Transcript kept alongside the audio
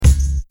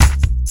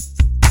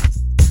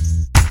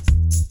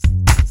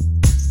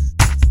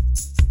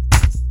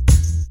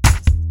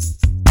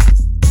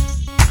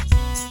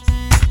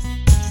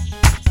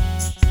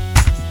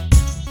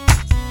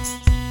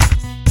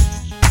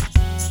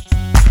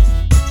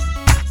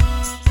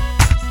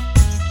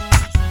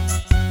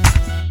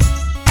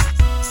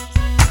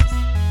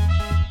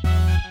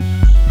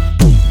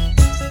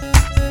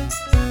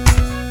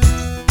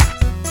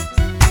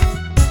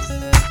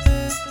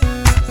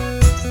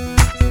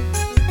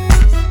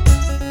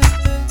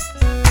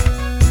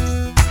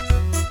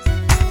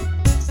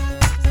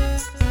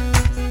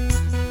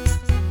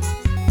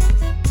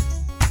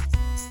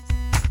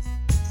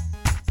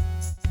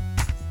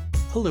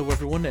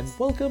everyone, and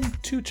welcome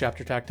to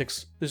Chapter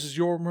Tactics. This is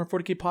your Warhammer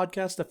 40k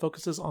podcast that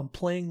focuses on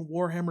playing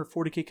Warhammer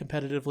 40k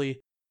competitively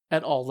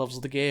at all levels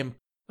of the game.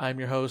 I'm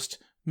your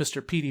host,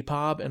 Mr. PD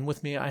Pob, and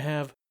with me I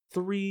have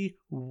three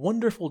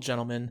wonderful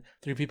gentlemen,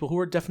 three people who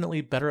are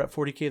definitely better at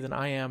 40k than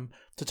I am,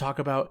 to talk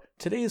about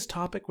today's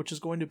topic, which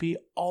is going to be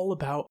all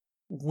about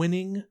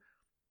winning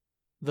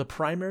the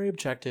primary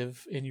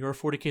objective in your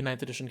 40k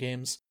 9th edition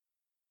games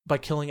by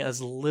killing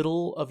as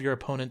little of your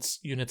opponent's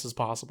units as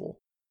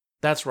possible.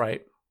 That's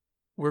right.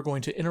 We're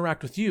going to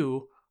interact with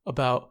you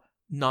about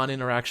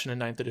non-interaction in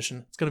 9th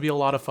edition. It's going to be a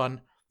lot of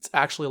fun. It's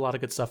actually a lot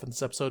of good stuff in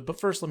this episode. But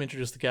first, let me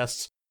introduce the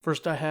guests.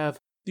 First, I have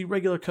the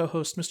regular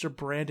co-host, Mr.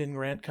 Brandon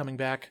Grant, coming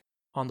back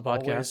on the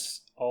podcast.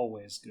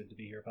 Always good to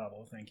be here,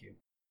 Pablo. Thank you.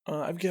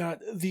 I've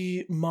got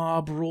the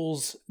Mob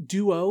Rules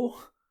duo,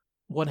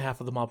 one half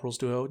of the Mob Rules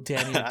duo,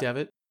 Danny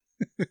McDevitt.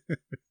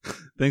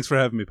 Thanks for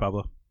having me,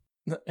 Pablo.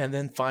 And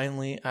then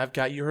finally, I've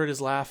got, you heard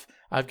his laugh,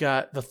 I've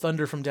got the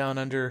Thunder from Down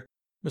Under,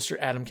 Mr.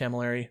 Adam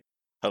Camilleri.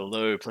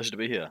 Hello, pleasure to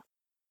be here.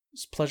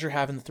 It's a pleasure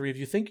having the three of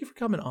you. Thank you for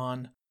coming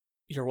on.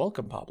 You're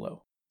welcome,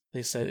 Pablo,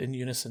 they said in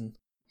unison.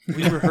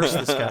 We rehearsed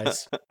this,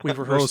 guys. We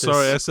rehearsed this. Oh,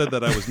 sorry, I said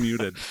that I was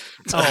muted.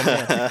 Oh,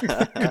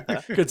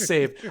 man. Good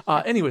save.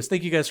 Anyways,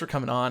 thank you guys for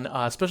coming on,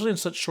 especially on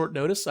such short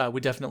notice.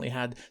 We definitely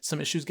had some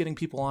issues getting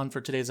people on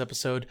for today's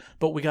episode,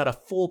 but we got a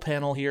full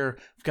panel here.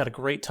 We've got a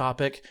great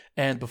topic.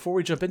 And before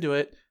we jump into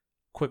it,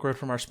 quick word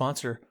from our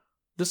sponsor.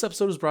 This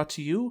episode is brought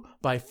to you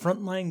by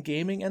Frontline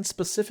Gaming and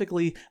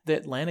specifically the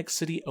Atlantic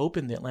City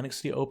Open. The Atlantic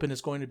City Open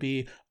is going to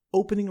be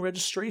opening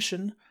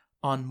registration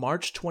on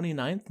March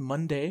 29th,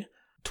 Monday,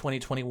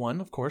 2021.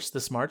 Of course,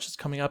 this March is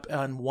coming up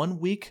on 1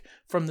 week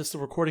from the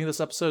recording of this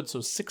episode, so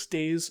 6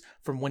 days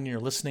from when you're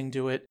listening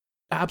to it.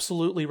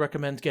 Absolutely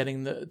recommend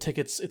getting the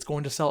tickets. It's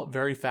going to sell out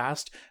very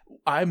fast.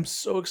 I'm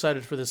so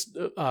excited for this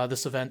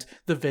event.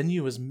 The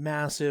venue is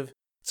massive.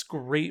 It's a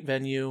great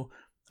venue.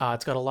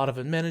 It's got a lot of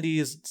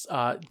amenities. It's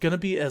going to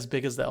be as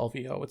big as the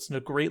LVO. It's in a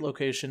great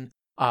location.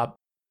 I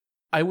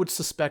would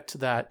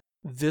suspect that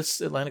this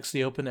Atlantic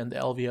City Open and the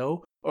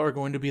LVO are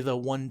going to be the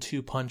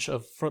 1-2 punch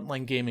of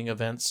Frontline Gaming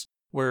events,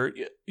 where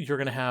you're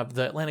going to have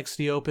the Atlantic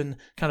City Open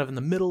kind of in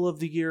the middle of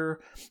the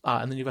year,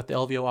 and then you've got the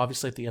LVO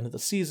obviously at the end of the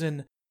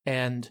season,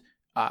 and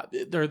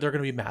they're going to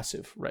be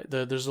massive, right?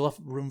 There's enough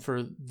room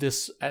for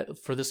this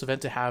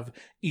event to have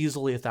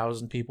easily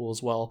 1,000 people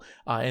as well,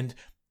 and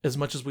as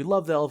much as we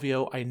love the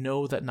LVO, I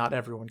know that not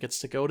everyone gets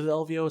to go to the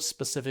LVO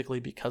specifically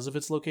because of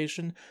its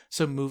location.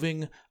 So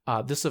moving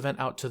this event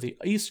out to the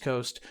East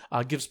Coast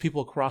gives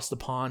people across the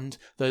pond,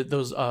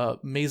 those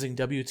amazing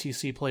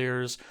WTC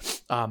players,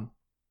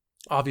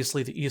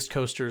 obviously the East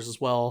Coasters as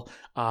well,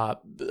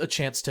 a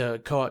chance to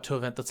go out to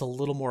an event that's a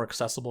little more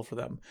accessible for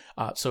them.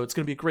 So it's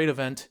going to be a great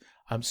event.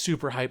 I'm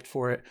super hyped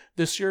for it.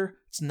 This year,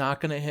 it's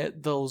not going to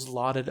hit those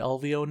lauded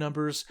LVO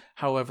numbers.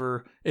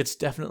 However, it's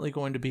definitely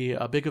going to be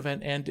a big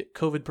event, and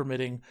COVID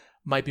permitting,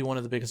 might be one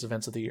of the biggest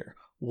events of the year.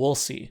 We'll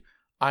see.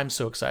 I'm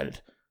so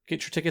excited.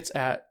 Get your tickets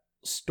at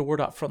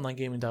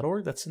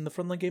store.frontlinegaming.org. That's in the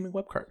Frontline Gaming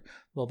web cart.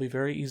 They'll be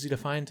very easy to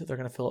find. They're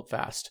going to fill up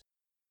fast.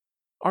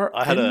 Oh,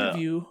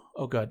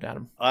 good,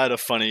 Adam. I had a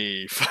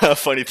funny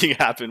thing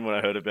happen when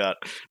I heard about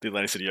the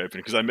Atlantic City Open,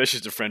 because I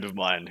messaged a friend of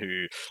mine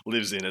who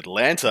lives in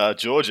Atlanta,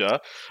 Georgia,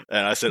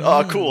 and I said,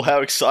 "Oh, cool!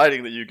 How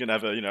exciting that you can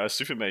have a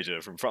super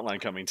major from Frontline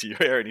coming to your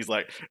area." And he's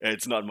like,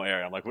 "It's not in my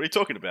area." I'm like, "What are you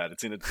talking about?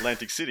 It's in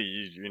Atlantic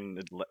City. You're in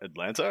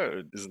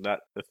Atlanta? Isn't that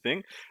a thing?"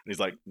 And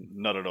he's like,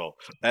 "Not at all."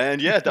 And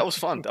yeah, that was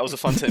fun. That was a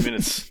fun 10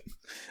 minutes.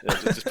 Yeah,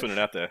 just putting it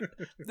out there.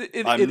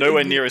 I'm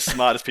nowhere near as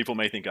smart as people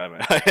may think I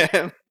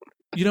am.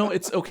 You know,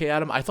 it's okay,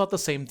 Adam. I thought the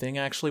same thing,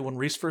 actually. When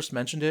Reese first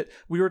mentioned it,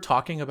 we were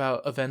talking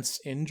about events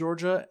in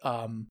Georgia,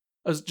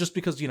 just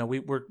because, we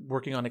were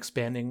working on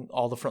expanding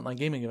all the Frontline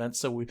Gaming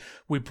events. So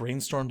we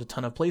brainstormed a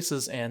ton of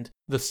places, and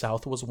the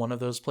South was one of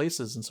those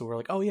places. And so we're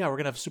like, oh yeah, we're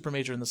going to have a super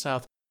major in the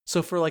South.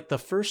 So for like the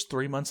first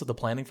 3 months of the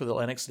planning for the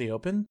Atlantic City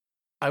Open,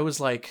 I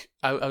was like,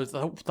 I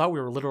thought we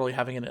were literally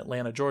having it in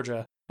Atlanta,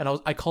 Georgia. And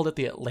I called it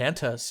the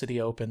Atlanta City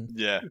Open,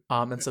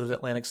 instead of the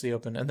Atlantic City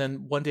Open. And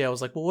then one day I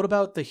was like, well, what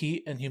about the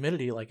heat and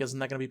humidity? Like, isn't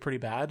that going to be pretty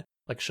bad?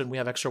 Like, shouldn't we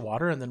have extra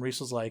water? And then Reese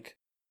was like,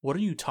 what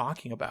are you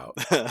talking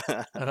about?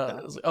 And I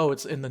was like, oh,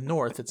 it's in the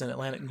north. It's in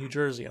Atlantic, New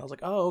Jersey. And I was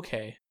like, oh,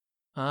 okay.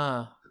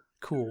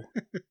 Cool.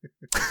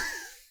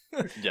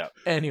 Yeah.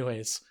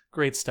 Anyways,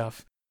 great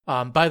stuff.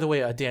 By the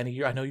way,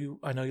 Danny, I know you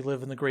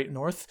live in the Great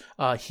North.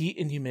 Heat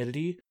and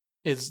humidity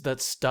is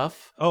that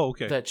stuff. Oh,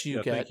 okay. That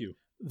you get. Thank you.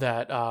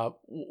 That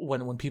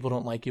when people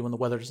don't like you, when the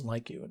weather doesn't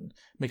like you, and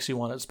makes you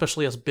want to,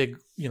 especially as big,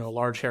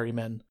 large hairy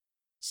men,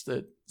 it's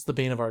the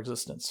bane of our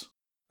existence.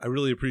 I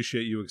really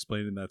appreciate you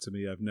explaining that to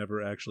me. I've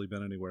never actually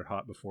been anywhere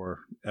hot before,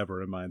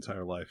 ever in my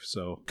entire life,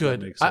 so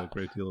good. That makes a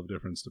great deal of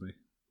difference to me.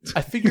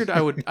 I figured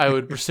I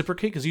would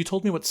reciprocate, because you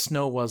told me what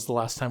snow was the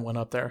last time I went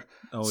up there.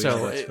 Oh, so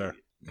yeah, that's fair.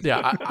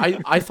 Yeah,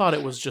 I thought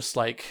it was just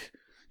like,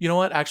 you know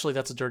what? Actually,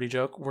 that's a dirty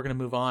joke. We're going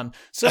to move on.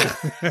 So,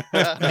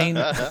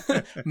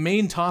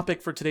 main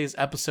topic for today's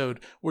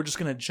episode, we're just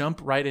going to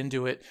jump right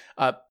into it.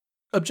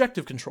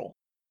 Objective control.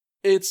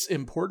 It's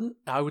important.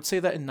 I would say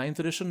that in 9th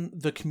edition,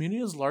 the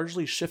community has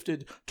largely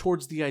shifted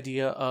towards the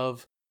idea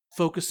of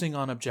focusing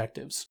on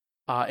objectives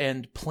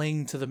and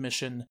playing to the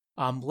mission,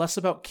 less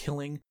about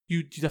killing.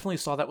 You definitely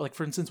saw that, like,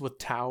 for instance, with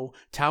Tau.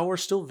 Tau are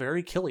still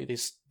very killy.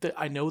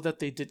 I know that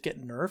they did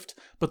get nerfed,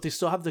 but they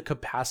still have the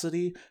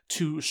capacity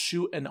to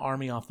shoot an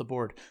army off the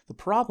board. The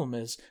problem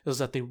is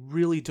that they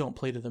really don't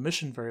play to the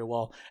mission very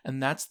well,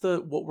 and that's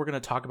what we're going to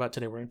talk about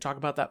today. We're going to talk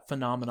about that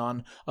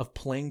phenomenon of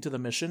playing to the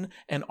mission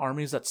and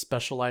armies that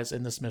specialize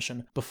in this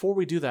mission. Before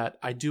we do that,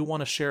 I do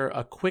want to share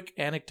a quick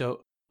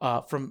anecdote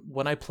from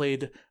when I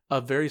played a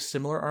very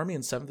similar army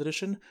in 7th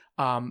edition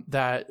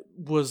that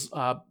was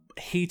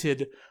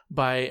hated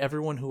by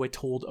everyone who I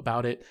told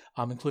about it,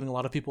 including a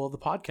lot of people of the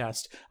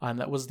podcast, and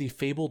that was the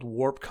Fabled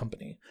Warp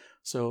Company.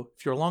 So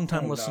if you're a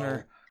longtime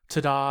listener,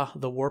 ta-da,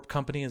 the Warp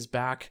Company is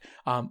back.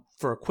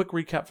 For a quick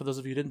recap, for those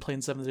of you who didn't play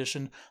in 7th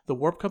edition, the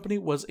Warp Company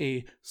was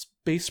a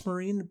Space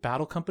Marine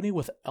battle company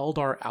with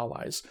Eldar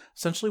allies.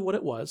 Essentially what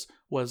it was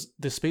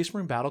the Space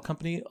Marine battle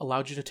company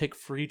allowed you to take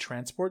free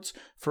transports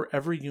for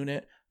every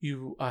unit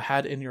you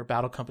had in your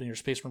battle company, your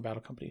Space Marine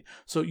battle company.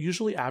 So it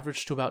usually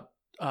averaged to about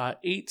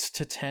 8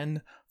 to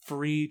 10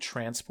 free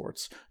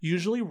transports.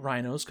 Usually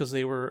rhinos, because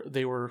they were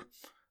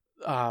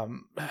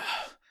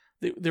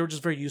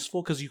just very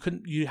useful because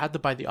you had to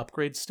buy the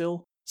upgrades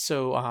still.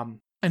 So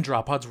and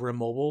drop pods were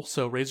immobile,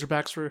 so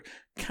Razorbacks were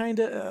kind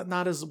of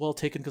not as well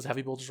taken because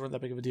heavy bolters weren't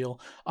that big of a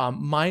deal.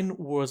 Mine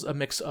was a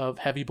mix of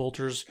heavy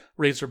bolters,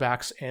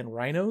 Razorbacks, and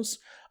rhinos.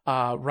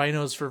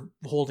 Rhinos for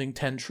holding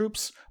 10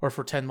 troops or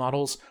for 10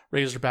 models,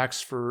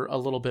 Razorbacks for a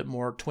little bit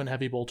more twin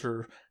heavy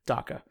bolter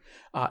DACA.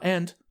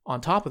 And on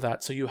top of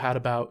that, so you had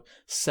about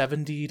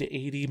 70 to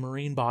 80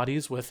 Marine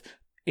bodies with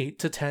 8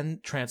 to 10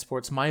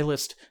 transports. My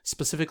list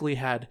specifically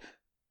had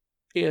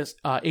 8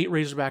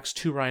 Razorbacks,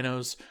 2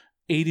 rhinos,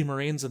 80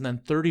 Marines, and then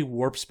 30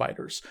 Warp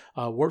Spiders.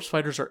 Warp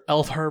Spiders are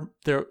Eldar.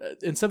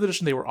 In 7th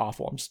edition, they were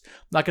awful. I'm just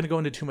not going to go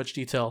into too much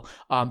detail.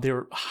 They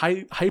were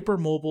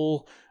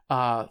hyper-mobile,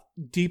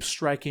 deep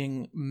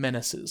striking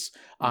menaces,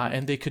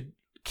 and they could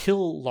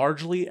kill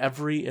largely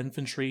every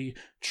infantry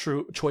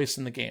choice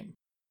in the game.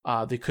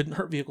 They couldn't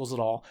hurt vehicles at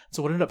all.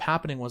 So what ended up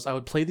happening was I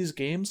would play these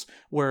games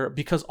where,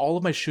 because all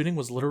of my shooting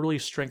was literally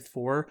strength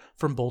 4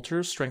 from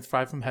bolters, strength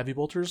 5 from heavy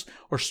bolters,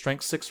 or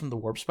strength 6 from the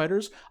Warp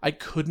Spiders, I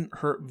couldn't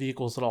hurt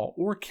vehicles at all,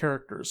 or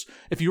characters.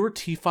 If you were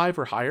T5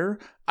 or higher,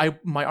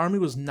 my army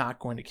was not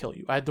going to kill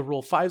you. I had to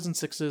roll 5s and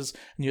 6s,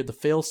 and you had to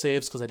fail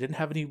saves because I didn't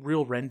have any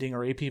real rending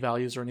or AP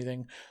values or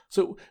anything.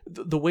 So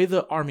the way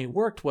the army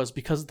worked was,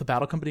 because the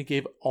battle company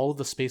gave all of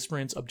the Space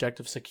Marines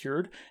objectives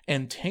secured,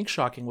 and tank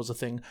shocking was a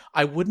thing,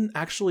 I wouldn't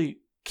actually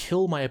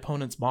kill my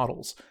opponent's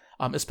models,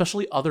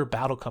 especially other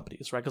battle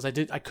companies, right? Because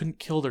I couldn't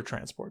kill their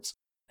transports.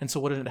 And so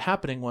what ended up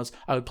happening was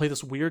I would play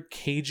this weird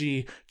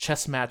cagey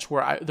chess match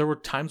where there were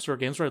times or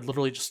games where I'd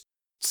literally just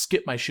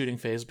skip my shooting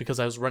phase because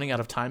I was running out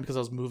of time because I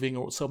was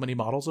moving so many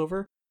models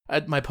over.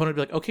 My opponent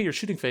would be like, okay, your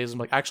shooting phase. I'm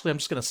like, actually, I'm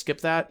just going to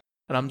skip that,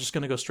 and I'm just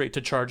going to go straight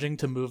to charging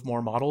to move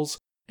more models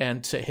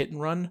and to hit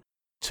and run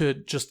to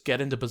just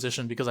get into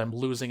position because I'm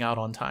losing out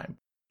on time.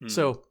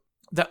 So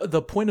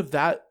the point of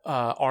that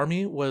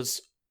army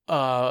was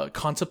a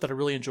concept that I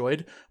really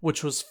enjoyed,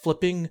 which was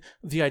flipping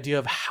the idea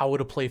of how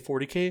to play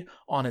 40k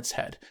on its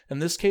head. In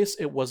this case,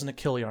 it wasn't a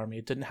killy army.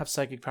 It didn't have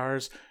psychic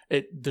powers.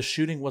 The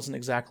shooting wasn't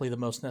exactly the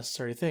most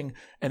necessary thing,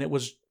 and it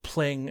was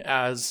playing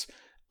as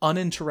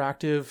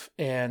uninteractive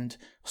and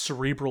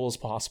cerebral as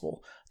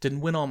possible.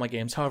 Didn't win all my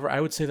games. However,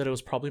 I would say that it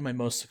was probably my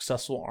most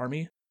successful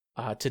army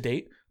to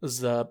date.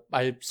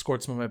 I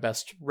scored some of my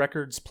best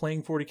records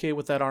playing 40k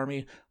with that army.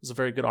 It was a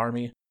very good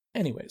army.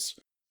 Anyways,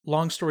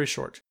 long story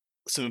short,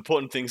 some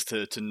important things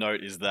to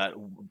note is that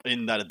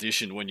in that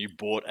edition, when you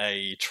bought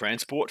a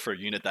transport for a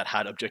unit that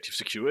had objective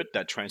secured,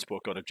 that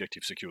transport got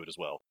objective secured as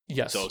well.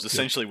 Yes. So it was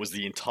essentially was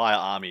the entire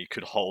army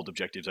could hold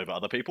objectives over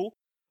other people.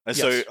 And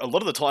Yes. so a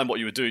lot of the time what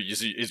you would do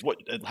is what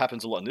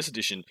happens a lot in this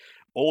edition,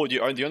 the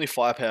only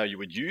firepower you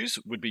would use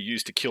would be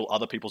used to kill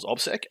other people's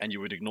OBSEC, and you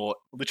would ignore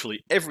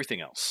literally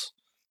everything else.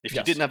 If you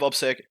Yes. didn't have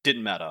OBSEC,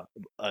 didn't matter.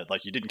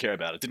 Like, you didn't care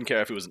about it. Didn't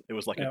care if it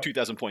was like Yeah. a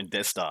 2,000 point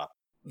Death Star.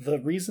 The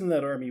reason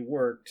that army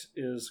worked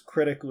is,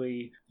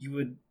 critically, you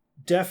would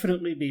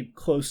definitely be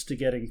close to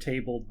getting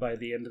tabled by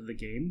the end of the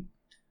game,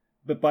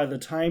 but by the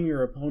time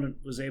your opponent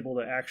was able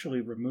to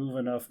actually remove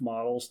enough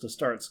models to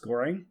start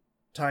scoring,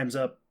 time's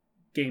up,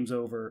 game's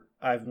over,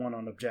 I've won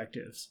on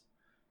objectives.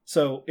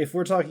 So if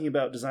we're talking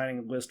about designing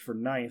a list for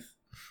 9th,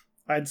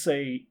 I'd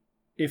say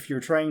if you're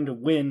trying to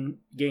win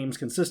games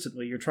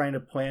consistently, you're trying to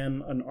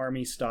plan an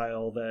army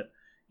style that,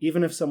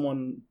 even if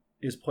someone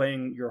is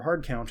playing your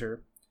hard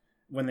counter,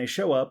 when they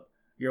show up,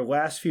 your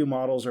last few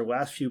models or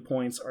last few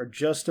points are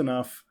just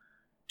enough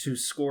to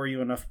score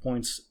you enough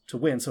points to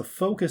win. So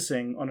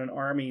focusing on an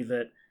army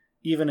that,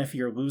 even if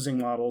you're losing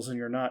models and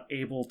you're not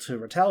able to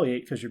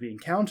retaliate because you're being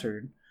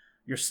countered,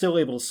 you're still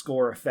able to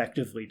score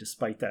effectively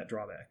despite that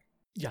drawback.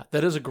 Yeah,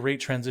 that is a great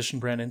transition,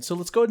 Brandon. So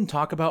let's go ahead and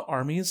talk about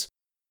armies.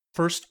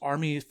 First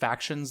army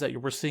factions that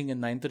we're seeing in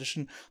 9th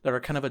edition that are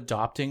kind of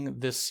adopting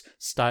this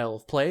style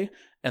of play.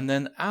 And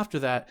then after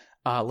that,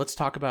 let's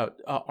talk about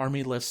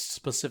army lists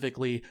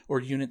specifically, or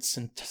units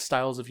and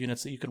styles of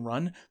units that you can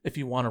run if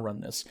you want to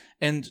run this.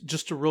 And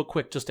just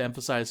to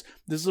emphasize,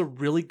 this is a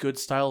really good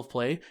style of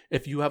play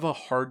if you have a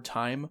hard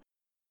time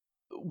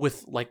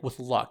with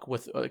luck,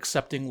 with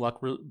accepting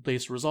luck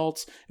based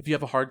results. If you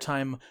have a hard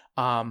time,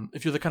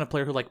 if you're the kind of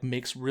player who like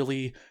makes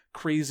really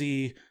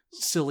crazy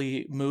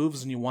silly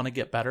moves and you want to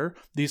get better,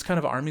 these kind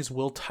of armies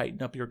will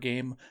tighten up your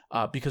game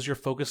because you're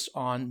focused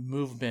on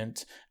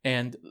movement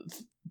and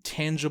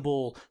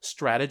tangible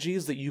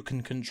strategies that you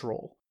can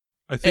control.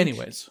 I think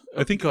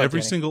every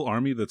Danny. single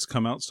army that's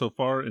come out so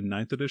far in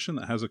 9th edition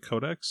that has a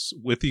codex,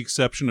 with the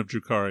exception of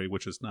Drukhari,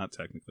 which is not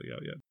technically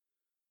out yet,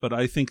 but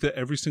I think that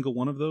every single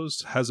one of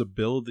those has a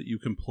build that you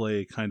can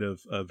play kind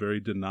of a very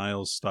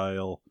denial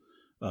style,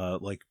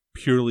 like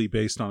purely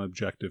based on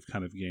objective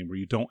kind of game where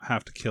you don't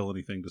have to kill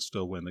anything to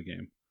still win the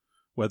game,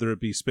 whether it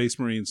be Space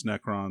Marines,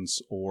 Necrons,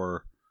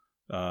 or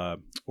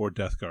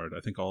Death Guard.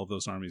 I think all of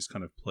those armies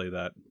kind of play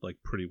that like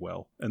pretty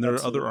well. And there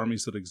Absolutely. are other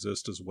armies that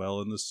exist as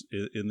well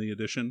in the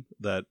edition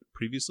that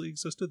previously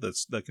existed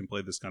that can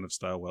play this kind of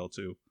style well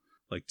too,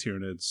 like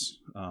Tyranids.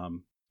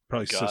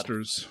 Probably God.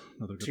 Sisters.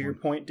 Another good To your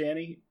one. point,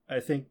 Danny, I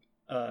think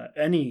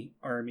any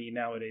army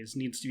nowadays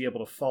needs to be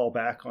able to fall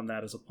back on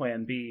that as a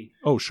plan B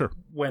Oh, sure.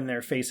 when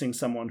they're facing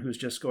someone who's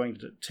just going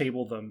to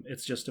table them.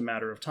 It's just a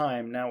matter of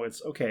time. Now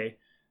it's, okay,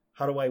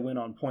 how do I win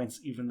on points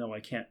even though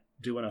I can't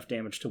do enough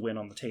damage to win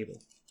on the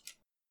table?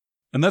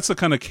 And that's the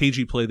kind of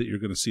cagey play that you're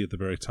going to see at the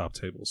very top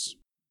tables.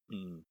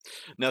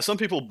 Now, some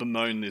people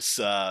bemoan this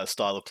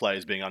style of play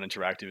as being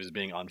uninteractive, as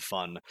being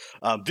unfun.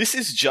 This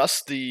is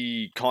just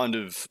the kind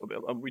of,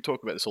 we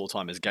talk about this all the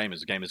time as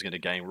gamers. Gamers are going to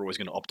game. We're always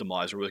going to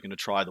optimize. We're always going to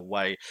try the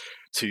way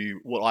to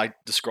what I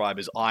describe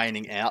as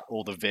ironing out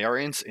all the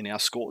variance in our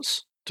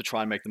scores to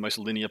try and make the most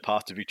linear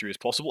path to victory as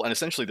possible, and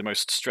essentially the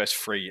most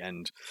stress-free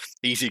and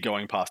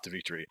easygoing path to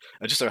victory.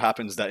 It just so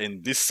happens that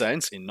in this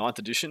sense, in 9th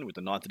edition, with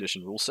the 9th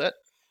edition rule set,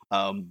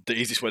 the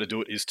easiest way to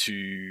do it is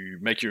to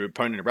make your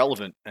opponent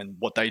irrelevant, and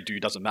what they do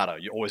doesn't matter.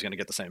 You're always going to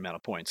get the same amount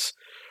of points.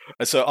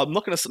 And so I'm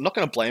not going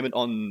to blame it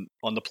on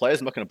the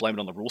players. I'm not going to blame it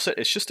on the rule set.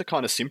 It's just a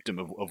kind of symptom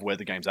of where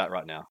the game's at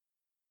right now.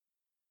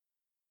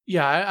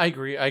 Yeah, I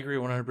agree. I agree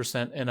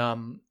 100%.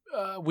 And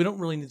we don't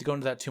really need to go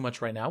into that too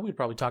much right now. We'd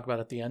probably talk about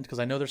it at the end because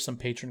I know there's some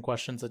patron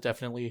questions that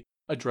definitely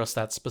address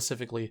that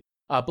specifically.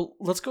 But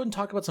let's go ahead and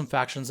talk about some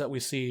factions that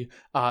we see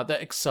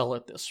that excel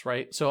at this,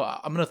 right? So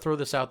I'm going to throw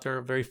this out there.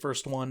 Very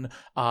first one,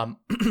 Necrons.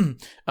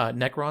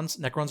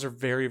 Necrons are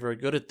very, very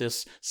good at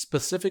this,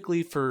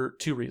 specifically for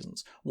two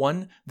reasons.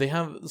 One, they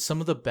have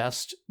one of the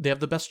best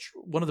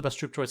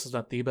troop choices,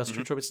 not the best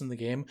troop choices in the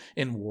game,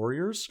 in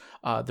Warriors.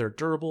 They're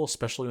durable,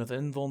 especially with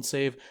invuln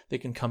save. They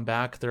can come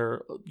back.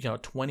 They're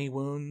 20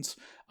 wounds,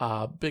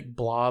 big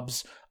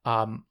blobs.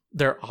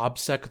 They're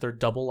obsec. They're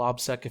double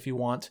obsec if you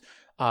want.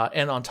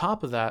 And on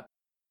top of that,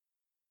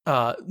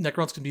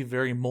 Necrons can be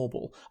very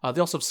mobile. They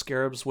also have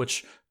Scarabs,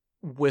 which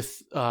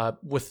with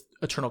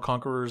Eternal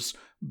Conquerors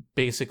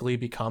basically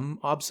become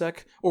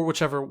obsec, or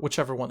whichever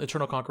one,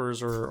 Eternal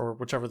Conquerors or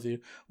whichever the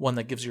one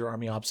that gives your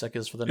army obsec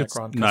is for the It's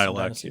Necron custom Nihilek,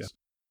 dynasties.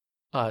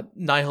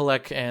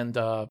 Nihilek and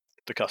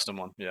The custom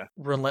one, yeah.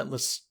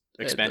 Relentless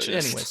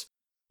Expansionist.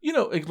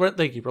 Anyways,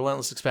 thank you,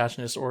 Relentless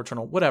Expansionist or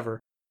Eternal,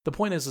 whatever. The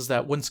point is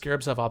that when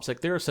Scarabs have obsec,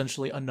 they're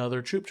essentially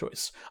another troop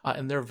choice,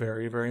 and they're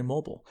very, very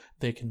mobile.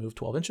 They can move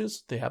 12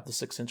 inches, they have the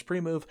 6-inch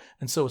pre-move,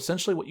 and so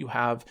essentially what you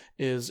have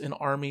is an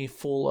army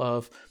full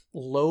of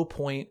low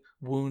point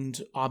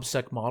wound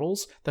obsec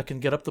models that can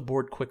get up the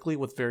board quickly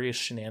with various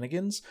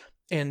shenanigans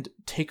and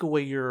take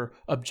away your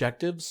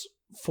objectives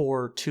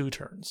for 2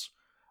 turns.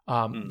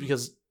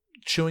 Because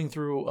chewing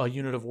through a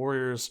unit of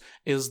warriors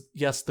is,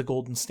 yes, the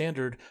golden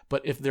standard,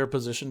 but if they're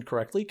positioned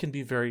correctly, can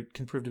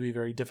prove to be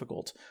very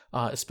difficult,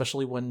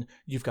 especially when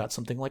you've got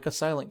something like a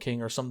Silent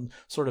King or some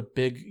sort of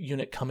big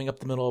unit coming up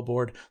the middle of the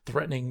board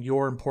threatening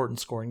your important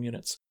scoring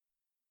units.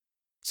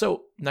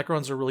 So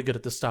Necrons are really good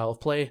at this style of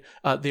play.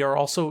 They are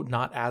also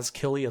not as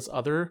killy as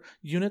other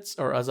units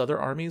or as other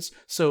armies.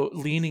 So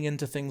leaning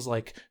into things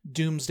like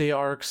Doomsday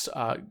Arcs,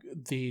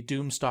 the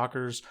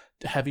Doomstalkers,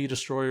 Heavy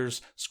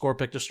Destroyers,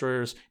 Scorpic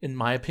Destroyers, in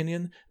my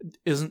opinion,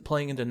 isn't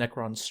playing into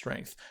Necron's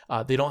strength.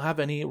 They don't have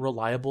any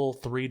reliable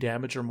 3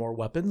 damage or more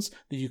weapons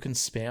that you can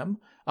spam.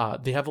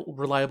 They have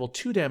reliable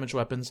 2 damage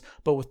weapons,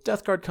 but with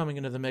Death Guard coming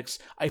into the mix,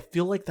 I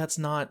feel like that's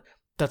not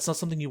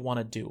something you want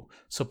to do.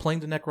 So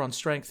playing to Necron's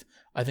strength,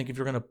 I think if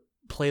you're going to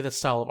play that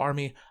style of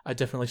army, I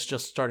definitely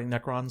suggest starting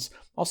Necrons.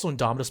 Also,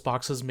 Indomitus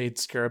boxes made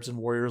Scarabs and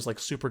Warriors like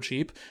super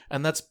cheap,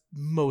 and that's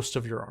most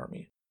of your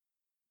army.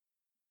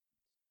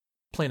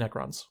 Play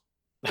Necrons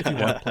if you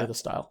want to play the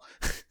style.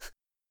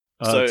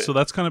 So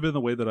that's kind of been the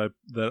way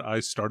that I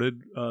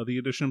started the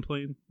edition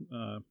playing.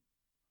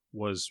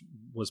 Was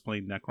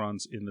playing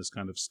Necrons in this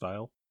kind of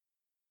style.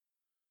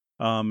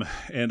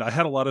 And I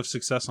had a lot of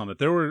success on it.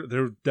 There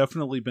have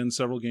definitely been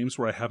several games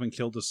where I haven't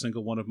killed a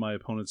single one of my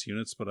opponent's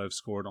units, but I've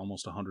scored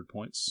almost 100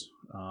 points,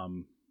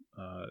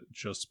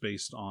 just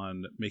based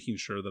on making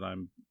sure that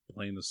I'm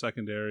playing the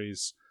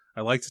secondaries.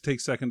 I like to take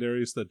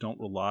secondaries that don't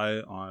rely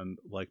on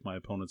like my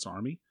opponent's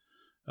army,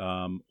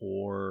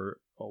 or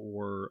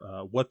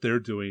what they're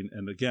doing.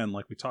 And again,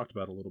 like we talked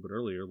about a little bit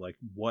earlier, like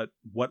what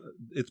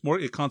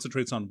it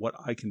concentrates on what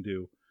I can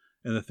do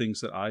and the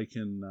things that I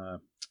can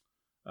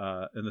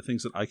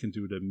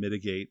do to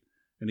mitigate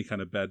any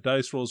kind of bad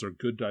dice rolls or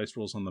good dice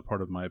rolls on the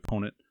part of my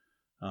opponent,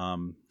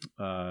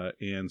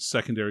 and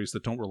secondaries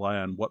that don't rely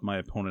on what my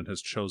opponent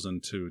has chosen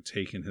to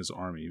take in his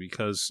army.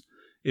 Because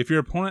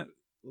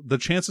the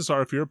chances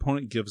are if your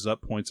opponent gives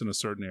up points in a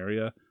certain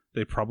area,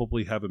 they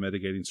probably have a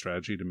mitigating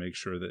strategy to make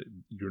sure that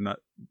you're not,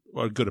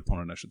 or a good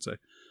opponent, I should say.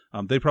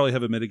 They probably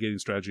have a mitigating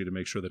strategy to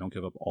make sure they don't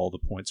give up all the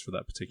points for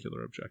that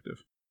particular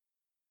objective.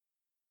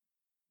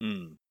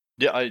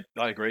 Yeah,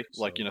 I agree.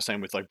 Like,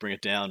 same with like Bring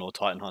It Down or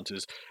Titan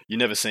Hunters. You're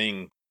never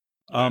seeing.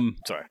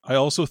 Sorry. I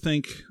also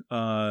think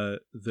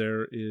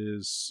there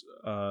is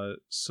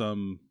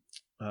some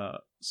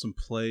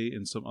play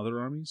in some other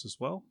armies as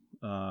well.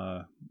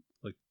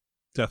 Like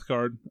Death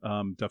Guard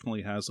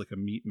definitely has like a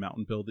meat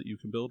mountain build that you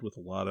can build with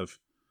a lot of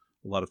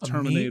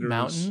Terminators. Meat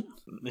mountain?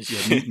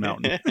 Yeah, Meat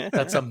Mountain.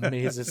 That's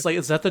amazing. It's like,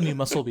 is that the new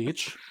Muscle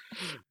Beach?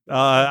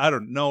 I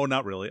don't know,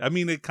 not really. I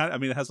mean, it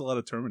has a lot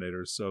of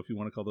Terminators, so if you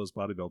want to call those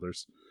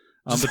bodybuilders.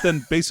 But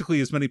then basically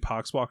as many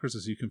Poxwalkers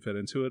as you can fit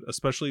into it,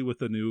 especially with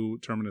the new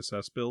Terminus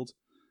S build,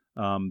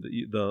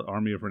 the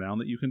Army of Renown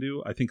that you can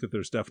do. I think that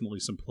there's definitely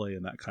some play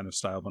in that kind of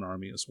style of an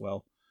army as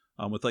well.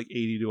 With like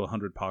 80 to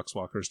 100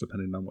 Poxwalkers,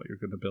 depending on what you're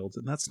going to build.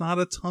 And that's not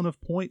a ton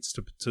of points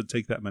to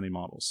take that many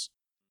models.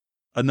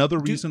 Another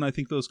reason I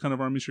think those kind of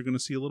armies you're going to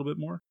see a little bit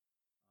more.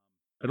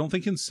 I don't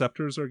think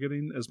Inceptors are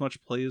getting as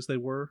much play as they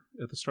were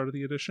at the start of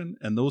the edition,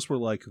 and those were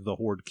like the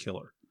Horde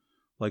killer.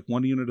 Like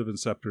one unit of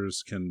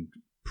Inceptors can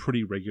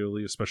pretty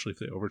regularly, especially if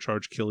they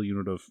overcharge, kill a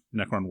unit of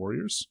Necron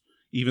Warriors,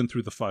 even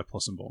through the 5+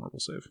 invulnerable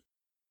save.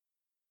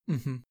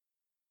 Mm-hmm.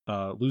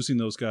 Losing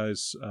those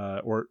guys,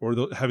 or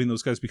having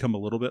those guys become a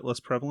little bit less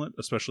prevalent,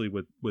 especially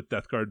with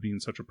Death Guard being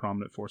such a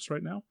prominent force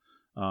right now,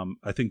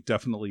 I think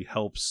definitely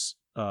helps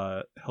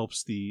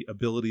the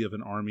ability of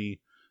an army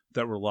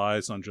that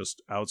relies on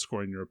just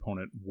outscoring your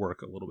opponent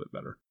work a little bit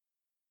better.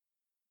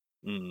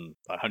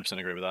 I 100%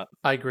 agree with that.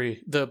 I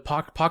agree. The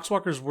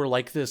Poxwalkers were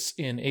like this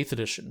in 8th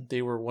edition.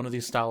 They were one of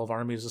these style of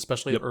armies,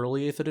 especially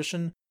early 8th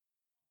edition.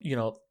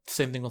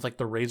 Same thing with like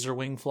the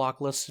Razorwing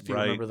flock lists, if you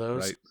remember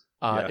those.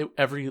 Right.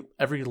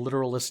 Every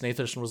literal list in 8th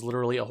edition was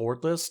literally a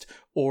horde list,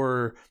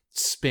 or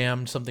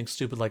spammed something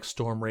stupid like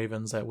Storm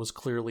Ravens that was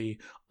clearly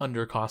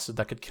undercosted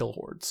that could kill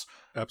hordes.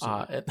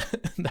 Absolutely.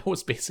 And that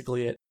was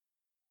basically it.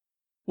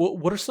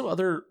 What are some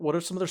other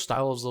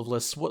styles of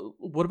lists?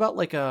 What about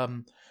like a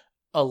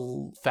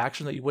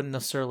faction that you wouldn't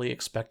necessarily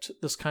expect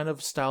this kind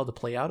of style to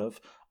play out of,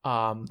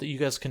 that you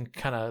guys can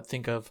kind of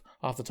think of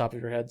off the top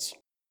of your heads?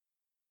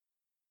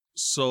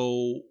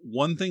 So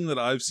one thing that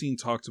I've seen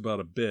talked about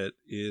a bit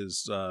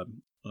is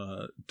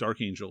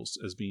Dark Angels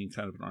as being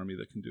kind of an army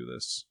that can do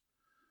this.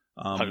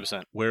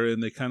 100%.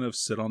 Wherein they kind of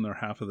sit on their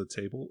half of the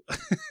table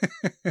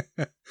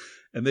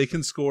and they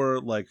can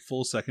score like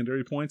full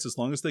secondary points. As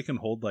long as they can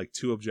hold like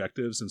 2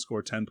 objectives and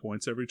score 10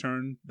 points every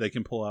turn, they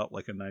can pull out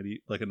like a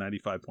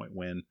 95 point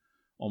win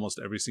almost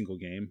every single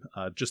game,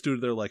 just due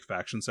to their like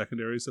faction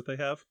secondaries that they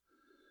have.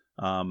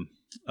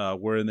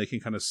 Wherein they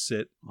can kind of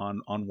sit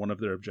on one of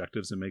their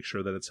objectives and make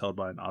sure that it's held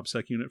by an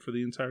OBSEC unit for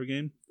the entire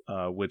game,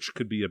 which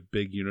could be a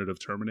big unit of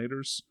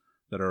Terminators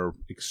that are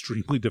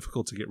extremely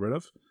difficult to get rid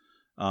of,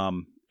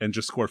 and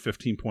just score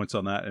 15 points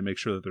on that and make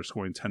sure that they're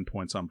scoring 10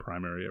 points on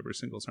primary every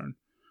single turn.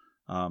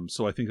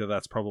 So I think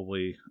that's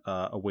probably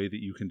a way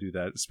that you can do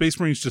that. Space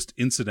Marines just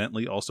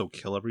incidentally also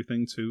kill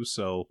everything too,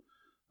 so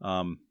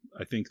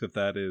I think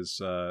that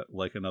is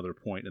like another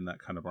point in that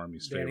kind of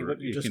army's favor. What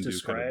you it just can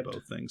described, do kind of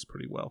both things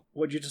pretty well.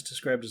 What you just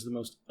described is the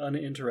most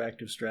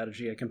uninteractive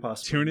strategy I can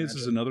possibly imagine. Tyranids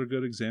is another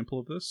good example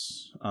of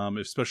this,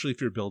 especially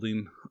if you're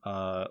building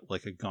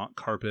like a Gaunt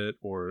Carpet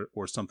or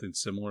something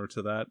similar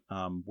to that,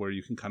 where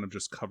you can kind of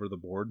just cover the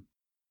board.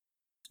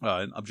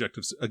 And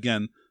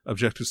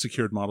objective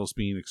secured models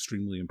being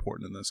extremely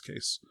important in this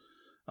case.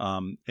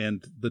 And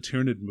the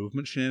Tyranid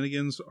movement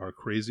shenanigans are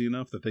crazy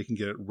enough that they can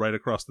get it right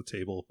across the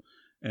table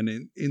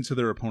and into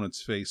their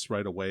opponent's face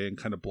right away and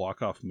kind of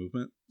block off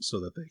movement so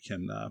that they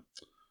can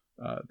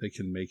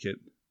make it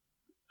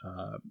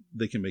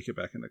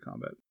back into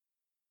combat.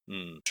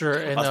 Sure.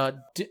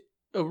 And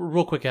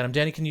real quick, Adam,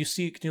 Danny, can you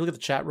look at the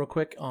chat real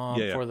quick?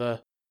 For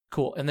the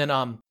cool. And then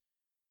all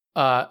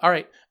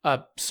right.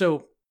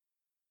 So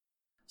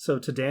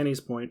to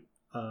Danny's point,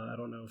 I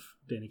don't know if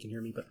Danny can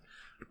hear me, but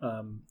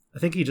I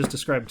think he just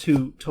described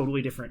 2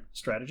 totally different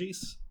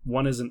strategies.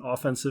 One is an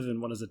offensive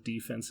and one is a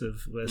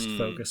defensive list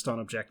focused on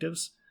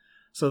objectives.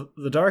 So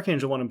the Dark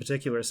Angel one in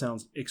particular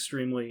sounds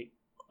extremely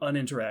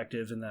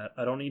uninteractive in that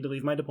I don't need to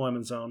leave my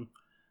deployment zone.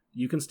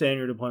 You can stay in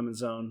your deployment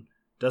zone.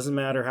 Doesn't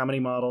matter how many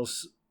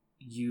models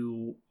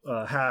you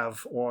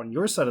have on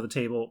your side of the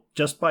table.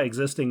 Just by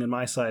existing in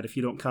my side, if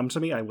you don't come to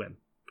me, I win.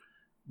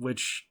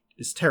 Which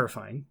is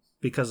terrifying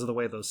because of the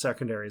way those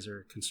secondaries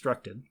are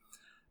constructed.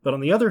 But on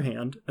the other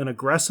hand, an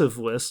aggressive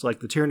list like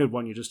the Tyranid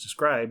one you just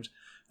described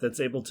that's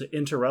able to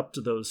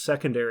interrupt those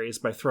secondaries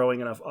by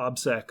throwing enough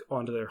OBSEC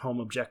onto their home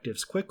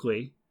objectives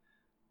quickly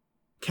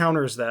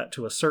counters that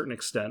to a certain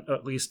extent,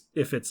 at least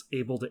if it's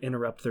able to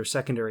interrupt their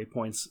secondary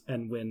points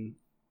and win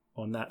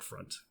on that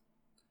front.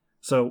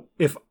 So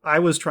if I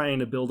was trying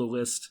to build a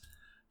list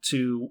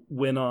to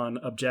win on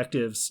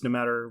objectives no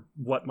matter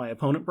what my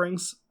opponent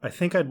brings, I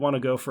think I'd want to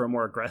go for a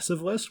more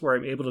aggressive list where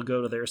I'm able to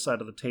go to their side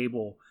of the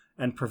table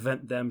and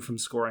prevent them from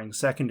scoring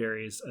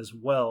secondaries as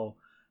well,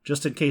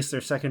 just in case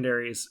their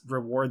secondaries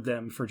reward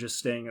them for just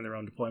staying in their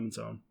own deployment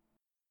zone.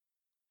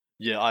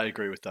 Yeah, I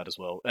agree with that as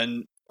well.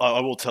 And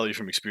I will tell you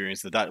from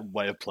experience that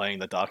way of playing,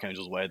 the Dark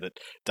Angels way that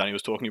Danny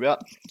was talking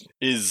about,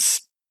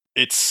 it's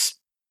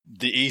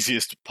the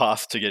easiest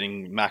path to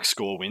getting max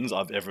score wins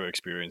I've ever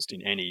experienced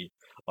in any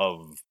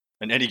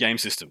game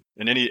system,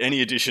 in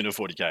any edition of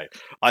 40k.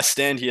 I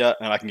stand here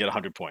and I can get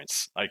 100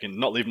 points. I can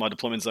not leave my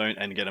deployment zone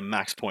and get a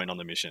max point on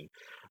the mission.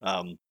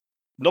 I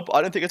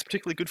don't think it's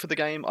particularly good for the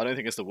game. I don't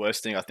think it's the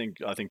worst thing. I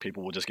think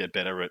people will just get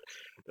better at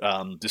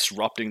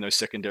disrupting those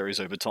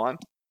secondaries over time.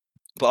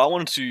 But I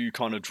wanted to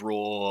kind of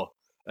draw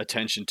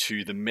attention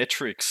to the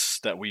metrics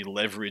that we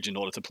leverage in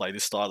order to play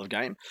this style of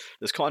game.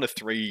 There's kind of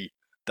three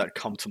that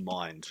come to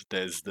mind.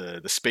 There's the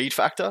speed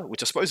factor,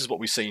 which I suppose is what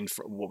we've seen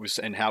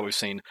and how we've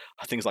seen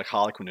things like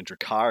Harlequin and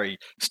Drukhari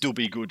still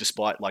be good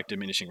despite like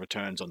diminishing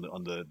returns on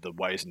the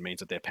ways and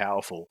means that they're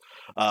powerful.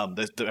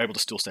 They're able to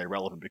still stay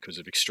relevant because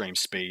of extreme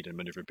speed and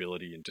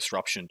maneuverability and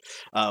disruption.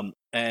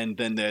 And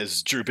then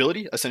there's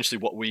durability, essentially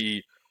what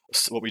we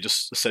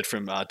just said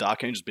from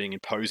Dark Angels being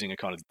imposing a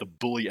kind of the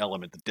bully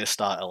element, the Death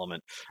Star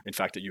element. In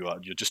fact, that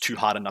you're just too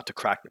hard enough to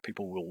crack that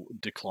people will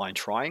decline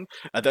trying.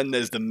 And then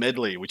there's the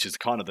medley, which is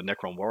kind of the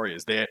Necron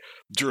warriors. Their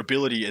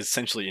durability is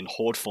essentially in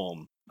horde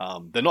form.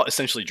 They're not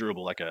essentially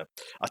durable like a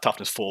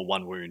toughness 4,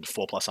 1 wound,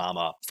 4+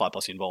 armor, 5+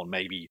 invuln,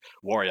 maybe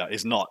warrior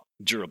is not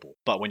durable.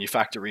 But when you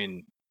factor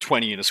in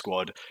 20 in a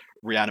squad,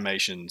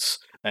 reanimations,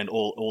 and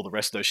all the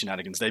rest of those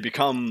shenanigans, they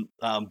become,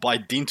 by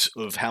dint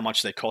of how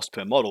much they cost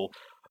per model,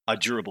 a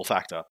durable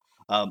factor.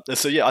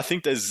 So yeah, I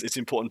think it's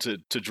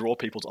important to draw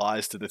people's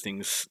eyes to the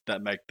things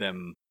that make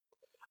them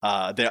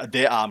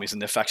their armies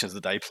and their factions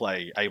that they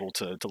play able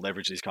to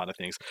leverage these kind of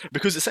things.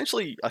 Because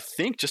essentially, I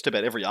think just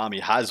about every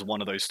army has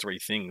one of those three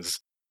things,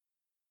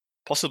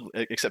 possibly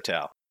except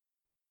Tau.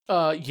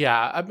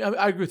 Yeah,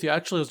 I agree with you.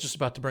 Actually, I was just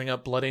about to bring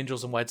up Blood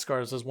Angels and White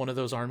Scars as one of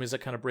those armies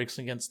that kind of breaks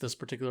against this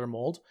particular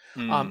mold.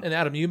 And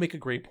Adam, you make a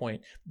great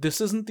point. This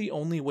isn't the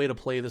only way to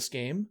play this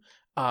game.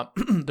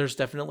 There's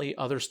definitely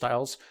other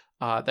styles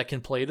that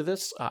can play to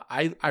this.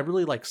 I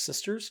really like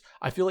Sisters.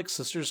 I feel like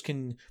Sisters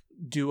can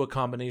do a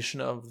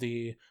combination of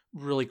the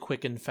really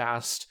quick and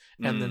fast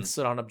and then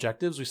sit on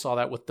objectives. We saw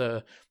that with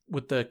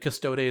the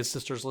Custodes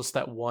Sisters list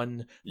that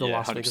won the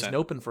Las 100%. Vegas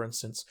Open, for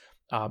instance.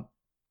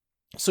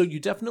 So you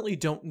definitely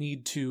don't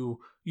need to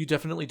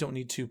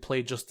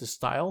play just this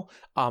style.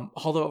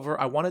 However,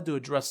 I wanted to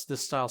address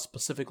this style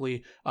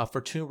specifically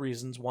for two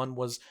reasons. One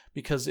was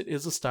because it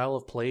is a style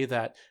of play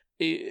that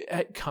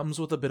it comes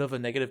with a bit of a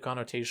negative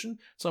connotation.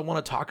 So I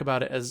want to talk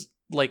about it as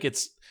like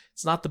it's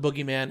not the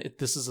boogeyman.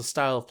 This is a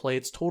style of play.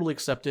 It's totally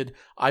accepted.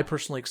 I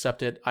personally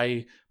accept it.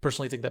 I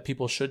personally think that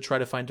people should try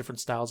to find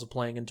different styles of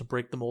playing and to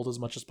break the mold as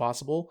much as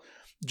possible,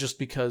 just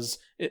because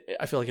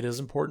I feel like it is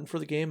important for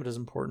the game. It is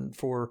important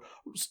for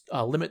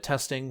limit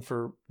testing,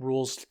 for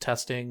rules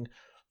testing,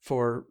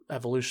 for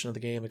evolution of the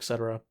game,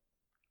 etc.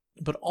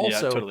 But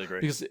also, I totally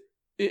agree. Because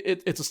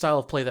it's a style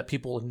of play that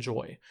people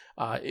enjoy.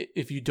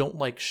 If you don't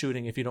like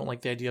shooting, if you don't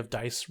like the idea of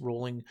dice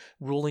ruling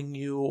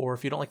you, or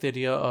if you don't like the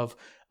idea of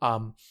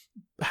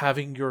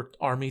having your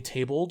army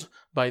tabled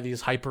by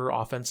these hyper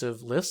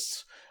offensive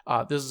lists,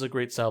 this is a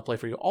great style of play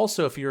for you.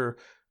 Also, if you're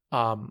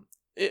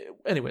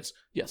anyways,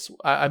 yes,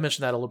 I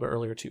mentioned that a little bit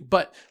earlier too.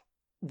 But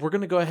we're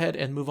going to go ahead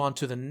and move on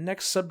to the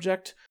next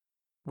subject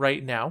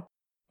right now.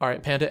 All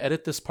right, Panda,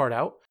 edit this part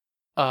out.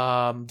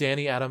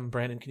 Danny, Adam,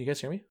 Brandon, can you guys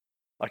hear me?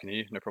 I can hear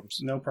you, no problems.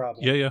 No problem.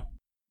 Yeah.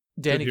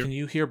 Danny, can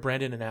you hear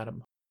Brandon and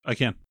Adam? I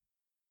can.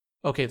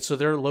 Okay, so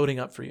they're loading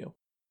up for you.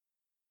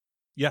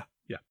 Yeah.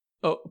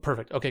 Oh,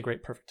 perfect. Okay,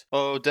 great, perfect.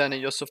 Oh, Danny,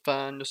 you're so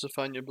fine,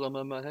 you blow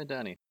my head,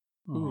 Danny.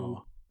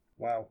 Ooh.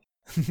 Wow.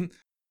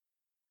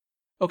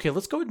 Okay,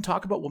 let's go ahead and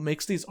talk about what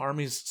makes these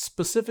armies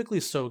specifically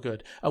so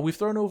good. We've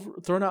thrown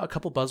out a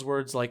couple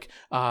buzzwords like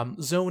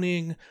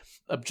zoning,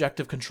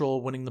 objective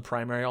control, winning the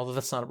primary, although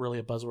that's not really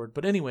a buzzword.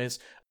 But anyways,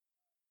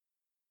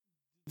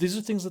 these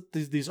are things that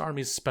these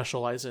armies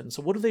specialize in.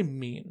 So what do they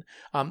mean?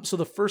 So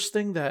the first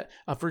thing that,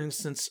 for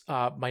instance,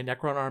 my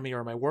Necron army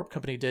or my Warp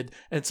Company did,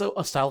 and it's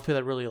a style of play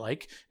that I really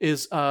like,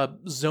 is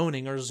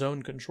zoning or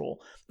zone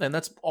control. And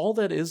that's all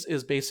that is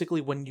basically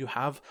when you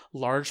have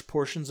large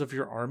portions of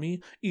your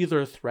army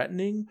either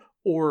threatening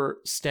or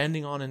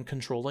standing on and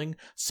controlling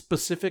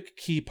specific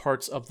key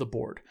parts of the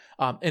board.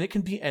 And it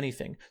can be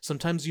anything.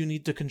 Sometimes you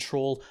need to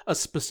control a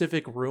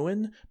specific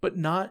ruin, but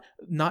not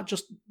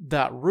just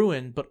that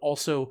ruin, but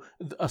also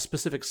a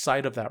specific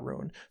side of that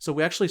ruin. So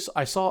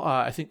I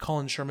saw I think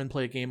Colin Sherman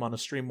play a game on a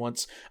stream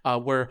once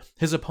where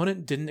his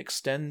opponent didn't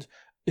extend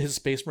his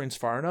Space Marines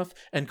far enough,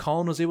 and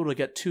Colin was able to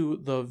get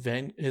to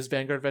his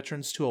Vanguard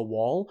veterans to a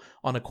wall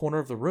on a corner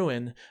of the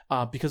ruin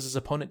because his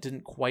opponent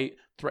didn't quite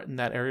threaten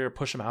that area or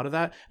push him out of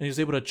that, and he was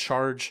able to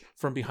charge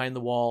from behind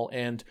the wall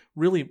and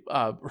really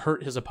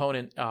hurt his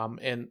opponent.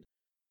 And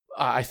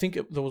I think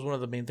that was one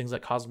of the main things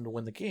that caused him to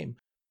win the game.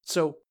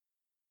 So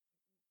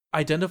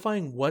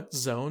identifying what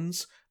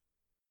zones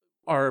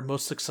are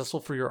most successful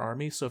for your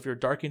army. So if you're a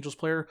Dark Angels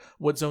player,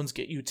 what zones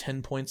get you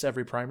 10 points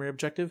every primary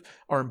objective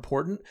are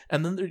important.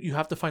 And then you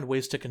have to find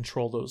ways to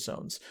control those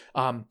zones.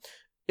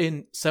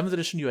 In 7th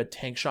edition, you had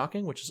tank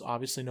shocking, which is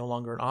obviously no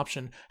longer an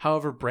option.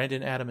 However,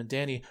 Brandon, Adam, and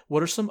Danny,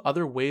 what are some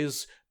other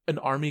ways an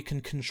army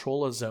can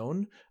control a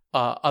zone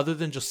other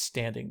than just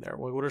standing there?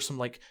 What are some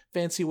like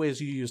fancy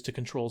ways you use to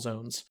control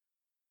zones?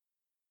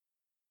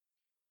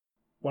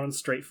 One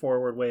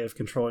straightforward way of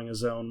controlling a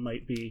zone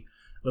might be,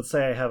 let's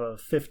say I have a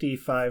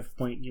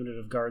 55-point unit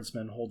of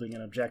guardsmen holding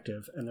an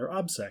objective, and they're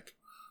OBSEC.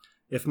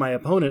 If my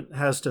opponent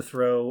has to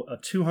throw a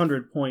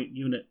 200-point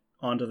unit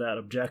onto that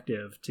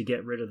objective to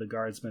get rid of the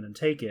guardsmen and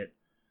take it,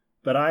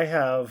 but I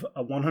have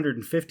a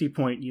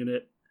 150-point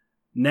unit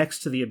next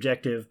to the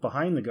objective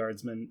behind the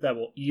guardsmen that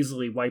will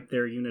easily wipe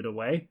their unit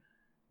away,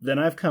 then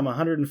I've come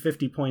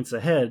 150 points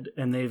ahead,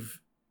 and they've,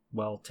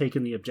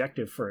 taken the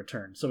objective for a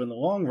turn. So in the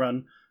long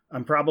run,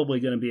 I'm probably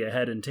going to be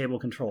ahead in table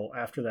control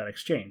after that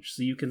exchange.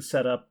 So you can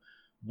set up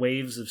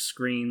waves of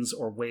screens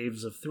or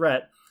waves of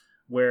threat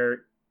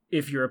where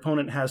if your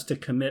opponent has to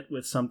commit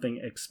with something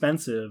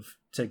expensive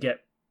to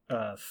get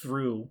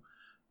through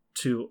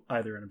to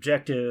either an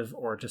objective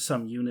or to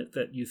some unit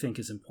that you think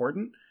is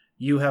important,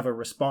 you have a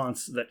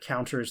response that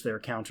counters their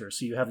counter.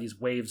 So you have these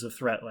waves of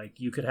threat. Like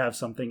you could have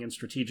something in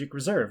strategic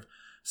reserve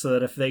so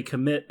that if they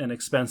commit an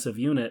expensive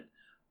unit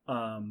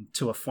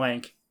to a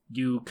flank,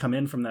 you come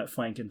in from that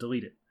flank and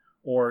delete it.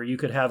 Or you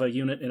could have a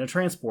unit in a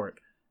transport,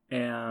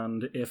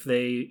 and if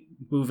they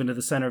move into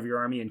the center of your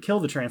army and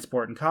kill the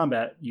transport in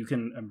combat, you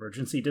can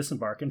emergency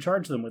disembark and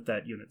charge them with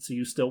that unit, so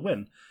you still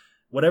win.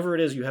 Whatever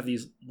it is, you have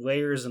these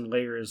layers and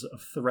layers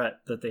of threat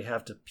that they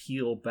have to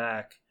peel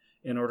back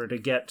in order to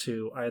get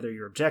to either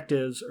your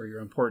objectives or your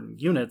important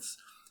units,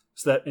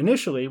 so that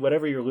initially,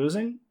 whatever you're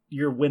losing,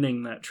 you're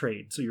winning that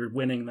trade, so you're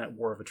winning that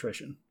war of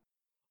attrition.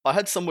 I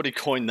had somebody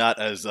coin that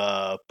as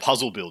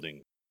puzzle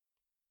building.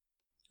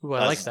 Ooh,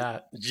 I like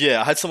that.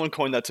 Yeah, I had someone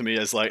coin that to me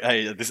as like,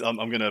 hey, I'm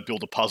going to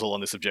build a puzzle on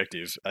this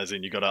objective, as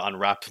in you got to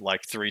unwrap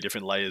like 3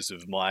 different layers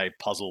of my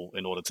puzzle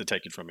in order to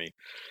take it from me.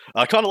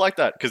 I kind of like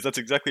that because that's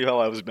exactly how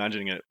I was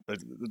imagining it.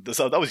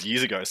 So that was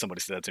years ago somebody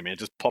said that to me. It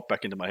just popped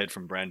back into my head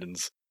from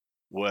Brandon's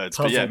words.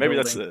 Puzzle but yeah, maybe building.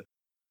 that's the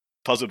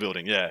puzzle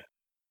building, yeah.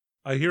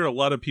 I hear a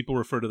lot of people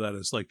refer to that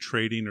as like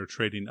trading or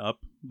trading up,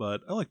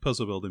 but I like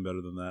puzzle building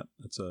better than that.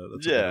 That's a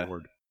better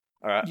word.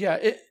 All right. Yeah,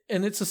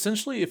 and it's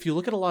essentially, if you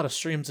look at a lot of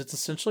streams, it's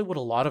essentially what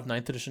a lot of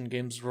 9th edition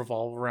games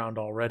revolve around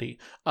already.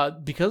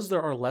 Because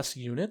there are less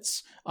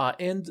units,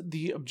 and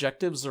the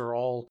objectives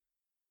are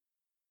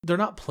they're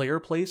not player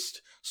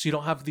placed, so you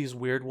don't have these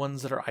weird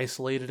ones that are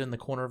isolated in the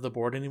corner of the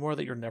board anymore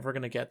that you're never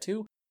going to get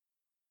to.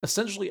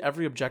 Essentially,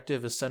 every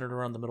objective is centered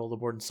around the middle of the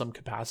board in some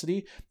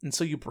capacity, and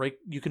so you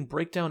can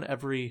break down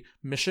every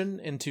mission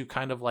into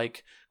kind of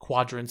like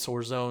quadrants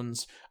or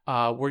zones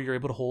where you're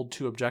able to hold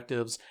 2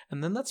 objectives,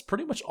 and then that's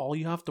pretty much all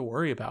you have to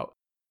worry about.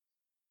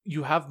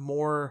 You have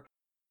more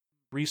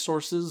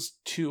resources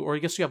or I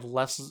guess you have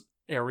less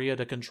area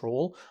to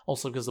control,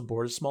 also because the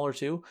board is smaller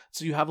too,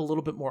 so you have a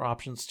little bit more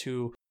options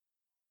to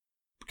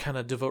kind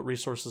of devote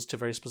resources to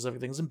very specific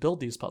things and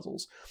build these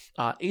puzzles.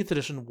 8th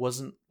edition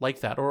wasn't like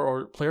that,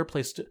 or player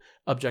placed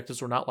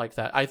objectives were not like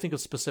that. I think of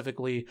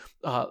specifically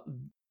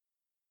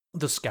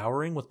the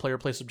Scouring with player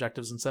placed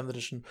objectives in 7th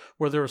edition,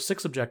 where there were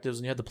 6 objectives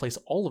and you had to place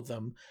all of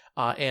them,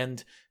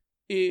 and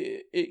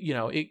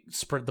it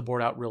spread the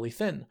board out really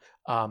thin.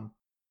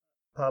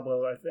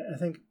 Pablo, I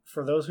think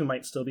for those who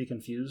might still be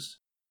confused,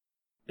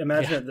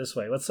 imagine it this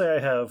way. Let's say I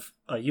have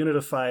a unit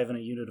of 5 and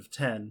a unit of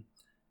 10,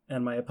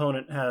 and my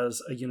opponent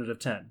has a unit of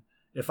 10.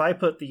 If I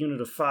put the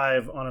unit of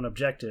 5 on an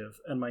objective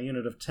and my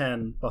unit of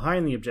 10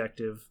 behind the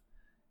objective,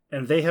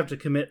 and they have to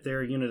commit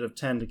their unit of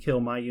 10 to kill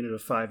my unit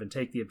of 5 and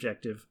take the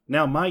objective,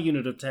 now my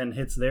unit of 10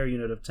 hits their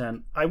unit of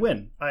 10, I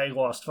win. I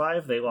lost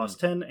 5, they lost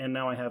 10, and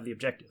now I have the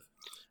objective.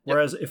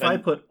 Whereas if I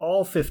put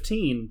all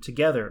 15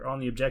 together on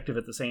the objective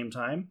at the same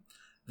time,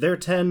 their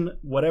 10,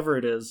 whatever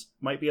it is,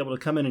 might be able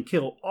to come in and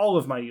kill all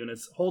of my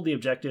units, hold the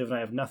objective, and I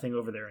have nothing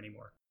over there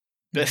anymore.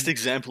 Best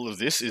example of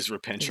this is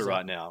Repentia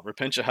right now.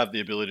 Repentia have the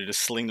ability to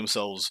sling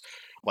themselves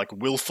like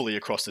willfully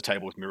across the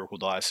table with Miracle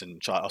Dice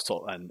and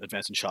Assault and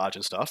Advance and Charge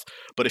and stuff.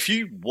 But if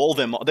you wall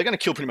them, they're going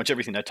to kill pretty much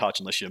everything they touch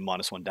unless you're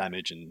 -1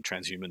 damage and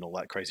transhuman and all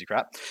that crazy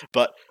crap.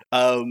 But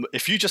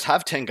if you just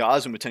have 10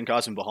 guardsmen with 10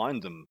 guardsmen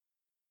behind them,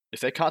 if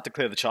they can't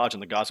declare the charge on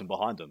the guardsmen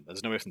behind them,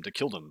 there's no way for them to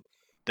kill them.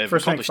 They've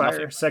First rank accomplished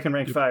fire, nothing. second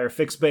rank fire,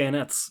 fixed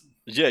bayonets.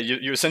 Yeah,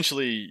 you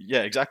essentially,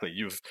 yeah, exactly.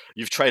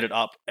 You've traded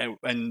up,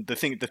 and the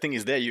thing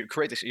is there, you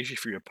create this issue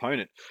for your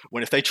opponent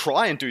when if they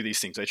try and do these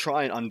things, they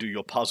try and undo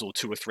your puzzle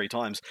 2 or 3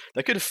 times,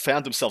 they could have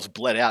found themselves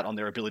bled out on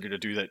their ability to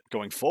do that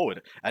going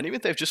forward. And even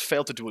if they've just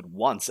failed to do it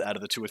once out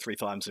of the 2 or 3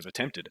 times they've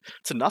attempted,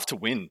 it's enough to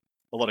win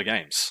a lot of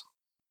games,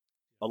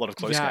 a lot of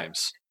close Yeah,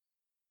 games.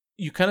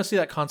 you kind of see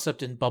that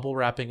concept in bubble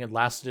wrapping in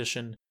last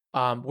edition.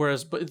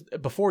 Whereas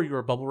before you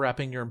were bubble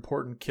wrapping your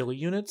important kill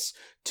units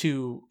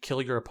to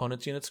kill your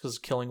opponent's units because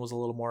killing was a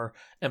little more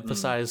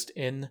emphasized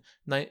in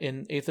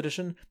 8th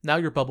edition. Now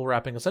you're bubble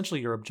wrapping essentially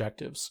your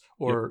objectives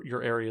or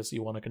your areas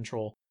you want to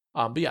control.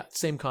 But yeah,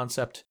 same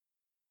concept.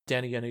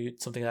 Danny, any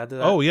something to add to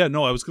that? Oh yeah,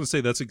 no, I was going to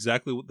say that's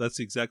exactly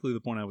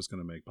the point I was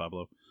going to make,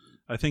 Pablo.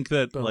 I think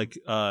that Boom.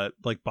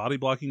 like body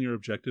blocking your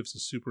objectives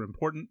is super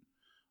important.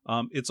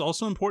 It's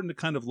also important to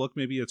kind of look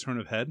maybe a turn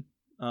ahead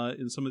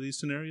in some of these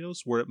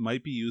scenarios where it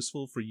might be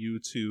useful for you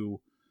to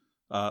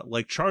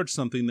like charge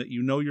something that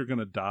you know you're going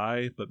to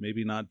die, but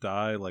maybe not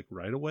die like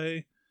right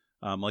away.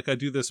 Like I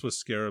do this with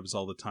scarabs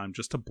all the time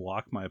just to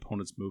block my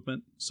opponent's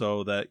movement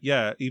so that,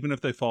 yeah, even if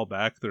they fall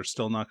back, they're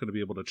still not going to be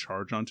able to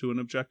charge onto an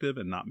objective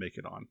and not make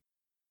it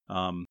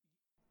on.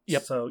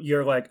 Yep. So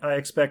you're like, I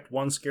expect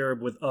one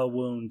scarab with a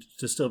wound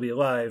to still be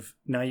alive.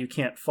 Now you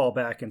can't fall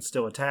back and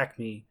still attack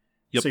me.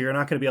 Yep. So you're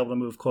not going to be able to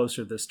move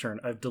closer this turn.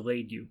 I've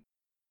delayed you.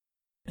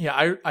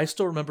 Yeah, I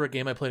still remember a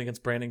game I played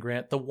against Brandon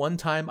Grant. The one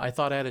time I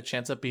thought I had a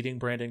chance at beating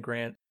Brandon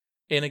Grant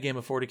in a game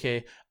of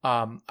 40k,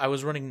 I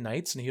was running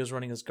Knights and he was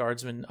running his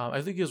Guardsmen.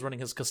 I think he was running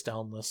his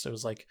Castellan list. It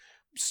was like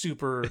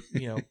super,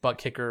 butt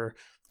kicker,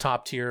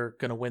 top tier,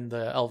 gonna win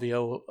the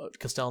LVO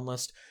Castellan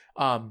list.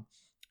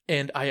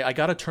 And I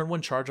got a turn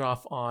 1 charge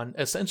off on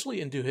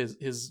essentially into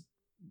his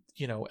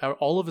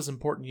all of his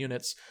important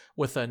units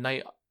with a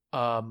Knight,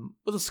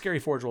 with a Scary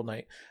Forge World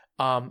Knight.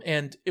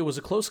 And it was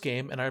a close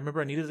game, and I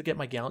remember I needed to get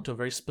my Gallant to a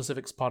very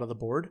specific spot of the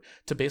board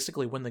to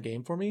basically win the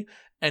game for me.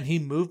 And he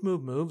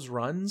moves,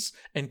 runs,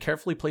 and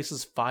carefully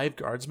places 5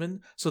 Guardsmen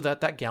so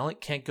that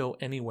Gallant can't go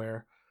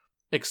anywhere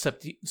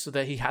except so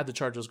that he had to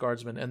charge those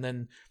Guardsmen. And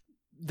then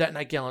that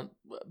Knight Gallant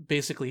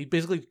basically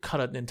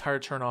cut an entire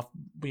turn off,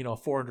 a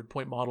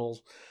 400-point model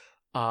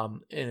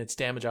in its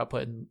damage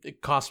output, and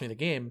it cost me the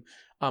game.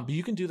 But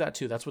you can do that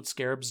too. That's what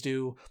Scarabs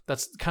do.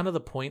 That's kind of the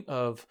point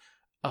of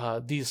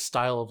these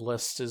style of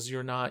lists is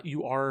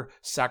you are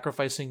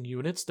sacrificing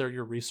units. They're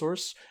your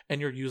resource and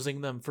you're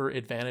using them for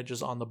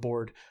advantages on the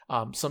board.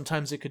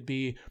 Sometimes it could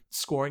be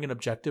scoring an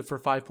objective for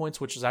 5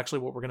 points, which is actually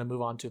what we're going to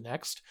move on to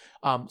next.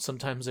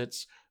 Sometimes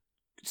it's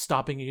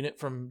stopping a unit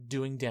from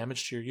doing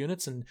damage to your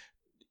units and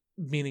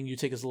meaning you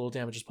take as little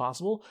damage as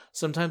possible.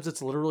 Sometimes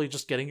it's literally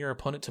just getting your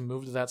opponent to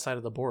move to that side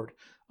of the board.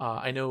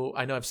 I know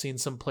I've seen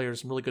some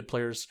really good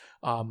players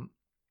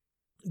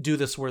do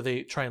this where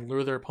they try and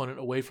lure their opponent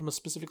away from a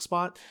specific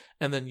spot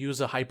and then use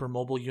a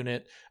hypermobile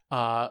unit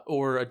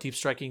or a deep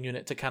striking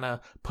unit to kind of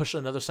push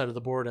another side of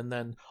the board, and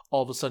then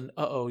all of a sudden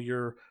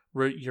your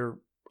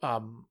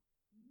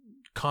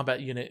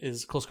combat unit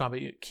is close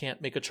combat. You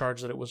can't make a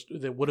charge that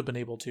would have been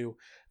able to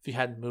if you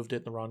hadn't moved it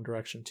in the wrong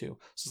direction too.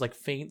 So it's like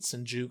feints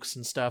and jukes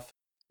and stuff.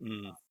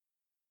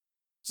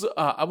 So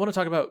I want to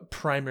talk about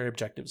primary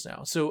objectives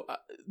now. So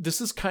this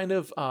is kind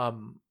of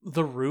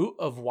the root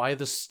of why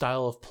this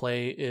style of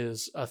play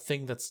is a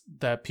thing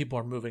that people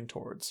are moving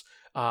towards.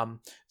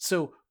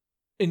 So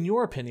in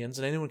your opinions,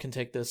 and anyone can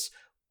take this,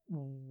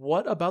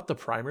 what about the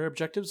primary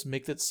objectives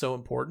make it so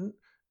important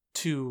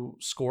to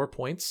score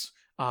points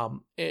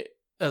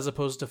as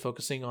opposed to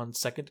focusing on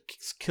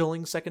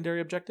killing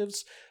secondary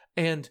objectives?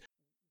 And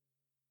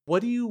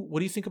what do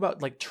you think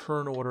about like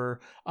turn order,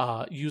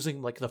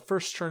 using like the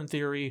first turn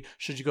theory?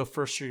 Should you go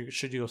first or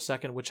should you go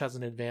second? Which has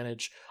an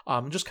advantage?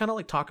 Just kind of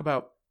like talk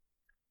about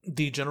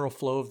the general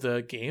flow of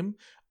the game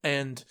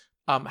and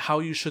how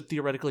you should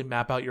theoretically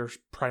map out your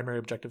primary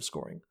objective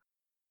scoring.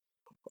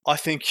 I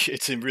think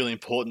it's really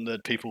important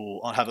that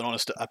people have an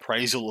honest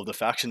appraisal of the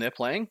faction they're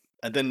playing,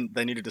 and then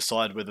they need to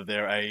decide whether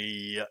they're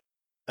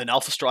an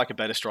alpha strike, a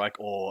beta strike,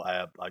 or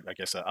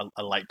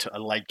a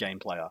late game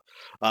player.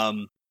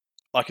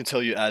 I can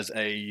tell you as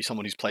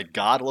someone who's played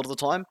guard a lot of the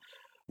time,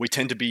 we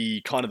tend to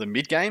be kind of the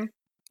mid game.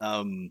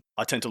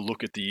 I tend to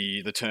look at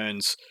the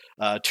turns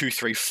 2,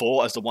 3,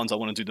 4 as the ones I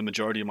want to do the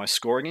majority of my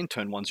scoring in.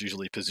 Turn 1's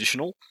usually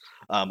positional.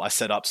 I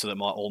set up so that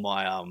all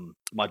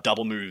my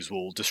double moves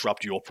will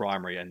disrupt your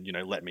primary and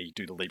let me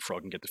do the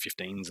leapfrog and get the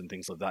 15s and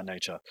things of that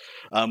nature.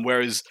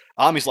 Whereas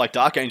armies like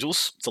Dark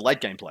Angels, it's a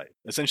late game play.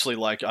 Essentially,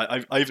 like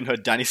I even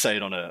heard Danny say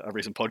it on a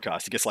recent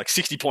podcast. He gets like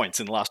 60 points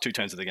in the last 2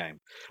 turns of the game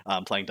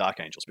playing Dark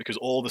Angels because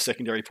all the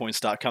secondary points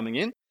start coming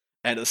in.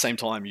 And at the same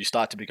time, you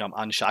start to become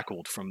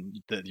unshackled from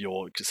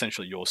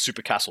essentially your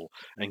super castle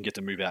and get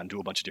to move out and do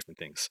a bunch of different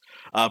things.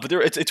 But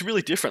it's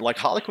really different. Like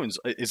Harlequins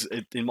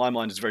in my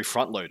mind, is very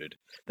front loaded.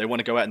 They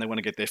want to go out and they want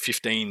to get their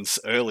 15s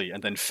early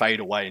and then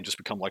fade away and just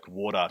become like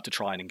water to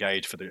try and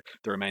engage for the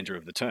remainder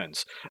of the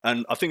turns.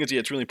 And I think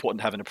it's really important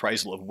to have an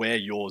appraisal of where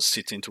yours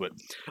sits into it.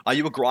 Are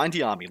you a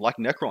grindy army like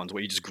Necrons,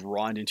 where you just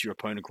grind into your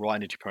opponent,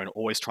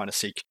 always trying to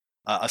seek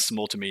a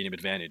small to medium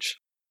advantage?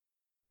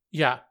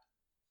 Yeah.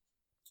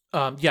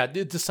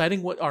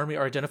 Deciding what army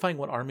or identifying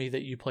what army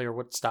that you play or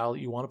what style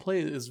you want to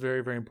play is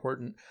very, very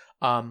important.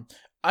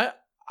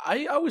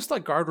 I always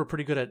thought guard were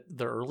pretty good at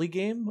the early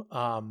game,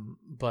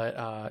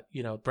 but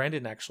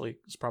Brandon actually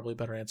is probably a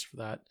better answer for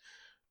that.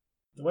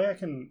 The way I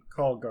can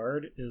call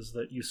guard is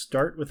that you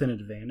start with an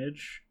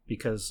advantage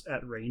because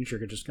at range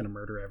you're just going to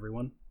murder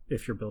everyone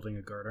if you're building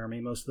a guard army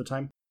most of the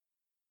time.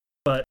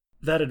 But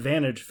that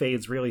advantage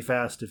fades really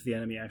fast if the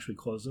enemy actually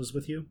closes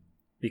with you,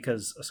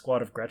 because a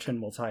squad of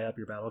Gretchen will tie up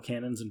your battle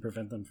cannons and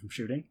prevent them from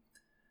shooting.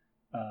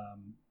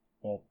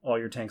 All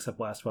your tanks have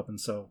blast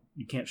weapons, so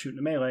you can't shoot in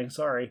a melee,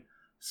 sorry.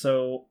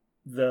 So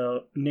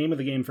the name of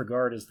the game for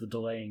guard is the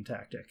delaying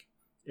tactic.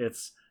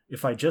 It's,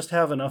 if I just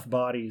have enough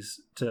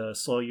bodies to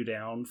slow you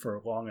down for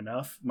long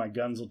enough, my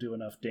guns will do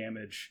enough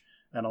damage,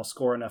 and I'll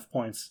score enough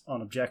points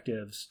on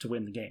objectives to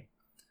win the game.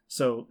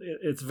 So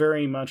it's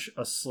very much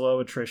a slow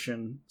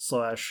attrition /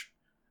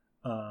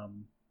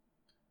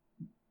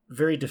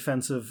 very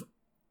defensive.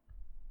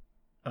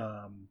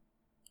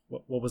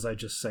 What was I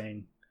just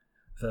saying?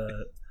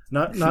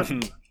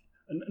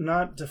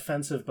 Not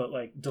defensive, but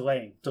like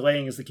delaying.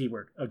 Delaying is the key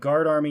word. A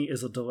guard army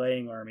is a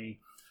delaying army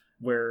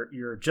where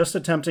you're just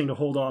attempting to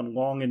hold on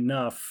long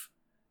enough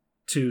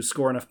to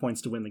score enough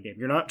points to win the game.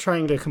 You're not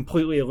trying to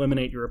completely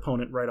eliminate your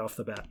opponent right off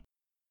the bat.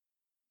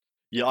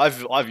 Yeah,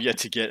 I've yet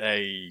to get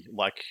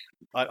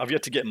I've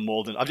yet to get a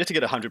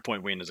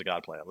 100-point win as a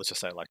guard player. Let's just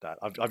say it like that.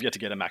 I've yet to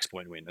get a max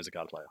point win as a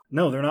guard player.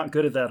 No, they're not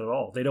good at that at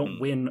all. They don't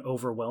win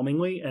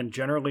overwhelmingly, and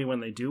generally when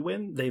they do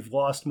win, they've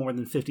lost more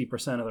than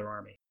 50% of their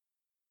army.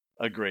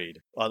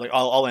 Agreed.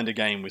 I'll end a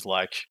game with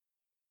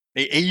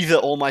either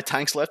all my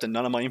tanks left and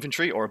none of my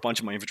infantry, or a bunch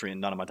of my infantry and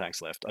none of my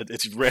tanks left.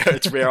 It's rare.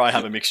 It's rare I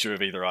have a mixture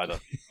of either.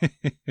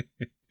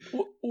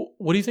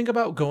 What do you think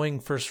about going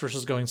first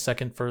versus going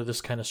second for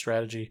this kind of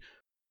strategy?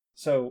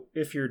 So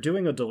if you're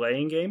doing a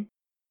delaying game,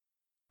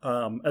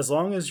 as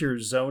long as your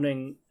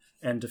zoning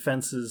and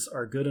defenses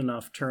are good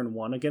enough turn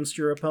one against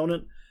your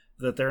opponent,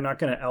 that they're not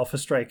going to alpha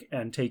strike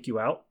and take you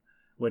out,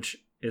 which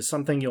is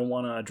something you'll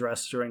want to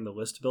address during the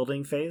list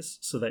building phase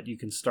so that you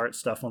can start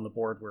stuff on the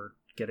board where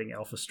getting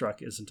alpha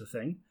struck isn't a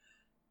thing,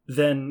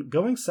 then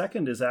going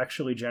second is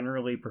actually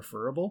generally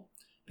preferable,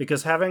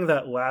 because having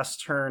that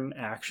last turn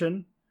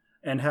action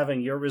and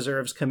having your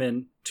reserves come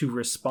in to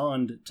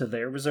respond to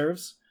their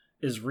reserves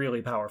is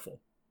really powerful.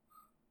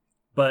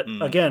 But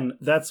again,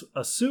 that's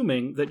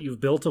assuming that you've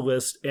built a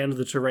list and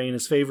the terrain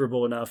is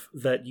favorable enough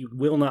that you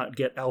will not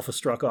get alpha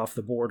struck off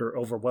the board or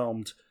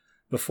overwhelmed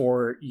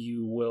before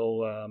you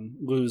will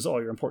lose all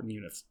your important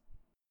units.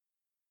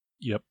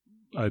 Yep.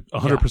 I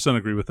 100%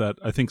 agree with that.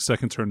 I think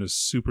second turn is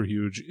super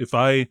huge. If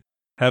I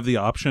have the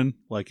option,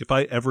 like if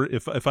I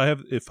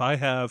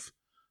have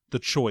the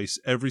choice,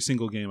 every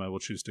single game I will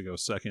choose to go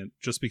second,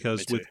 just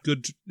because with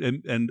good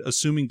and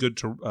assuming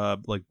good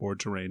board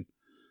terrain,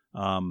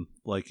 I'm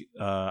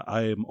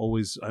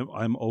always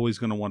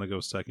going to want to go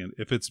second.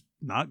 If it's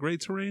not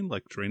great terrain,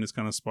 like terrain is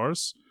kind of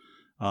sparse,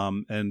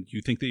 and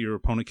you think that your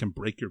opponent can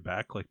break your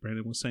back, like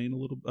Brandon was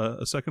saying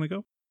a second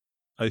ago,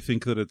 I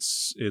think that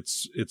it's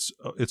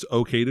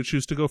okay to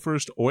choose to go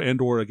first,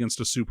 or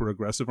against a super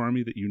aggressive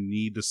army that you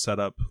need to set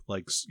up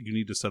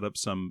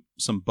some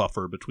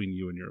buffer between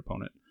you and your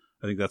opponent.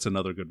 I think that's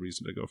another good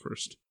reason to go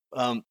first.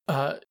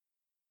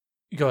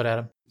 Go ahead,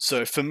 Adam.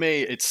 So for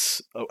me, it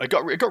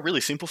got really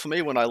simple for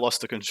me when I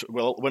lost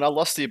when I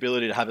lost the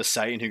ability to have a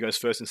say in who goes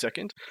first and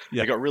second.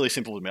 Yeah. It got really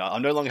simple to me. I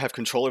no longer have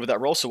control over that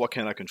role. So what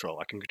can I control?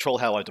 I can control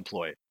how I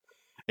deploy.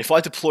 If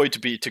I deploy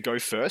to go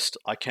first,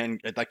 that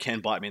can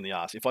bite me in the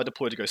ass. If I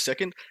deploy to go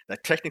second,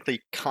 that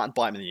technically can't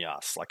bite me in the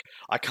ass. Like,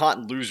 I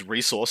can't lose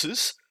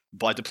resources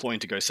by deploying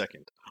to go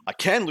second. I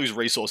can lose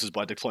resources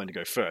by deploying to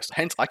go first.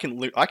 Hence, I can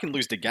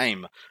lose the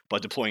game by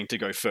deploying to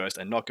go first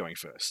and not going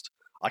first.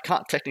 I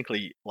can't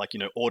technically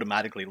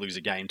automatically lose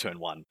a game turn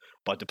one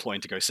by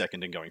deploying to go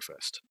second and going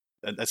first.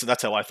 And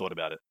that's how I thought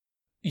about it.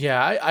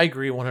 Yeah, I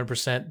agree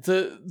 100%.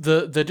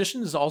 The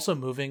edition is also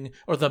moving,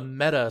 or the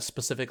meta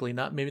specifically,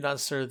 not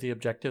necessarily the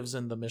objectives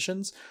and the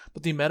missions,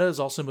 but the meta is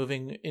also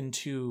moving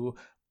into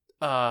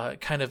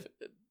kind of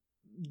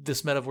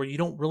this meta where you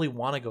don't really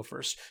want to go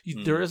first.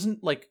 There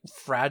isn't like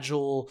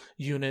fragile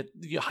unit,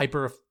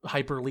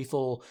 hyper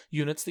lethal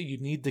units that you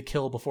need to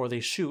kill before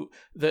they shoot.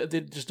 They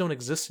just don't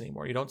exist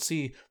anymore. You don't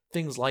see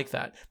things like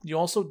that. You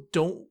also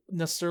don't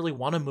necessarily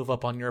want to move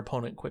up on your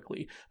opponent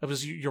quickly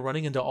because you're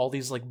running into all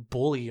these like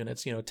bully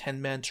units,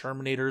 10-man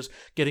Terminators,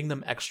 getting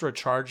them extra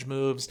charge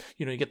moves.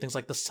 You get things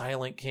like the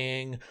Silent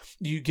King.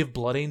 You give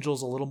Blood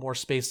Angels a little more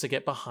space to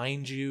get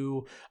behind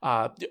you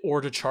or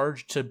to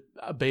charge, to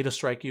beta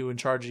strike you and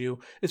charge you.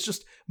 It's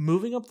just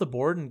moving up the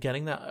board and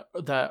getting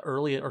that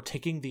early, or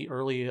taking the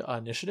early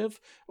initiative,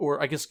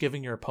 or I guess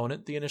giving your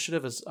opponent the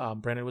initiative, as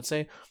Brandon would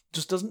say,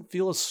 just doesn't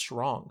feel as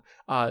strong.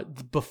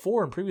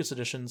 Before, in previous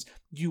editions,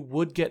 you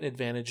would get an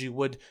advantage. You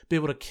would be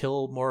able to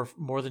kill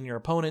more than your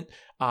opponent,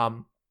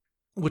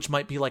 which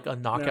might be like a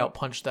knockout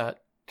punch that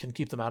can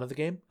keep them out of the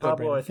game.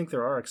 Pablo, I think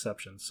there are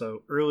exceptions. So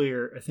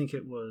earlier, I think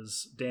it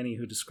was Danny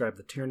who described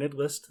the Tyranid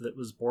list that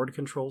was board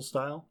control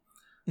style.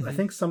 I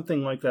think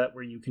something like that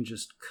where you can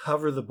just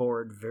cover the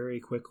board very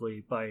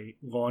quickly by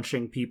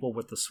launching people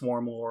with the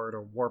Swarm Lord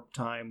or Warp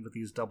Time with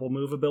these double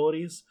move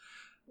abilities,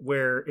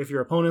 where if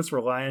your opponent's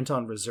reliant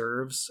on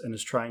reserves and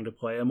is trying to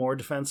play a more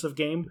defensive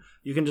game,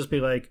 you can just be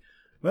like,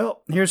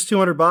 well, here's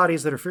 200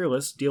 bodies that are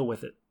fearless, deal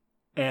with it.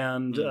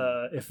 And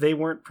if they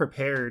weren't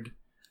prepared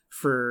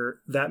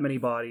for that many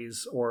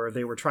bodies, or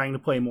they were trying to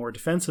play more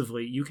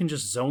defensively, you can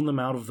just zone them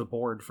out of the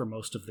board for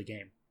most of the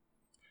game.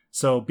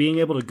 So being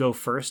able to go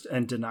first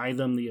and deny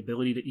them the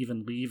ability to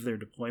even leave their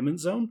deployment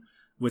zone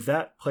with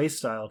that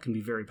playstyle can be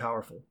very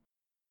powerful.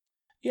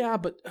 Yeah,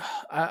 but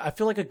I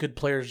feel like a good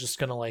player is just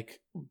gonna like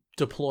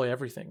deploy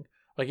everything.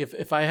 Like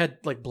if I had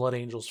like Blood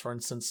Angels, for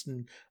instance,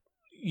 and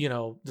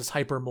this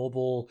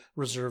hypermobile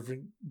reserve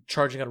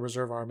charging out a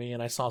reserve army,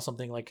 and I saw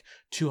something like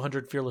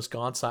 200 fearless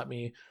gaunts at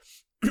me,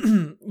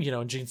 and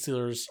Gene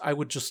Stealers, I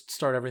would just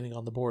start everything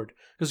on the board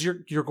because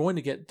they're going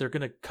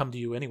to come to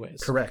you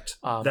anyways. Correct.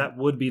 That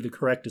would be the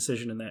correct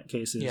decision in that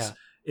case. Yeah.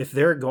 If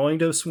they're going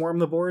to swarm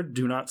the board,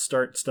 do not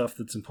start stuff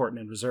that's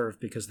important in reserve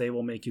because they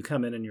will make you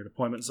come in your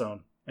deployment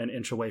zone and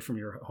inch away from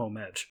your home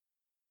edge.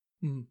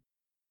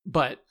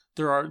 But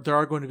there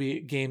are going to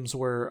be games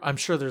where I'm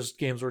sure there's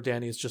games where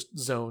Danny has just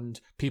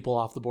zoned people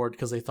off the board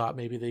because they thought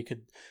maybe they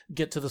could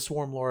get to the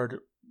Swarm Lord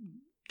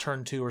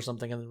turn 2 or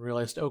something and then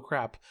realized, oh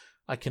crap,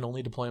 I can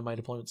only deploy in my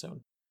deployment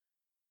zone.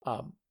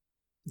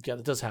 Yeah,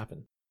 that does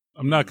happen.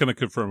 I'm not going to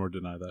confirm or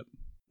deny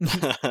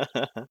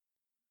that.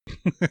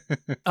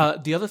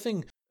 The other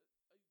thing,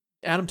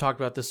 Adam talked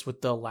about this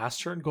with the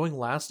last turn. Going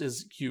last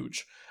is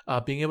huge.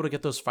 Being able to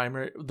get those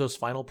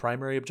final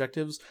primary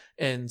objectives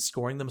and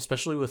scoring them,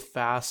 especially with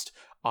fast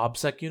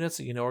OBSEC units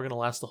that are going to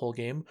last the whole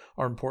game,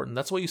 are important.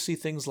 That's why you see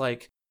things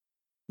like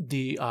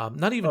the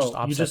not even just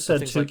OBSEC. You just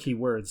said two key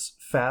words: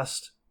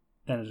 fast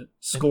and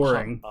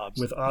scoring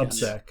with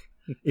OBSEC. Yes.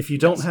 If you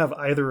don't have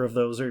either of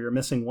those, or you're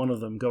missing one of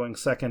them, going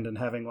second and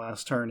having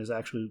last turn is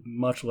actually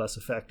much less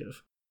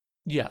effective.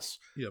 Yes.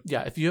 Yep.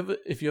 Yeah. If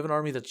you have an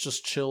army that's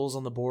just chills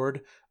on the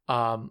board,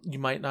 you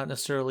might not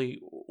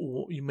necessarily.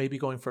 You maybe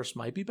going first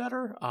might be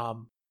better.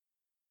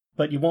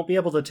 But you won't be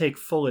able to take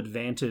full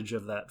advantage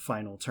of that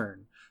final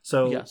turn.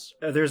 So yes.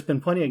 There's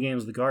been plenty of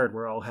games of the Guard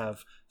where I'll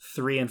have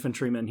 3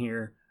 infantrymen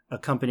here, a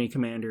company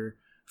commander,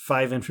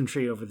 5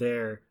 infantry over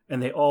there,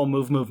 and they all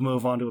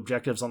move onto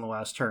objectives on the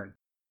last turn.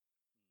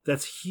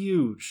 That's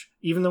huge.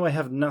 Even though I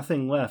have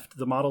nothing left,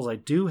 the models I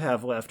do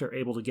have left are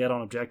able to get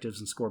on objectives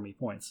and score me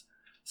points.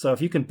 So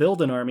if you can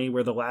build an army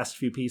where the last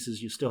few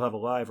pieces you still have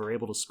alive are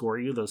able to score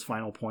you those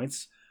final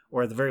points,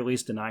 or at the very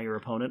least deny your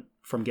opponent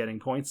from getting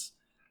points,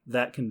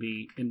 that can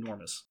be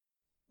enormous.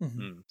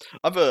 Mm-hmm.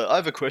 I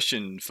have a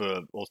question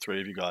for all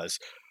three of you guys.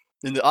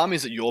 In the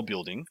armies that you're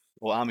building,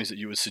 or armies that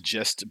you would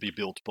suggest to be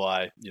built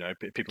by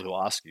people who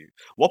ask you,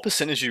 what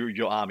percentage of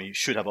your army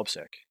should have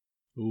OBSEC?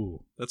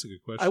 Ooh, that's a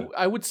good question.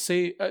 I would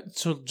say,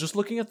 so just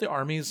looking at the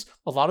armies,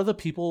 a lot of the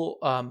people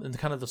and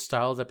kind of the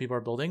style that people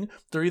are building,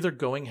 they're either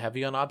going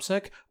heavy on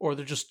OBSEC or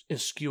they're just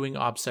eschewing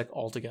OBSEC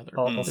altogether.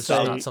 It's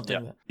not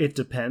something that... It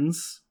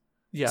depends.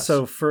 Yes.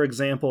 So, for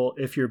example,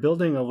 if you're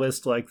building a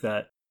list like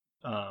that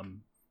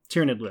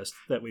Tyranid list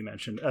that we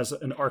mentioned as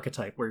an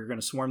archetype where you're going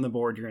to swarm the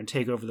board, you're going to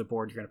take over the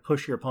board, you're going to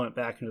push your opponent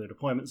back into their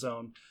deployment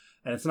zone,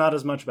 and it's not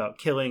as much about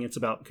killing, it's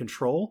about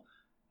control.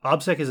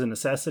 OBSEC is a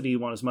necessity. You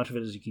want as much of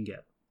it as you can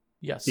get.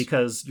 Yes.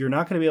 Because you're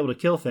not going to be able to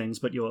kill things,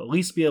 but you'll at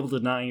least be able to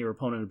deny your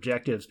opponent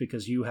objectives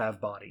because you have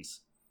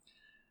bodies.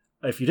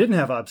 If you didn't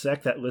have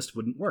OBSEC, that list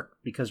wouldn't work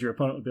because your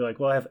opponent would be like,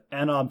 well, I have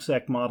an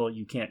OBSEC model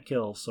you can't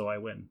kill, so I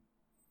win.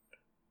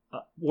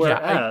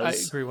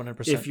 Whereas, I agree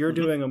 100%. If you're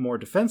doing a more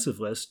defensive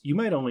list, you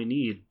might only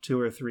need 2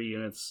 or 3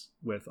 units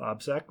with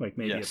OBSEC, like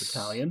maybe a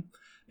battalion,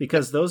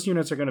 because those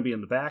units are going to be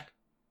in the back,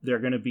 they're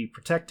going to be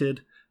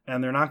protected,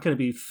 and they're not going to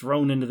be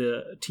thrown into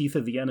the teeth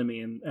of the enemy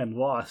and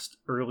lost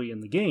early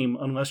in the game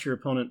unless your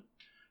opponent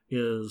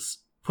is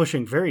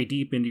pushing very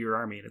deep into your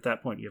army, and at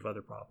that point you have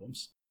other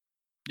problems.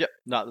 Yep,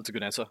 no, that's a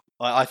good answer.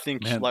 I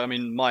think,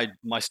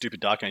 my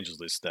stupid Dark Angels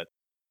list that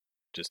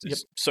just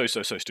is so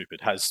stupid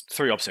has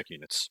 3 OBSEC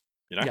units,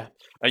 and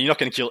you're not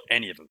going to kill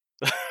any of them,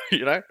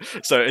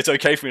 So it's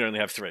okay for me to only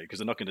have 3 because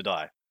they're not going to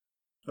die.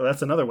 Well,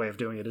 that's another way of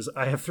doing it. Is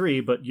I have 3,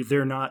 but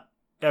they're not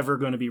ever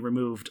going to be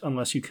removed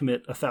unless you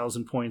commit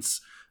 1,000 points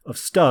of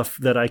stuff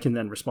that I can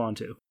then respond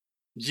to.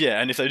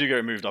 Yeah, and if they do get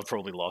removed, I've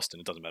probably lost,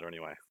 and it doesn't matter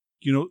anyway.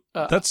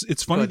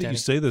 It's funny that Danny. you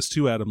say this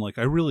too, Adam. Like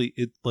that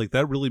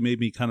really made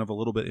me kind of a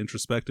little bit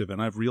introspective,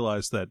 and I've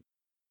realized that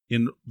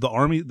in the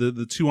army,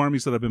 the 2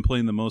 armies that I've been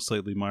playing the most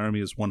lately, my army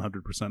is 100%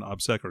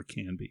 OBSEC or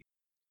can be.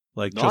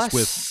 Like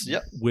nice.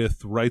 Just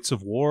with Rites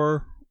of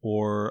War,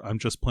 or I'm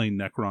just playing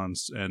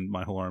Necrons, and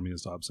my whole army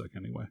is OBSEC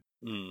anyway.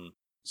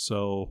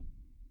 So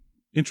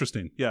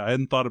interesting. Yeah, I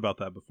hadn't thought about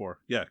that before.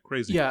 Yeah,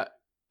 crazy. Yeah,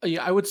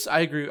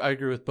 I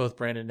agree with both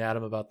Brandon and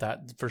Adam about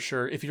that for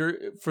sure. If you're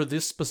for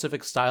this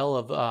specific style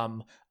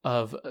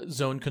of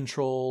zone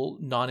control,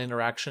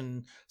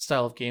 non-interaction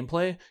style of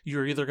gameplay,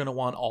 you're either going to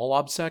want all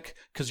OBSEC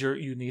because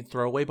you need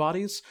throwaway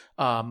bodies,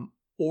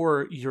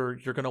 or you're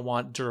going to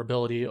want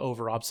durability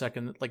over OBSEC,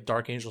 and like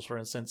Dark Angels, for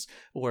instance,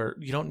 where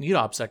you don't need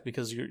OBSEC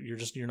because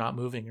you're not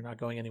moving, you're not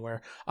going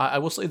anywhere. I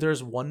will say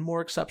there's one more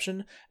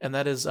exception, and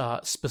that is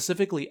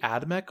specifically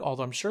AdMech,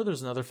 although I'm sure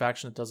there's another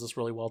faction that does this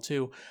really well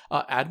too.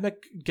 AdMech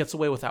gets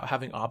away without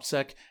having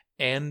OBSEC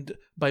and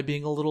by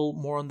being a little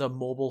more on the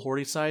mobile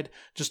Horde side,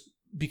 just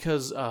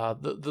because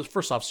the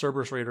first off,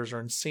 Cerberus Raiders are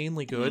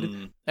insanely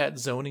good at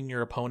zoning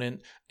your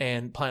opponent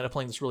and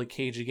playing this really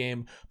cagey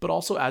game, but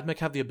also AdMech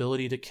have the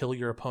ability to kill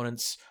your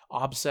opponent's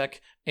OBSEC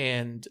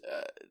and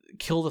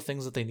kill the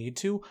things that they need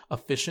to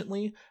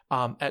efficiently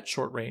at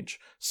short range.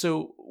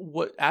 So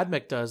what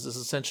AdMech does is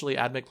essentially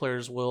AdMech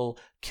players will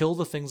kill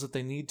the things that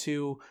they need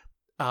to,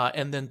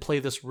 and then play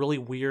this really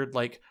weird,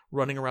 like,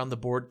 running around the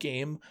board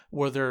game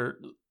where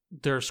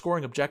they're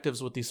scoring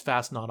objectives with these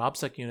fast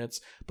non-OBSEC units,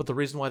 but the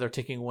reason why they're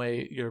taking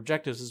away your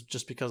objectives is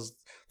just because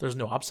there's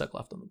no OBSEC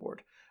left on the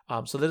board.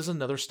 So that is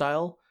another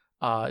style.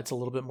 It's a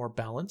little bit more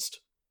balanced.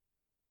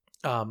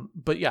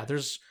 But yeah,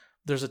 there's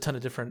a ton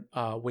of different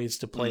ways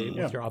to play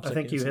with your OBSEC. I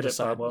think you hit it,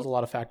 Pablo. There's a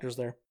lot of factors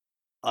there.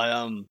 I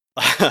don't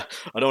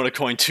want to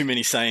coin too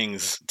many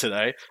sayings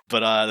today,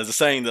 but there's a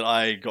saying that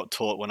I got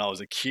taught when I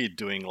was a kid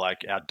doing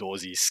like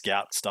outdoorsy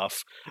scout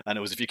stuff, and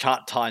it was, if you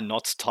can't tie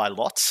knots, tie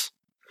lots.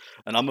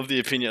 And I'm of the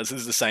opinion, this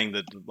is the saying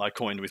that I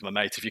coined with my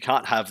mates, if you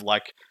can't have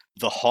like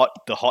the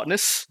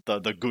hotness,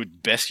 the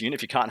good best unit,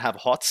 if you can't have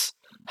hots,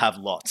 have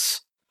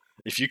lots.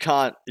 If you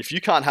can't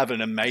have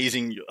an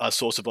amazing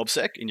source of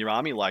OBSEC in your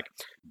army, like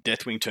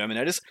Deathwing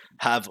Terminators,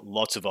 have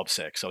lots of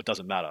OBSEC, so it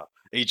doesn't matter.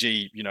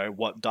 E.g.,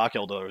 what Dark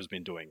Eldar has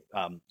been doing.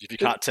 If you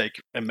can't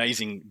take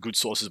amazing good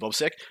sources of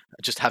OBSEC,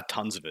 just have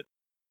tons of it.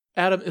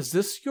 Adam, was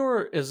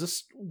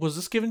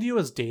this given to you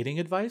as dating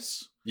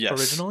advice? Yes.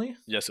 Originally?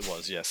 Yes, it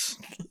was. Yes.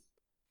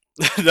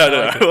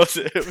 No.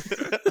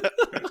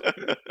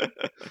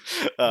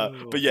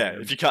 But yeah,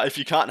 if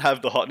you can't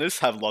have the hotness,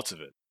 have lots of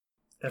it.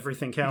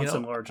 Everything counts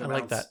in large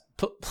amounts. I like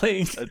that.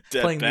 Playing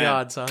the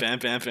odds, huh? Bam.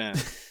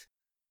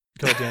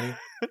 Go ahead, Danny.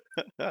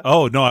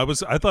 Oh no, I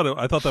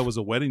thought that was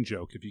a wedding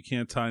joke. If you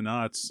can't tie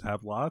knots,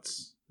 have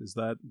lots. Is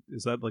that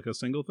like a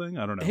single thing?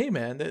 I don't know. Hey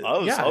man,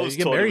 you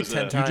get married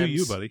 10 times. You do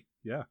you, buddy.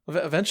 Yeah.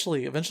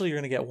 Eventually, you're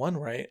gonna get one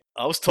right.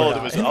 I was told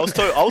it was. I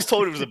was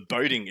told it was a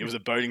boating. It was a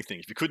boating thing.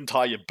 If you couldn't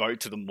tie your boat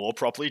to the moor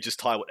properly, just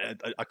tie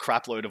a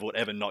crap load of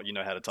whatever knot you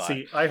know how to tie.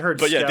 See, I heard.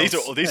 But Scouts, yeah,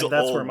 these are that's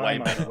all where my way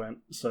mind better. went.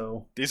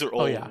 So these are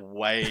all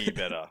way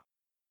better.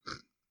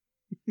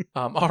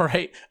 All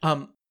right.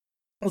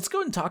 Let's go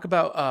ahead and talk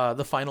about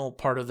the final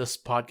part of this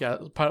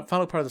podcast.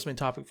 Final part of this main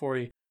topic before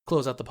we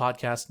close out the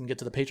podcast and get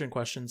to the patron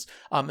questions.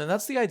 And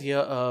that's the idea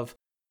of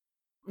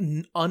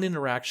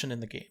uninteraction in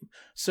the game.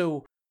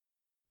 So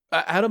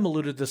Adam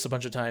alluded to this a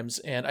bunch of times,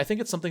 and I think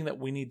it's something that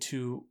we need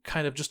to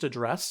kind of just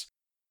address.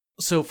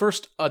 So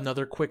first,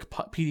 another quick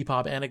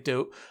PDPob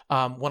anecdote.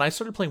 When I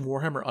started playing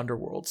Warhammer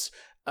Underworlds,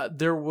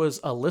 there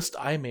was a list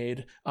I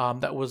made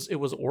it was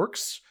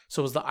orcs.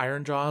 So it was the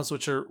Iron Jaws,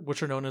 which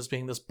are known as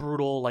being this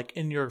brutal, like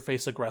in your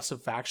face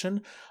aggressive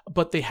faction,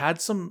 but they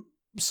had some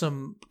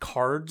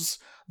cards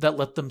that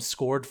let them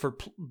scored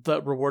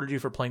that rewarded you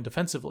for playing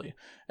defensively.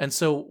 And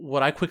so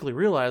what I quickly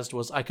realized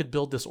was I could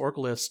build this orc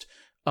list,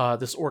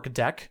 this orc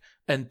deck,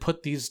 and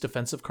put these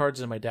defensive cards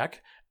in my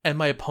deck, and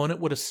my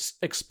opponent would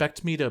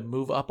expect me to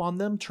move up on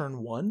them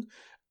turn 1.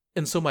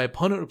 And so my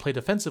opponent would play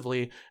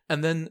defensively,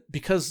 and then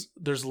because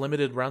there's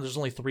limited rounds, there's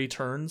only 3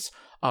 turns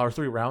or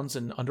 3 rounds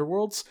in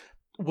Underworlds.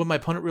 When my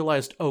opponent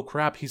realized, oh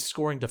crap, he's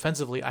scoring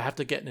defensively, I have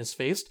to get in his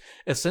face,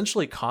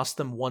 essentially cost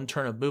them 1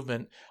 turn of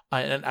movement,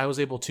 and I was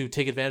able to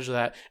take advantage of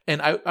that.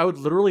 And I would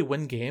literally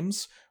win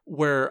games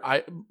where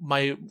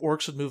my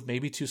orcs would move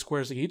maybe 2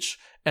 squares each,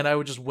 and I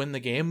would just win the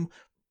game,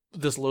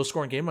 this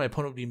low-scoring game. My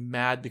opponent would be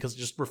mad because I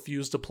just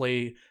refused to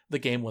play the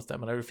game with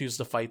them, and I refused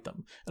to fight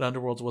them. And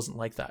Underworlds wasn't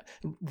like that.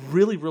 It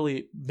really,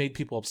 really made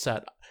people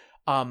upset.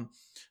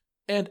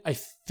 And I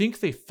think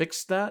they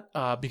fixed that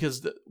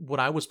because when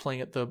I was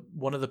playing it,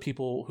 one of the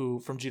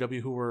people from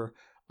GW who were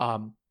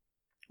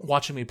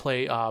watching me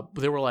play,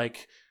 they were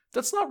like,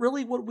 "That's not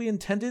really what we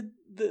intended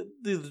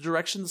the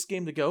direction this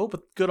game to go."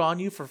 But good on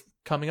you for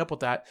coming up with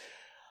that.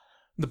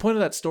 The point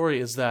of that story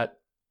is that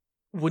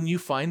when you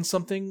find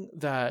something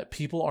that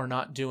people are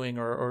not doing,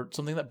 or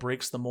something that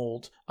breaks the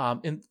mold,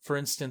 for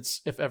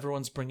instance, if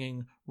everyone's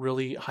bringing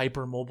really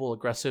hyper mobile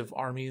aggressive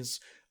armies,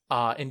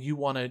 and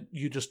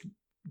you just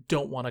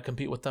don't want to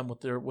compete with them with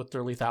their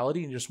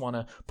lethality, and you just want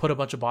to put a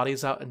bunch of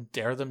bodies out and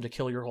dare them to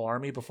kill your whole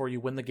army before you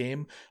win the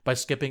game by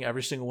skipping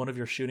every single one of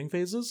your shooting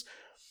phases,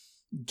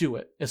 do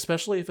it,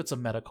 especially if it's a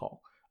meta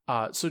call.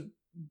 So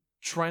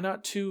try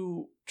not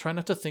to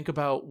think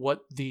about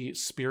what the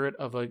spirit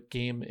of a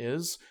game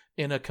is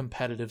in a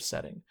competitive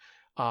setting.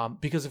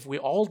 Because if we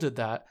all did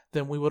that,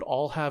 then we would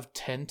all have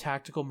 10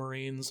 tactical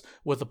marines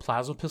with a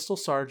plasma pistol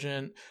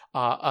sergeant,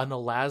 an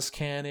las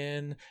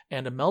cannon,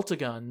 and a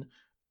melt-a-gun,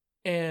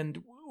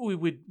 and we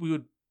would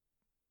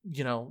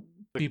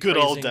be good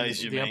old praising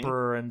days, you the mean?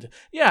 Emperor, and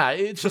yeah,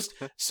 it's just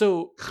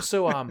so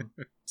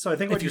So I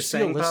think what if you're you see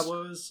a saying, list-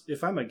 Pablo, is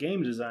if I'm a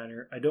game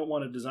designer, I don't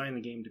want to design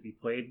the game to be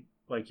played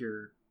like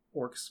your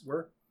orcs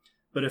were.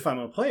 But if I'm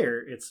a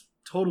player, it's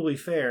totally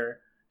fair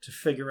to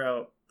figure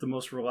out the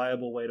most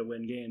reliable way to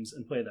win games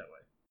and play that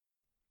way.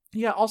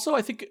 Yeah. Also,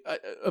 I think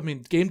I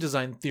mean game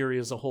design theory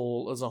as a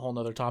whole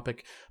nother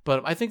topic.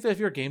 But I think that if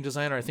you're a game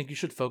designer, I think you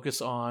should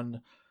focus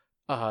on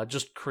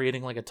just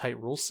creating like a tight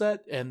rule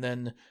set, and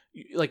then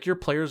like your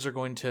players they're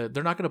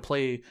not going to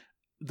play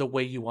the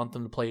way you want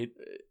them to play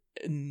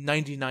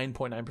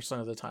 99.9%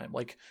 of the time.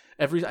 Like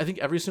I think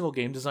every single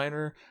game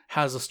designer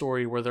has a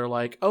story where they're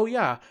like, oh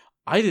yeah,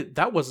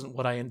 that wasn't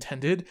what I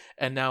intended,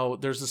 and now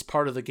there's this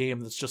part of the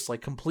game that's just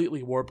like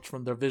completely warped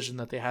from their vision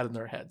that they had in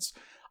their heads.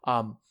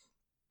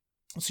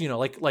 So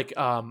like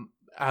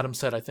Adam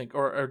said, I think,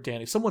 or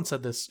Danny, someone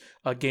said this: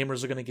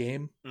 gamers are going to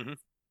game.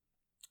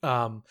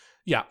 Mm-hmm.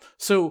 Yeah.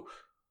 So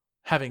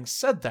having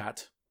said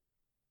that,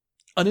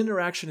 an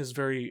interaction is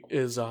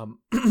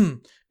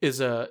is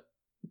a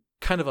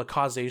kind of a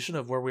causation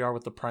of where we are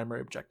with the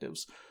primary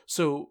objectives.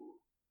 So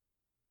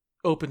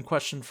open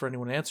question for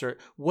anyone to answer it.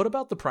 What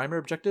about the primary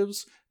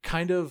objectives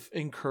kind of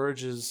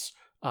encourages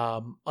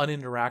an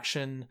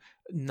interaction,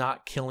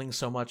 not killing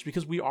so much,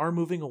 because we are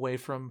moving away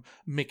from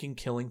making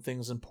killing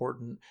things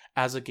important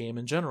as a game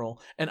in general,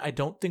 and I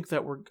don't think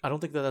that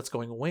that's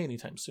going away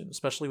anytime soon,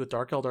 especially with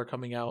Dark Eldar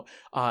coming out,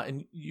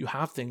 and you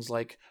have things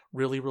like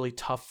really really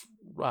tough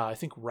I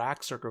think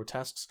Rax or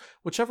Grotesques,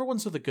 whichever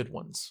ones are the good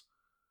ones.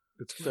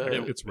 It's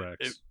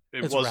Rax.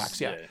 It's Rax,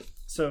 yeah.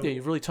 So yeah, you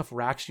have really tough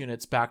Rax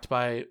units backed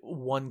by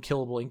one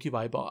killable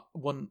incubi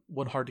one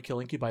hard to kill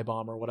incubi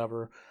bomb or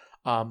whatever.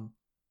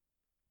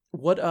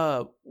 What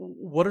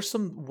are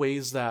some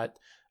ways that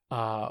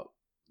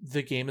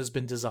the game has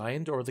been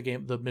designed, or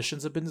the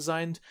missions have been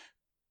designed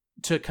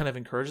to kind of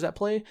encourage that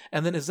play?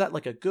 And then is that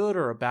like a good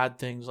or a bad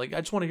thing? Like,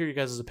 I just want to hear you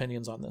guys'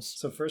 opinions on this.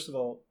 So first of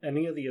all,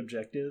 any of the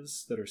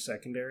objectives that are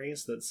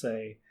secondaries that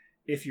say,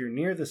 if you're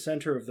near the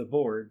center of the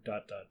board, ...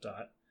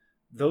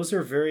 those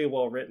are very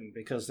well written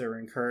because they're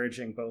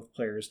encouraging both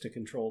players to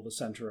control the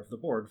center of the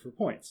board for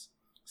points.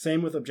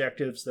 Same with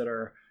objectives that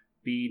are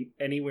be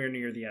anywhere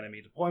near the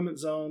enemy deployment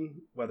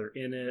zone, whether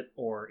in it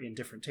or in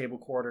different table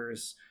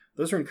quarters.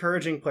 Those are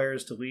encouraging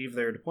players to leave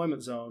their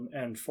deployment zone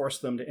and force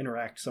them to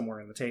interact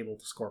somewhere in the table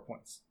to score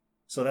points.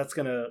 So that's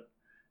going to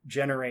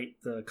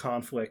generate the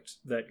conflict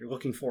that you're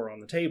looking for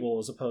on the table,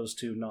 as opposed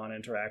to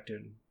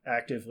non-interactive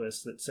active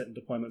lists that sit in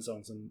deployment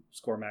zones and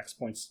score max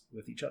points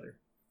with each other,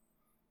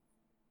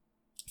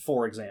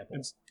 for example.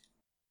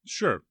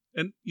 Sure.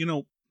 And,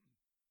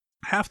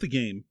 half the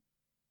game,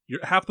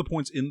 half the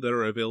points that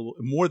are available,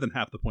 more than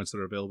half the points that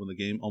are available in the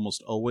game,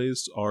 almost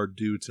always are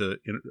due to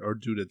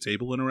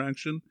table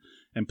interaction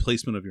and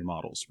placement of your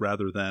models,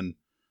 rather than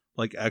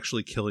like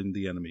actually killing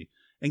the enemy.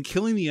 And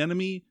killing the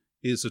enemy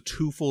is a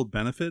twofold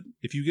benefit.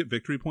 If you get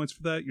victory points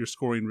for that, you're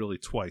scoring really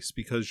twice,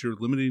 because you're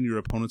limiting your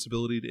opponent's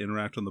ability to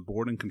interact on the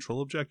board and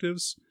control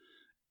objectives,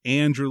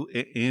 and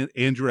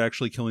you're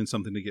actually killing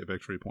something to get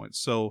victory points.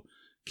 So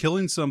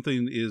killing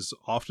something is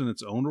often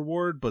its own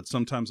reward, but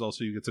sometimes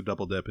also you get to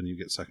double dip and you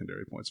get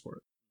secondary points for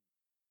it.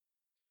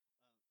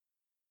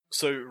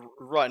 So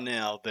right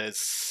now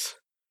there's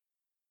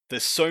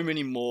so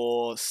many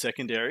more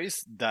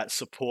secondaries that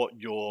support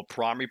your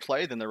primary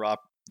play than there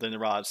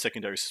are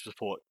secondaries to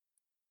support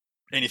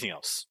anything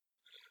else.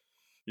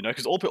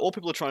 Because all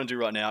people are trying to do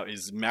right now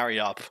is marry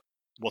up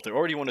what they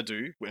already want to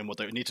do and what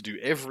they need to do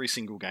every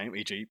single game,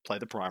 e.g. play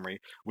the primary,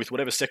 with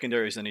whatever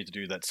secondaries they need to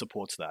do that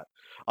supports that.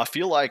 I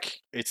feel like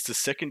it's the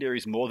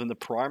secondaries more than the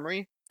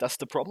primary that's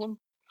the problem.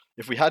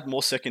 If we had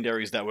more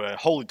secondaries that were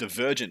wholly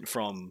divergent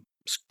from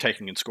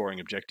taking and scoring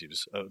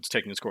objectives,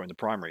 taking and scoring the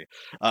primary,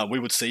 we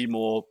would see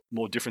more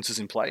differences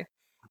in play.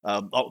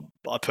 I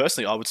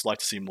would like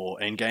to see more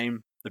endgame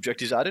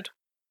objectives added.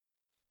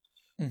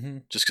 Mm-hmm.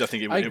 Just because I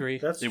think I agree.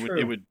 That's true.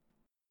 It would.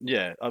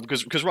 Yeah,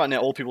 because right now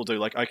all people do,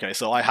 like, okay,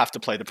 so I have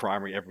to play the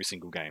primary every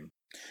single game.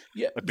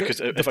 Yeah, because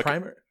the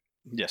primary.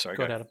 Yeah, sorry.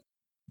 Go ahead, Adam.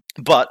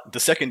 But the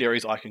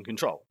secondaries I can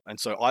control, and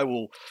so I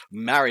will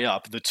marry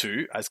up the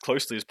two as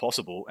closely as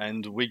possible,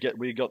 and we've got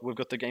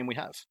the game we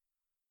have.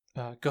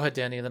 Go ahead,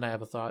 Danny, and then I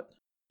have a thought.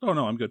 Oh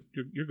no, I'm good.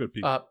 You're good,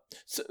 Pete.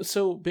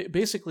 So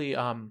basically,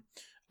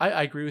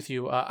 I agree with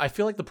you. I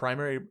feel like the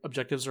primary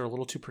objectives are a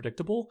little too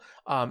predictable.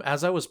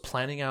 As I was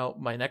planning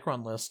out my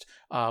Necron list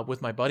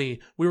with my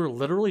buddy, we were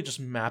literally just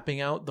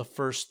mapping out the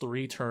first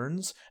 3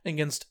 turns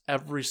against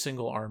every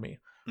single army.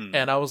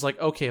 And I was like,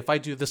 okay, if I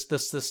do this,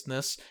 and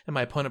this, and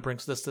my opponent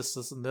brings this,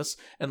 and this,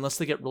 unless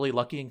they get really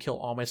lucky and kill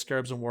all my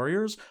Scarabs and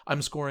Warriors,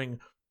 I'm scoring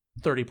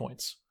 30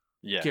 points.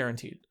 Yeah.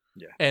 Guaranteed.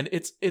 Yeah. And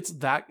it's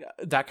that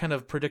kind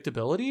of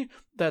predictability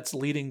that's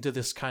leading to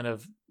this kind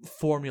of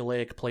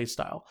formulaic play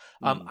style.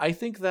 I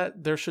think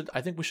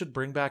we should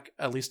bring back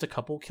at least a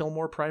couple kill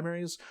more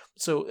primaries.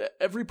 So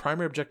every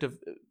primary objective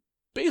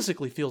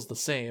basically feels the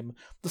same.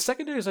 The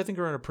secondaries, I think,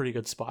 are in a pretty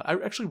good spot. I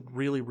actually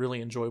really,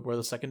 really enjoy where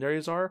the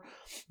secondaries are.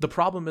 The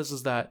problem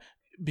is that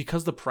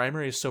because the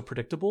primary is so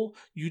predictable,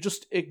 you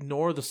just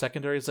ignore the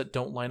secondaries that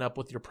don't line up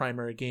with your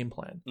primary game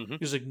plan. Mm-hmm. You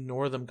just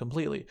ignore them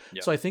completely.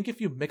 Yeah. So I think if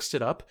you mixed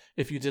it up,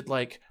 if you did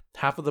like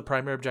half of the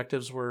primary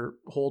objectives were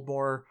hold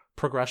more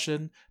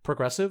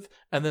progressive,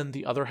 and then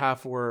the other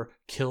half were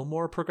kill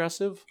more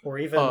progressive, or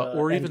even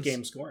end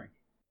game scoring.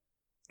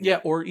 Yeah,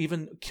 or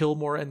even kill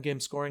more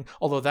endgame scoring.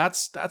 Although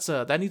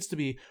that needs to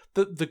be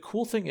the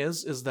cool thing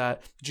is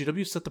that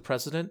GW set the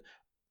precedent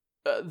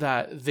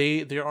that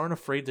they aren't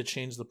afraid to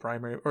change the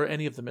primary or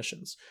any of the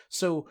missions.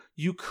 So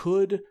you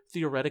could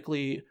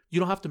theoretically, you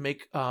don't have to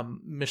make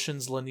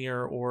missions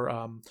linear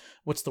or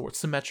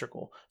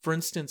symmetrical. For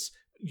instance,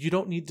 you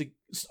don't need to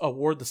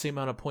award the same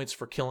amount of points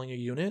for killing a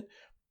unit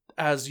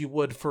as you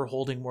would for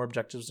holding more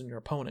objectives than your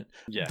opponent.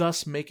 Yeah.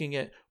 Thus making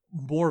it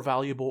more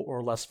valuable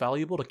or less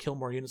valuable to kill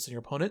more units than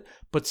your opponent,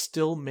 but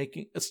still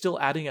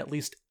adding at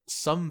least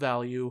some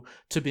value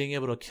to being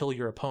able to kill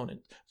your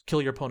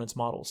opponent's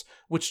models,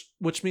 which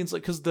means,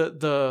 like, because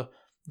the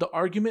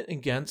argument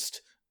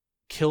against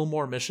kill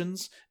more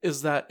missions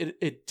is that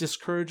it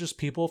discourages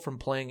people from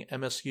playing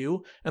MSU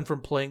and from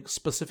playing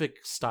specific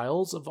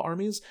styles of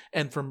armies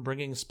and from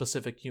bringing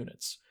specific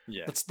units.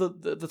 Yeah,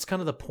 that's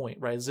kind of the point,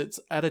 right? Is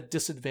it's at a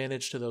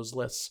disadvantage to those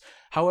lists.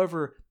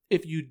 However,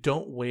 if you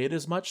don't weigh it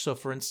as much, so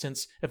for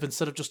instance, if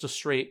instead of just a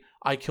straight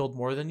I killed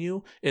more than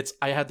you, it's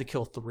I had to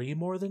kill 3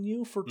 more than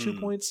you for 2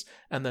 points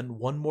and then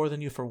 1 more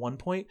than you for 1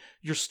 point,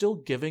 you're still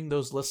giving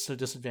those lists a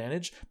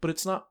disadvantage, but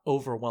it's not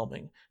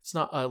overwhelming. It's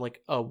not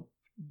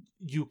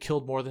you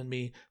killed more than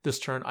me this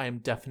turn, I am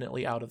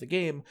definitely out of the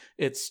game.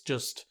 It's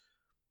just,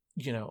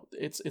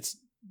 it's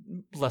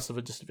less of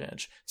a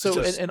disadvantage.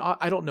 So and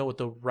I don't know what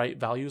the right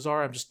values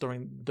are. I'm just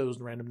throwing those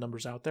random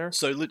numbers out there.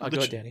 So go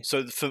ahead, Danny.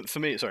 So for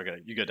me,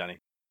 sorry, you go, Danny.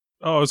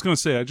 Oh, I was going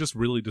to say, I just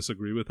really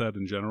disagree with that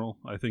in general.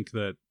 I think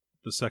that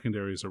the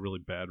secondaries are really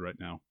bad right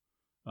now.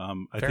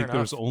 I think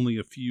there's only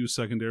a few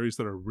secondaries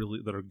that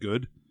are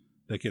good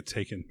that get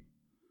taken.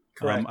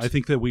 Correct. I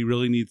think that we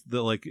really need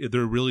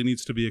there really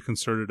needs to be a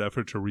concerted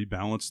effort to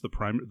rebalance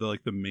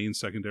the main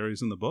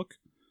secondaries in the book.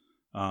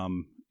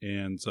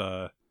 And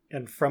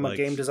from a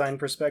game design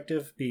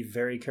perspective, be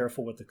very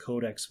careful with the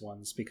Codex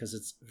ones, because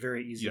it's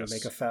very easy to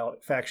make a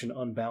faction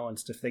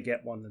unbalanced if they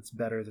get one that's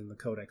better than the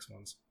Codex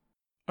ones.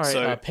 All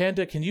right,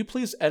 Panda, can you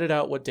please edit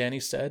out what Danny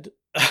said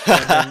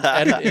and then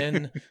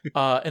edit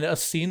in a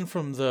scene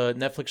from the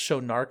Netflix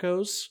show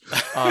Narcos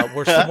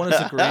where someone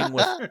is agreeing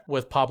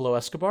with Pablo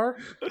Escobar?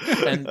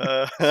 And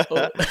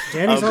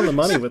Danny's on the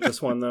money with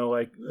this one, though.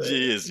 Like,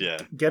 he is, yeah.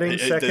 Getting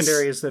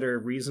secondaries that are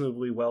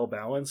reasonably well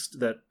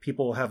balanced, that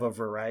people have a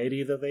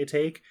variety that they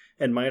take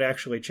and might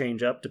actually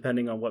change up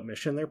depending on what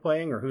mission they're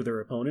playing or who their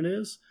opponent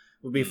is,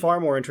 would be far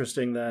more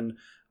interesting than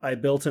I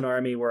built an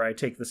army where I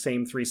take the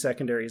same 3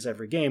 secondaries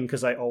every game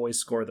because I always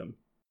score them.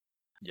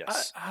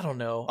 Yes. I don't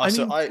know. I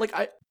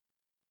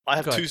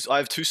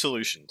have two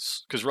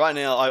solutions, because right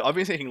now I've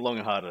been thinking long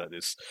and hard about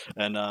this,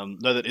 and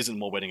no, that isn't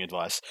more wedding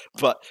advice.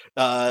 But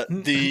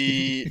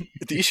the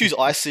issues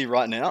I see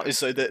right now is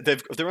so that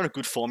they're on a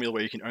good formula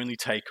where you can only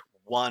take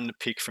 1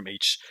 pick from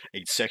each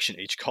section,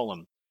 each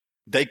column.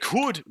 They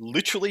could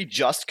literally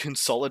just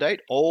consolidate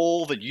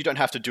all that you don't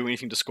have to do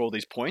anything to score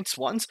these points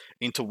ones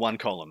into 1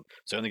 column.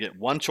 So you only get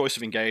 1 choice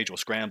of engage or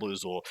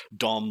scramblers or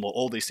dom or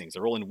all these things.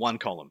 They're all in 1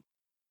 column.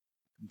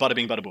 Bada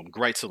bing, bada boom.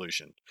 Great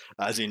solution.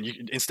 As in,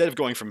 instead of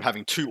going from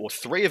having 2 or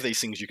 3 of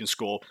these things you can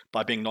score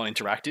by being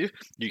non-interactive,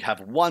 you have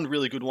 1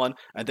 really good one,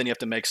 and then you have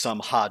to make some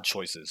hard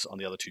choices on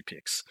the other 2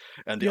 picks.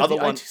 And the other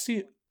one...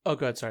 Oh,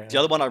 go ahead, sorry. The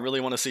other one I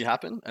really want to see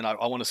happen, and I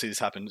want to see this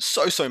happen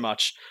so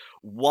much,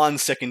 1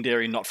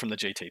 secondary not from the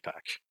GT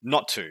pack.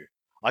 Not 2.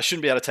 I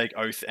shouldn't be able to take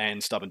Oath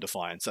and Stubborn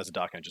Defiance as a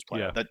Dark Angels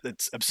player. Yeah.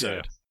 That's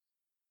absurd.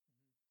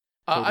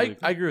 Yeah. Totally.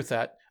 I agree with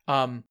that.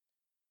 I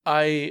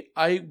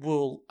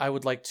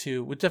would like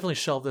to, would definitely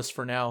shelve this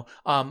for now.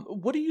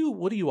 What do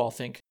you all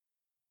think?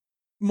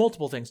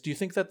 Multiple things. Do you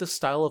think that this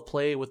style of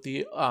play with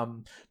the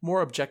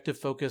more objective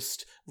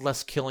focused,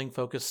 less killing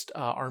focused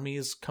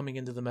armies coming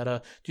into the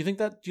meta, do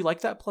you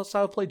like that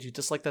style of play? Do you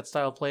dislike that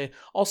style of play?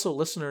 Also,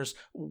 listeners,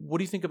 what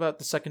do you think about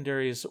the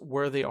secondaries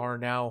where they are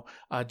now?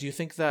 Do you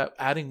think that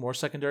adding more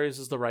secondaries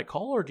is the right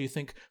call, or do you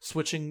think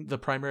switching the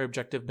primary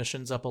objective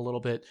missions up a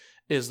little bit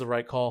is the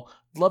right call?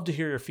 Love to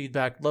hear your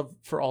feedback. Love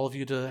for all of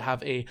you to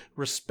have a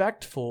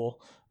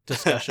respectful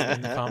discussion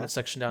in the comment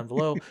section down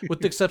below,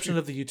 with the exception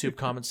of the YouTube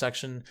comment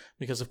section,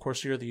 because of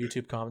course you're the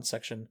YouTube comment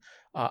section.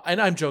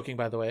 And I'm joking,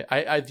 by the way.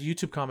 The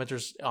YouTube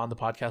commenters on the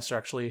podcast are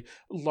actually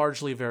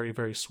largely very,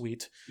 very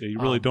sweet. Yeah, you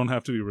really don't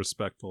have to be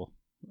respectful.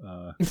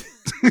 Not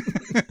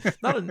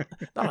on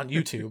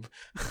YouTube.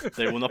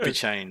 They will not be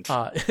chained.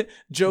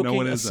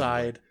 Joking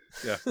aside.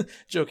 Yeah.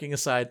 Joking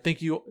aside,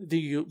 thank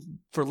you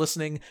for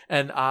listening,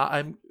 and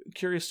I'm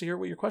curious to hear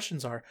what your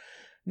questions are.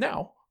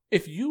 Now,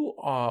 if you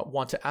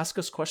want to ask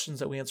us questions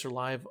that we answer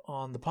live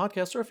on the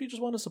podcast, or if you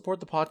just want to support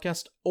the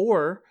podcast,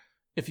 or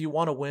if you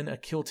want to win a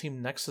Kill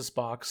Team Nexus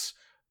box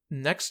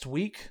next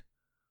week,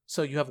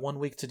 so you have 1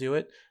 week to do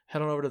it,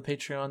 head on over to the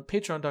Patreon,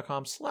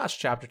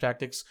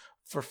 patreon.com/chaptertactics.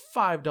 For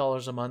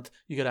 $5 a month,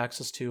 you get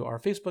access to our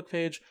Facebook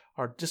page,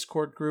 our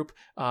Discord group.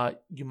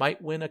 You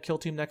might win a Kill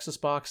Team Nexus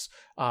box,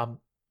 a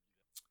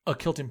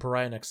Kill Team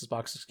Pariah Nexus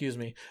box, excuse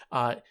me.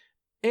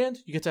 And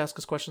you get to ask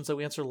us questions that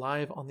we answer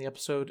live on the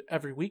episode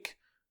every week.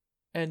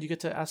 and you get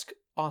to ask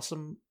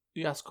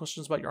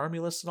questions about your army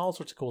list and all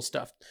sorts of cool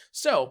stuff.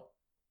 So,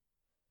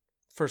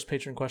 first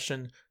patron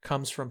question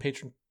comes from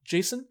patron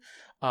Jason.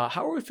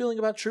 How are we feeling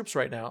about troops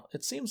right now?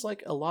 It seems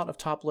like a lot of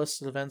top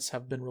listed events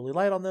have been really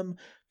light on them.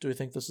 Do we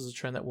think this is a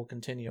trend that will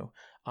continue?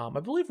 I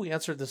believe we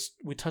answered this.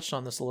 We touched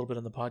on this a little bit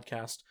in the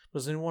podcast.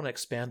 Does anyone want to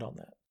expand on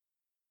that?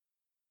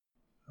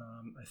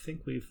 I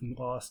think we've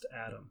lost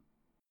Adam.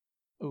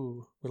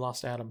 Ooh, we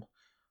lost Adam.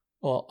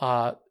 Well,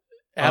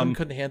 Adam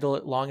couldn't handle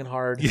it long and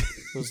hard. It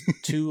was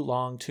too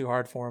long, too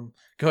hard for him.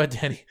 Go ahead,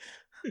 Danny.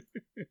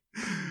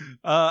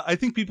 I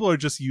think people are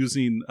just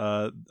using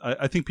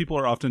I think people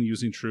are often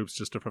using troops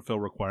just to fulfill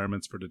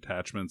requirements for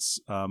detachments.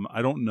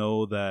 I don't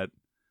know that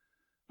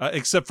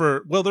except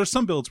for, well, there's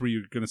some builds where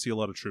you're going to see a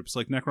lot of troops.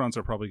 Like Necrons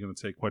are probably going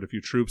to take quite a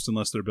few troops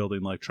unless they're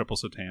building like triple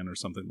Satan or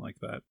something like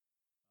that.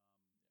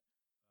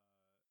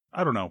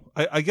 I don't know.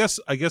 I guess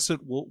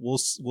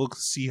we'll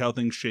see how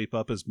things shape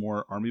up as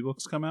more army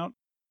books come out,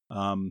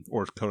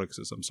 or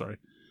codexes. I'm sorry,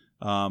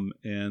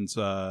 and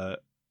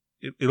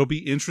it'll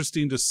be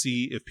interesting to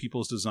see if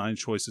people's design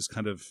choices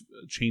kind of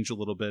change a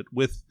little bit.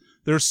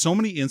 There's so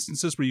many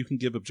instances where you can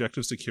give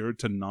objective secured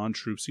to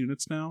non-troops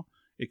units now.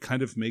 It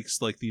kind of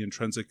makes like the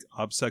intrinsic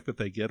obsec that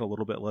they get a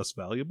little bit less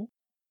valuable.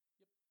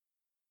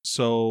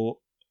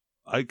 So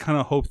I kind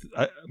of hope,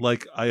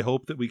 I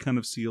hope that we kind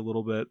of see a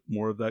little bit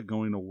more of that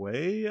going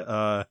away.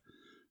 They're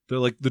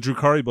like the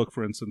Drukhari book,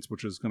 for instance,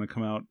 which is going to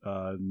come out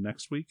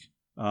next week,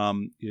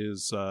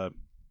 is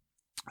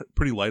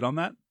pretty light on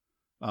that,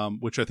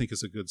 which I think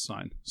is a good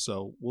sign.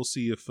 So we'll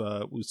see if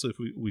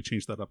we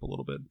change that up a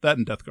little bit. That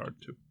and Death Guard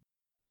too.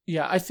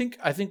 Yeah, I think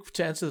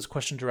to answer this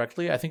question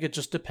directly, I think it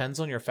just depends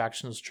on your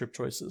faction's troop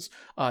choices.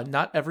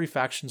 Not every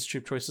faction's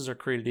troop choices are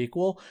created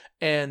equal,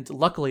 and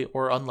luckily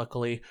or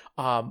unluckily,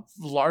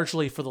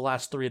 largely for the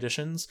last 3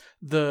 editions,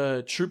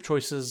 the troop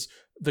choices,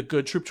 the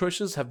good troop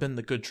choices, have been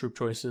the good troop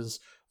choices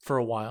for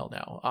a while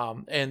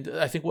now. And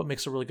I think what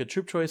makes a really good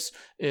troop choice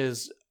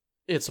is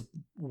its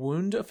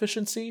wound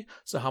efficiency.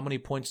 So how many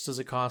points does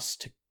it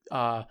cost to?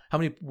 How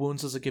many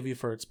wounds does it give you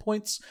for its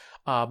points?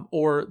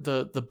 Or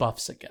the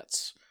buffs it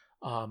gets.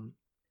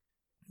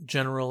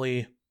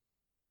 Generally,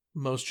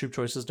 most troop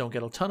choices don't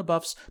get a ton of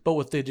buffs, but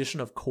with the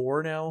addition of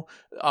core now,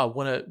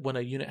 when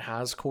a unit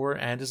has core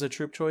and is a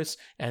troop choice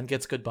and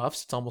gets good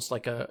buffs, it's almost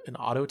like an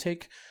auto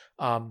take.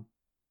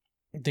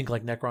 Think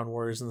like Necron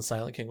Warriors and the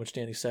Silent King, which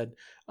Danny said.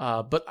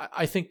 But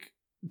I think,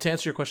 to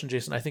answer your question,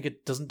 Jason, I think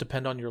it doesn't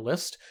depend on your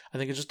list. I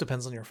think it just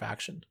depends on your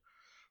faction.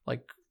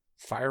 Like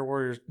Fire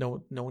Warriors,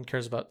 no one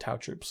cares about Tau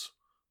troops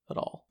at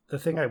all. The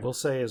thing I will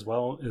say as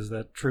well is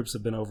that troops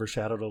have been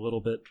overshadowed a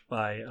little bit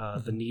by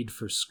the need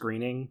for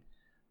screening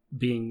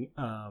being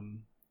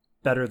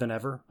better than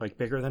ever, like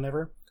bigger than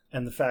ever,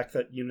 and the fact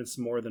that units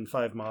more than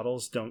 5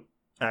 models don't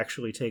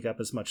actually take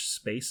up as much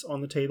space on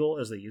the table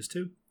as they used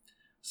to.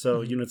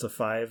 So units of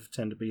 5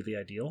 tend to be the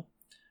ideal.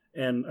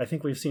 And I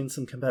think we've seen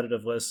some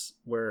competitive lists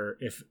where,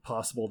 if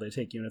possible, they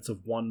take units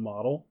of 1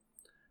 model,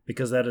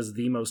 because that is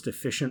the most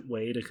efficient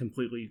way to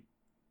completely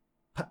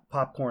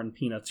popcorn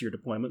peanuts your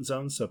deployment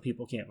zone so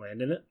people can't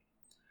land in it.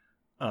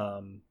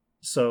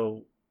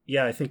 So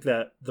yeah, I think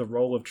that the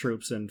role of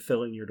troops in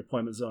filling your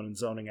deployment zone and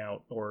zoning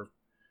out, or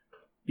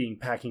being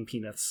packing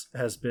peanuts,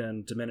 has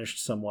been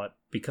diminished somewhat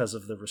because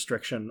of the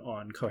restriction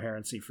on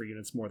coherency for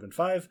units more than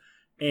 5,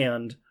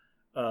 and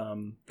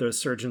the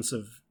resurgence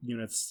of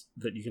units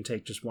that you can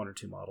take just 1 or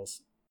 2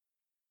 models.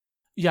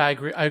 Yeah, I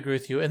agree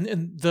with you.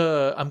 And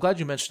I'm glad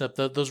you mentioned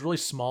that those really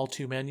small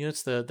 2-man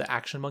units, the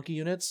Action Monkey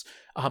units,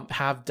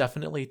 have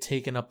definitely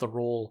taken up the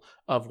role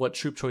of what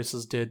troop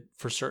choices did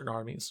for certain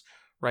armies,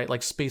 right?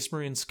 Like Space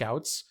Marine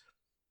Scouts,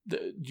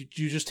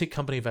 you just take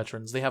company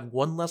veterans. They have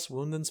 1 less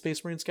wound than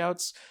Space Marine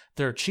Scouts.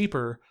 They're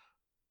cheaper,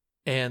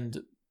 and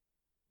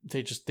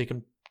they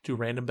can do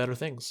random better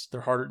things.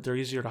 They're harder. They're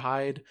easier to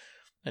hide.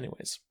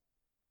 Anyways,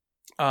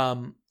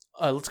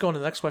 let's go on to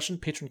the next question.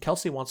 Patron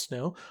Kelsey wants to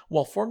know,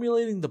 while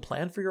formulating the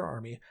plan for your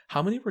army,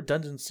 how many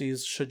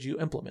redundancies should you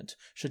implement?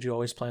 Should you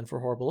always plan for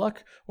horrible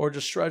luck, or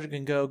just shrug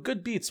and go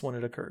good beats when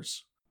it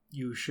occurs?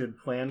 You should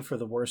plan for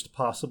the worst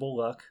possible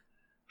luck,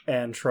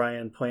 and try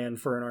and plan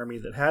for an army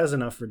that has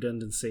enough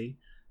redundancy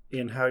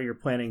in how you're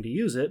planning to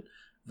use it,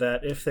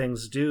 that if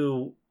things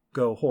do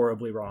go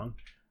horribly wrong,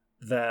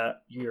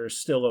 that you're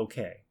still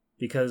okay.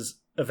 Because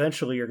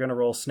eventually you're going to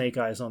roll snake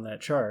eyes on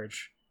that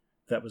charge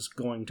that was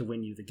going to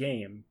win you the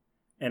game.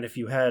 And if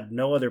you had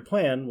no other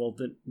plan, well,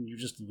 then you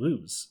just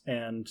lose.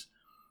 And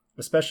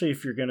especially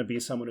if you're going to be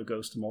someone who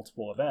goes to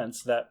multiple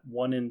events, that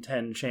 1 in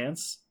 10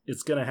 chance,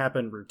 it's going to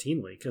happen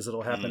routinely, because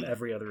it'll happen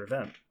every other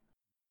event.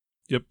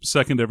 Yep,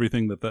 second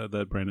everything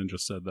that Brandon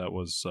just said. That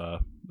was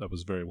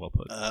very well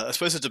put. I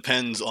suppose it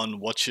depends on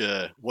what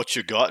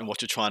you got and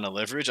what you're trying to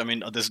leverage. I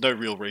mean, there's no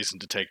real reason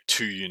to take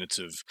 2 units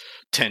of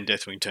 10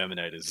 Deathwing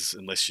Terminators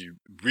unless you're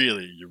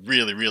really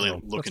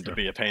looking to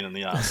be a pain in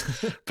the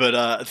ass.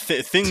 But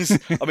things,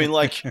 I mean,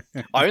 like,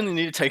 I only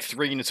need to take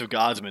 3 units of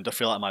Guardsmen to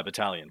fill out my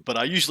battalion, but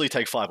I usually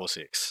take 5 or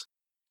 6.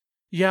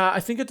 Yeah, I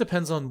think it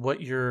depends on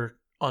what you're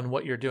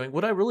doing.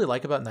 What I really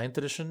like about 9th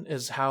edition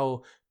is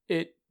how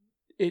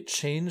it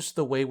changed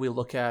the way we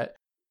look at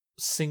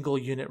single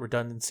unit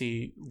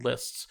redundancy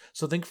lists.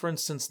 So think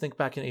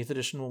back in 8th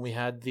edition when we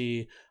had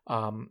the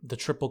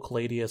triple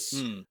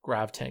Caladius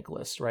grav tank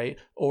list, right?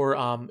 Or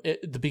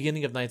the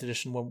beginning of 9th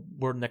edition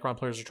where Necron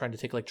players are trying to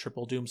take like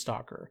triple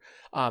Doomstalker.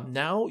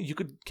 Now you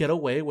could get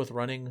away with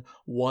running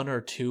 1 or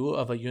 2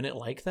 of a unit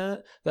like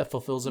that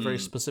fulfills a very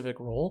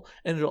specific role,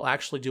 and it'll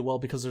actually do well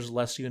because there's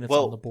less units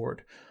on the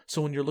board.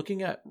 So when you're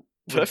looking at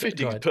perfect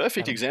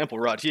example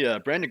right here,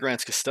 Brandon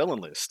Grant's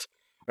Castellan list.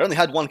 I only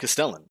had 1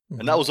 Castellan,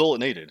 and that was all it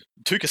needed.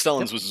 2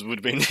 Castellans would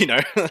have been,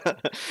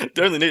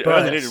 they only needed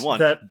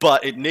 1,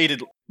 but it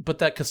needed. But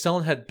that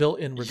Castellan had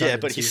built-in redundancy. Yeah,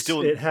 but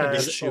it had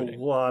a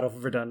lot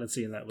of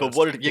redundancy in that list.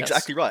 But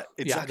exactly right.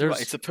 Exactly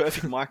right. It's a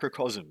perfect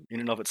microcosm in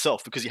and of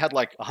itself because you had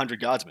like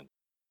 100 guardsmen,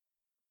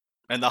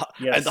 and the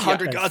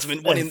 100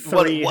 guardsmen won in the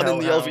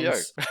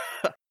LVO.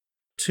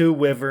 2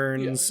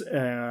 wyverns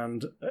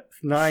and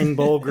 9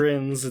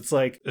 Bulgrins. It's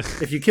like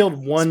if you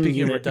killed one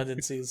unit,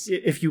 redundancies.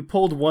 If you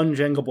pulled 1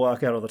 Jenga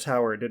block out of the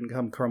tower, it didn't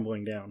come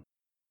crumbling down.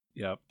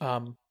 Yeah.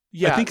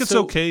 Yeah. I think it's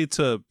okay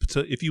to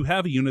if you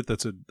have a unit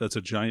that's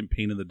a giant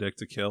pain in the dick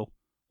to kill.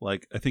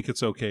 Like I think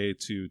it's okay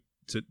to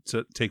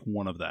take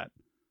 1 of that.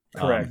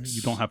 Correct.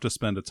 You don't have to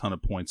spend a ton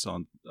of points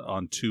on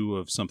 2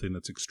 of something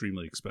that's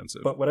extremely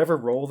expensive. But whatever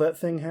role that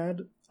thing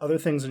had, other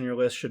things in your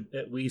list should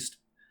at least,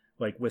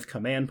 like with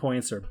command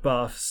points or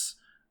buffs,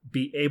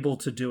 be able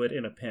to do it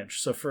in a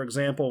pinch. So for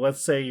example,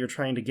 let's say you're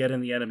trying to get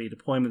in the enemy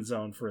deployment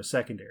zone for a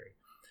secondary.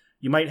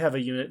 You might have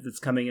a unit that's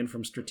coming in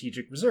from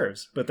strategic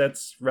reserves, but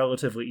that's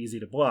relatively easy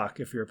to block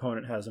if your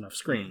opponent has enough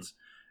screens.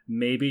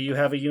 Maybe you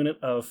have a unit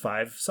of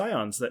 5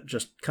 Scions that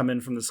just come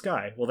in from the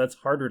sky. Well, that's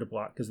harder to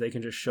block because they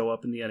can just show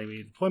up in the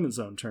enemy deployment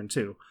zone turn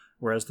 2,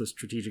 whereas the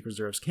strategic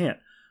reserves can't.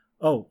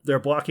 Oh, they're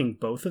blocking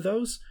both of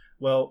those?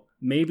 Well,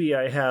 maybe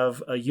I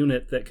have a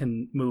unit that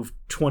can move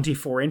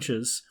 24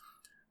 inches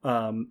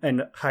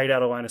and hide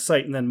out of line of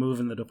sight and then move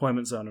in the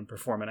deployment zone and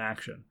perform an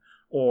action.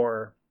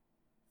 Or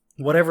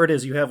whatever it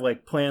is, you have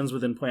like plans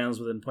within plans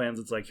within plans.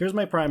 It's like, here's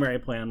my primary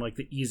plan, like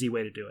the easy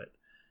way to do it.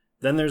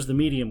 Then there's the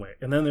medium way.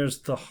 And then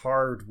there's the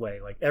hard way.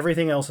 Like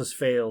everything else has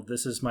failed.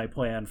 This is my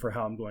plan for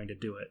how I'm going to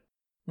do it.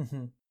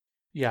 Mm-hmm.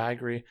 Yeah, I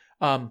agree.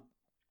 One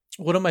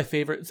of my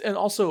favorites, and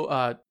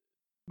also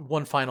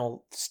one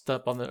final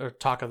step on the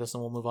talk of this,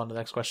 and we'll move on to the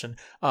next question.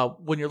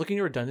 When you're looking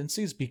at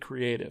redundancies, be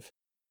creative.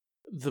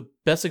 The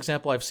best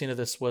example I've seen of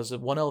this was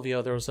at 1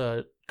 LVO. There was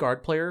a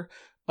guard player.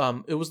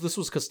 This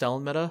was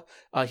Castellan meta.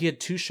 He had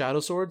 2 shadow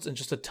swords and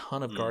just a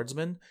ton of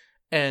guardsmen.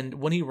 And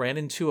when he ran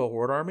into a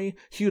horde army,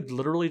 he would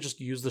literally just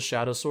use the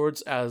shadow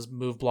swords as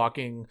move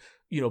blocking,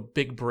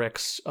 big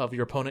bricks of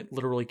your opponent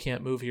literally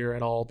can't move here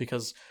at all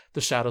because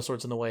the shadow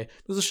sword's in the way.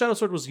 Because the shadow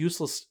sword was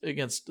useless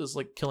against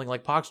like killing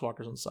like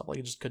poxwalkers and stuff. Like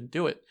he just couldn't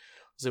do it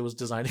because it was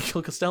designed to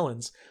kill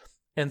Castellans.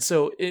 And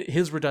so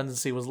his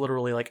redundancy was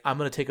literally like, I'm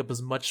going to take up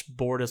as much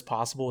board as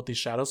possible with these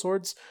shadow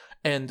swords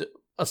and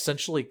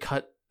essentially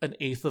cut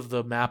 1/8 of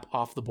the map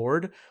off the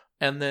board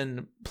and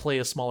then play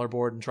a smaller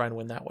board and try and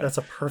win that way. That's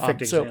a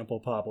perfect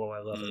example, Pablo. I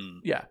love it.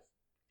 Yeah.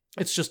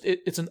 It's just,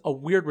 it's a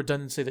weird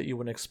redundancy that you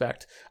wouldn't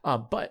expect.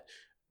 But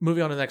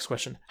moving on to the next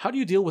question. How do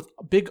you deal with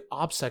big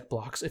OBSEC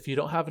blocks if you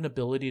don't have an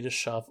ability to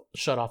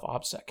shut off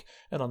OBSEC?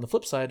 And on the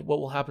flip side, what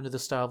will happen to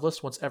this style of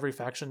list once every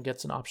faction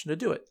gets an option to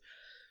do it?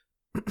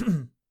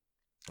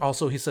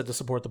 Also, he said to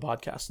support the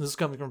podcast. And this is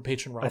coming from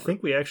Patron Robert. I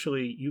think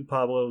you,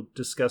 Pablo,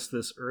 discussed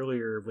this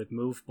earlier with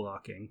move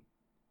blocking.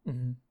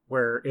 Mm-hmm.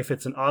 Where if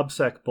it's an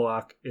OBSEC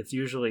block, it's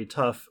usually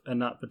tough and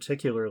not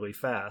particularly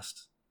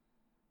fast.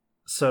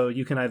 So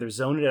you can either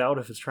zone it out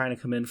if it's trying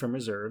to come in from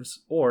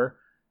reserves, or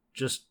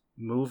just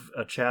move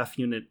a chaff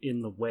unit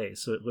in the way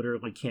so it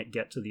literally can't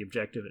get to the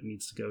objective it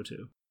needs to go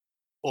to.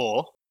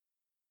 Or,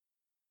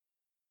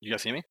 you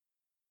guys hear me?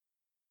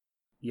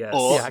 Yes.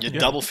 Or Yeah, you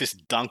double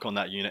fist dunk on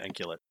that unit and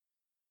kill it.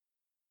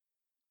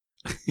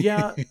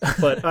 Yeah.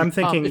 But I'm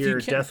thinking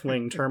your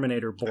Deathwing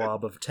Terminator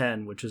blob of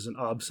 10, which is an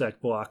OBSEC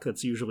block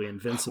that's usually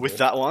invincible. With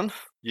that one,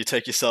 you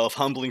take yourself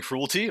Humbling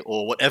Cruelty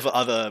or whatever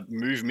other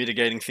move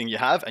mitigating thing you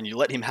have, and you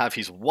let him have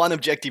his one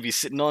objective he's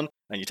sitting on,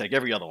 and you take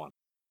every other one.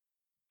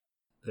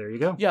 There you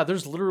go. Yeah,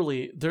 there's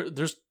literally,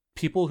 there's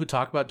people who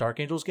talk about Dark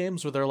Angels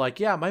games where they're like,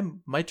 yeah,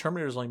 my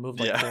Terminator's only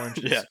moved like 4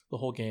 inches the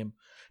whole game.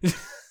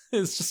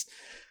 It's just...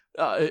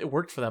 it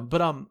worked for them.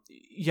 But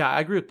yeah, I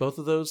agree with both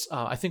of those.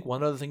 I think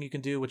one other thing you can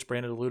do, which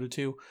Brandon alluded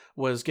to,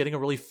 was getting a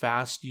really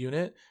fast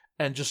unit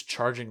and just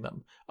charging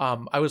them.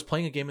 I was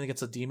playing a game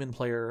against a demon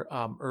player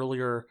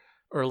earlier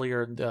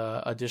in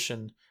the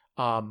edition,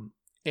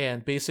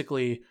 and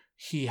basically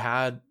he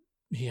had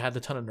the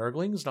ton of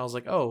Nurglings, and I was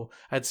like, oh,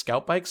 I had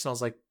scout bikes, and I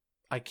was like,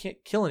 I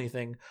can't kill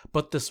anything,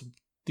 but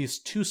these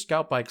 2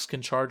 scout bikes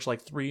can charge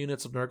like 3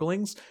 units of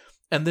Nurglings.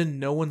 And then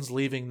no one's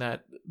leaving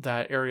that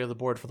area of the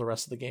board for the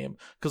rest of the game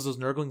because those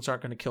Nurglings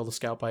aren't going to kill the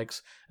Scout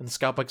Bikes, and the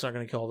Scout Bikes aren't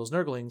going to kill all those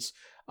Nurglings.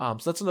 So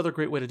that's another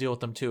great way to deal with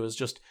them too. Is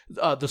just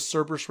the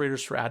Cerberus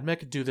Raiders for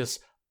Admech do this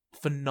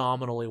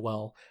phenomenally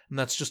well, and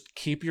that's just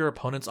keep your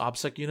opponent's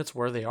OBSEC units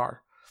where they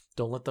are.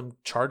 Don't let them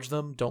charge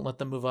them. Don't let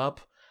them move up.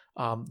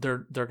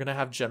 They're going to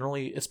have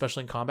generally,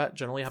 especially in combat,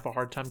 generally have a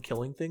hard time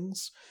killing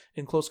things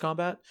in close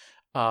combat.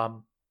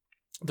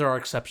 There are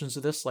exceptions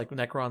to this, like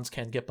Necrons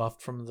can get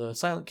buffed from the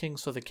Silent King,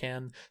 so they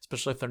can,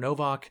 especially if they're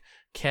Novok,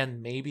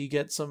 can maybe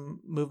get some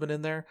movement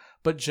in there.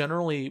 But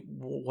generally,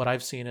 what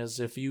I've seen is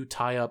if you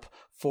tie up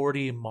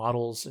 40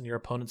 models in your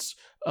opponent's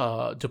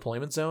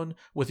deployment zone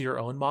with your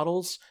own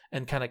models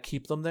and kind of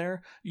keep them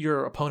there,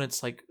 your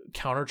opponent's like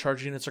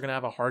countercharge units are going to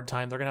have a hard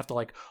time. They're going to have to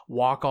like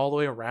walk all the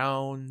way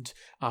around.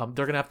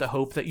 They're going to have to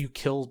hope that you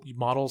kill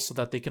models so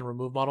that they can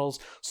remove models.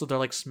 So they're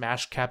like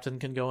Smash Captain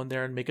can go in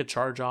there and make a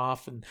charge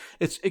off, and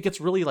it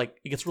gets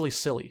really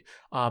silly.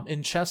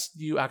 In chess,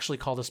 you actually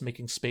call this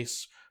making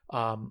space,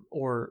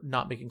 or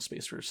not making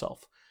space for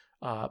yourself.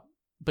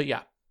 But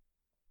yeah,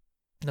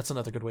 that's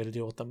another good way to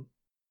deal with them.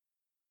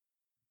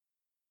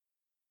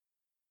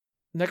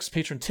 Next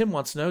patron Tim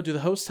wants to know, do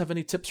the hosts have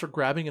any tips for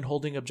grabbing and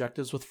holding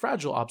objectives with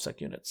fragile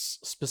OBSEC units,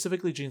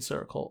 specifically Gene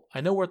Circle?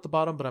 I know we're at the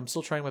bottom, but I'm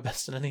still trying my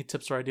best, and any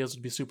tips or ideas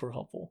would be super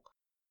helpful.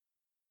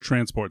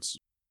 Transports.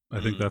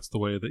 I think that's the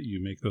way that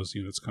you make those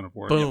units kind of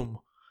work. Boom.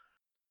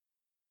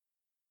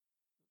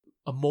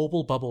 A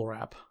mobile bubble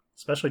wrap.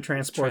 Especially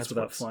transports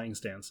without flying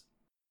stands.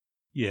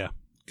 Yeah,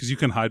 because you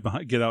can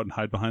get out and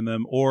hide behind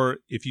them, or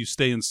if you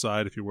stay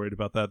inside, if you're worried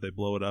about that, they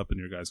blow it up and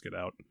your guys get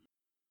out.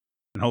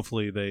 And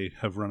hopefully they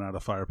have run out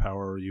of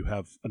firepower, or you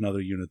have another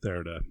unit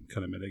there to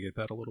kind of mitigate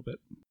that a little bit.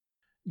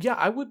 Yeah,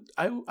 I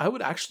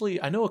would actually,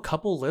 I know a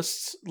couple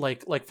lists,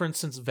 like for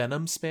instance,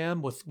 Venom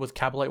spam with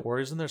Kabalite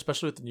Warriors in there,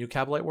 especially with the new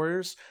Kabalite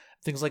Warriors.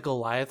 Things like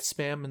Goliath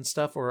spam and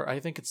stuff, or I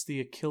think it's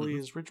the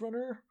Achilles Ridge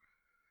Runner.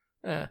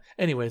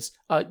 Anyways,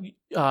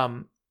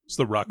 it's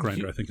the Rock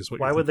Grinder, I think is what.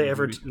 Why would they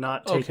ever maybe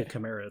not take a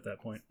Chimera at that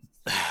point?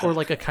 Or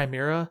like a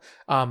Chimera.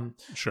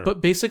 Sure.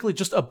 But basically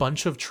just a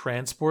bunch of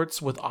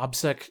transports with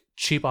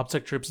cheap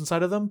OBSEC troops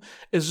inside of them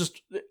is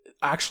just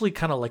actually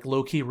kind of like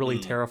low-key really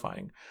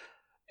terrifying.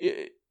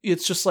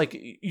 It's just like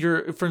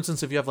for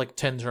instance, if you have like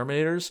 10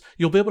 Terminators,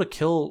 you'll be able to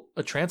kill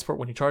a transport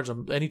when you charge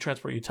them, any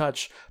transport you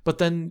touch, but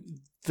then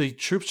the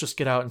troops just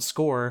get out and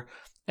score,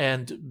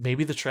 and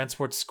maybe the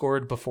transport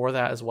scored before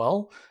that as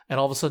well, and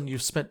all of a sudden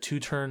you've spent 2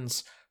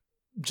 turns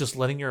just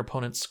letting your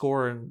opponent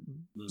score and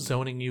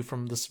zoning you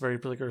from this very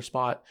particular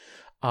spot.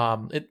 I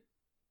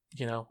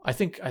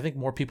think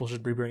more people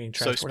should be bringing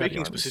transport. So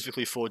speaking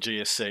specifically for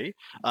GSC,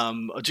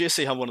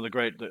 GSC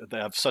have they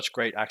have such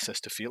great access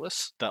to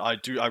Fearless that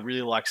I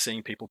really like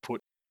seeing people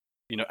put,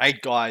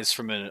 8 guys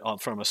from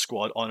a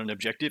squad on an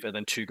objective and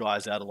then 2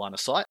 guys out of line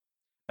of sight,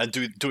 and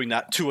doing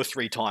that 2 or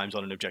 3 times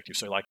on an objective.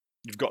 So like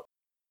you've got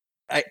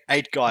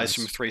 8 guys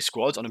from 3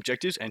 squads on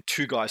objectives and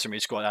 2 guys from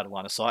each squad out of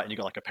line of sight, and you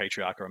got like a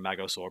Patriarch or a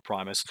Magos or a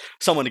Primus,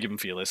 someone to give them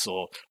Fearless,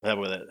 or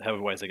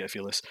however ways they get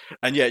Fearless.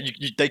 And yeah,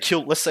 they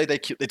kill. Let's say they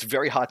kill. It's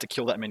very hard to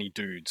kill that many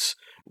dudes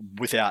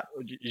without,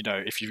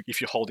 if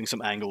you're holding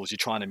some angles, you're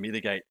trying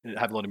to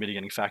have a lot of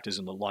mitigating factors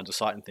in the lines of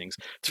sight and things.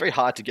 It's very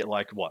hard to get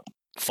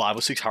 5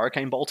 or 6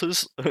 Hurricane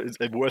Bolters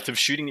worth of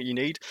shooting that you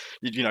need.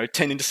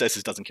 10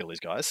 Intercessors doesn't kill these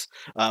guys.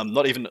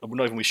 Not even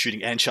with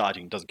shooting and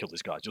charging doesn't kill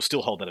these guys. You'll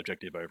still hold that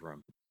objective over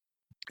them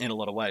in a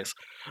lot of ways.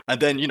 And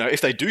then, if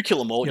they do kill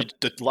them all,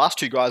 the last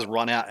 2 guys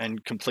run out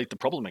and complete the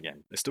problem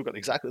again. They've still got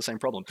exactly the same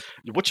problem.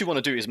 What you want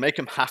to do is make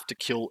them have to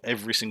kill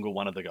every single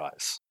one of the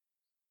guys.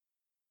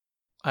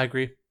 I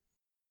agree.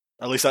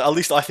 At least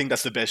I think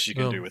that's the best you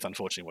can do with,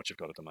 unfortunately, what you've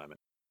got at the moment.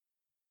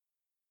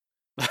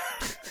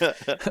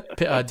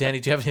 Danny,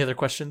 do you have any other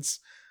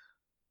questions?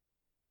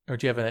 Or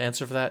do you have an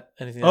answer for that?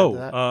 Anything to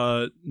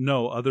that?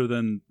 No, other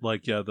than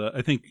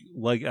I think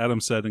like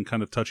Adam said, and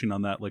kind of touching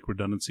on that,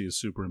 redundancy is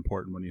super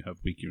important when you have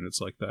weak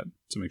units like that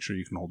to make sure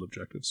you can hold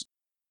objectives.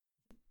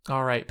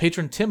 All right.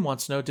 Patron Tim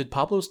wants to know, did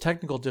Pablo's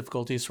technical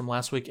difficulties from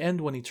last week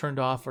end when he turned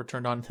off or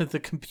turned on the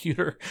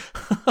computer?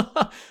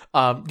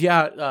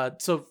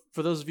 So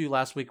for those of you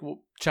last week,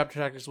 Chapter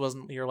Tactics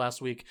wasn't here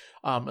last week.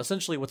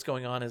 Essentially what's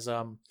going on is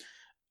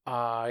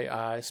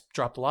I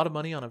dropped a lot of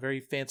money on a very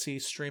fancy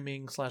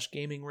streaming /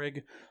 gaming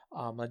rig.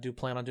 I do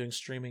plan on doing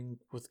streaming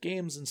with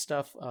games and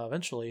stuff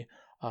eventually.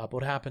 But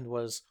what happened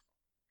was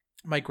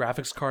my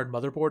graphics card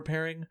motherboard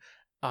pairing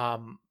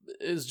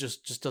is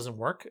just doesn't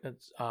work.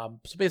 It's, so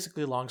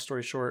basically, long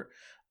story short,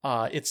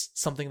 it's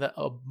something that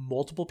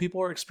multiple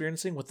people are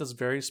experiencing with this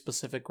very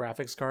specific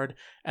graphics card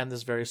and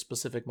this very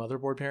specific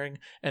motherboard pairing.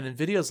 And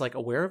NVIDIA is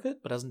aware of it,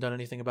 but hasn't done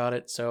anything about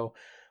it. So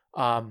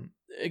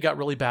it got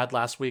really bad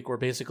last week where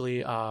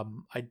basically I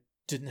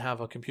didn't have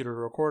a computer to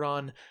record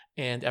on,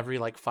 and every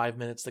 5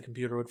 minutes the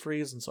computer would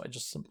freeze, and so I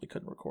just simply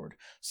couldn't record.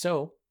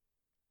 So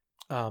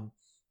I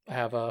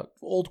have a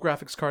old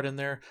graphics card in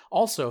there.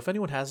 Also, if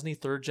anyone has any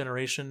 3rd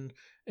generation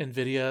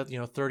NVIDIA,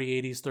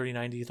 3080s,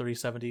 3090,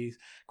 3070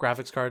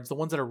 graphics cards, the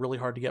ones that are really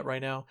hard to get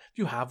right now, if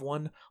you have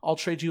one, I'll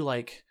trade you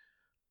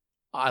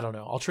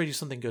I'll trade you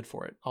something good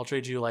for it. I'll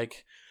trade you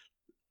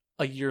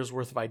a year's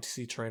worth of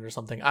ITC Terrain or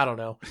something. I don't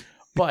know.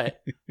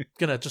 But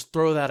gonna just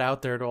throw that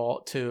out there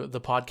to the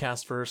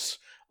podcast verse.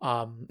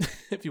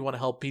 If you want to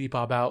help PD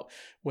Pop out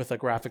with a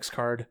graphics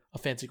card, a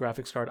fancy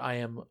graphics card, I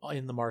am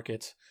in the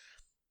market.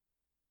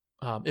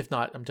 If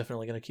not, I'm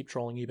definitely going to keep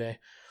trolling eBay.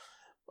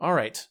 All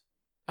right.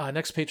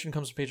 Next patron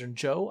comes from patron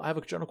Joe. I have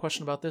a general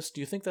question about this.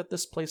 Do you think that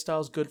this playstyle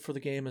is good for the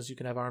game, as you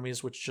can have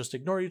armies which just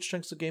ignore huge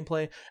chunks of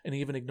gameplay and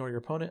even ignore your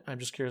opponent? I'm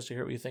just curious to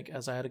hear what you think,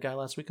 as I had a guy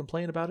last week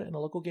complain about it in a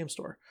local game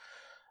store.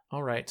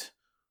 All right.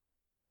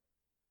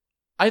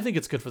 I think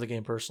it's good for the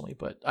game personally,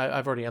 but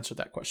I've already answered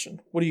that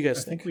question. What do you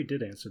guys think? I think we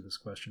did answer this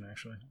question,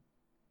 actually.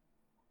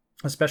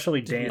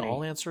 Especially Danny. Did we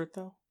all answer it,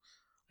 though?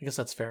 I guess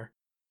that's fair.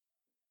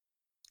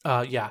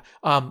 Yeah,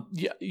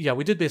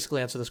 we did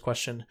basically answer this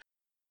question.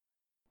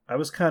 I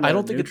was kind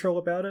of neutral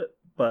about it,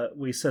 but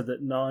we said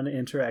that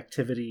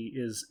non-interactivity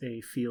is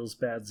a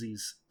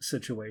feels-badsies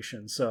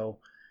situation. So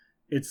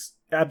it's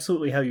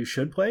absolutely how you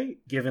should play,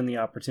 given the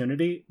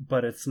opportunity,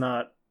 but it's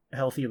not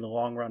healthy in the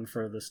long run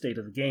for the state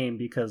of the game,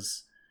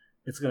 because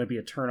it's going to be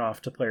a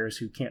turn-off to players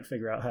who can't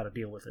figure out how to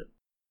deal with it.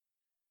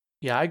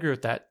 Yeah, I agree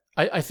with that.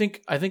 I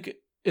think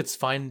it's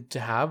fine to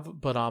have,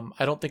 but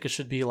I don't think it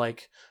should be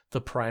like the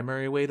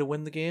primary way to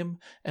win the game,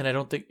 and I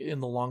don't think in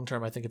the long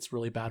term I think it's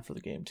really bad for the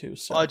game too.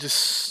 So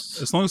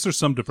as long as there's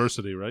some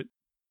diversity, right?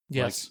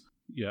 Yes.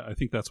 Like, yeah, I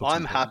think that's what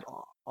I'm happy.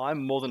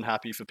 I'm more than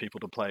happy for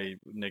people to play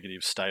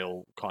negative,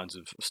 stale kinds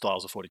of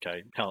styles of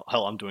 40k. Hell,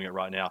 I'm doing it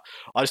right now.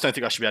 I just don't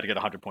think I should be able to get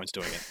 100 points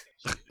doing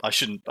it. I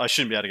shouldn't be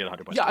able to get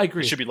 100 points. Yeah, I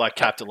agree. It should be like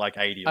capped at like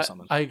 80 or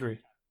something. I agree.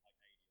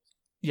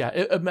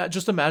 Yeah,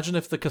 just imagine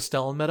if the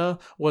Castellan meta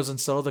was,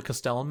 instead of the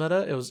Castellan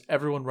meta, it was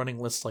everyone running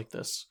lists like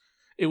this.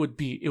 It would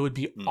be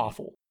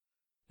awful.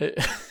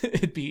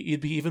 It'd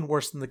be even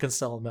worse than the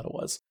Castellan meta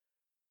was.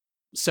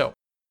 So,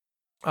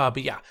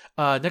 but yeah.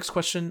 Next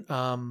question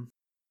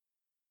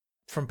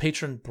from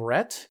patron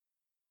Brett.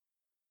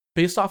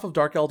 Based off of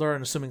Dark Eldar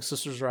and assuming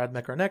Sisters of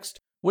Admech are next,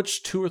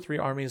 which 2 or 3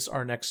 armies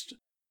are next?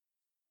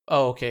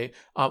 Oh, okay.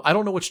 I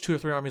don't know which 2 or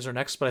 3 armies are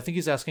next, but I think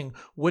he's asking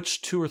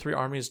which 2 or 3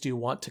 armies do you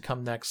want to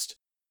come next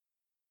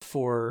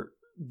for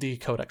the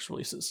Codex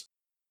releases.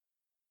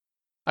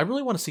 I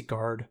really want to see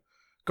Guard.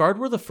 Guards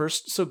were the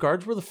first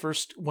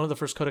one of the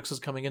first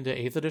codexes coming into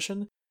 8th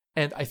edition,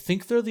 and I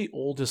think they're the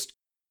oldest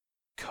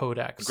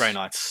codex. Grey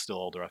Knight's still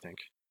older, I think.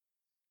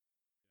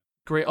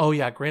 Grey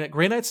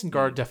Knights and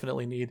Guard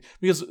definitely need,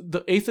 because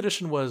the 8th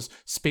edition was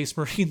Space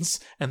Marines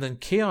and then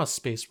Chaos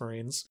Space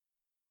Marines.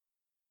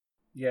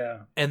 Yeah.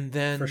 And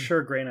then for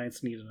sure Grey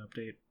Knights need an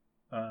update.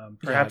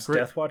 Perhaps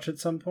Deathwatch at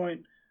some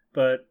point,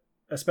 but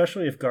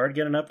especially if Guard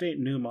get an update,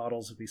 new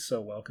models would be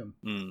so welcome.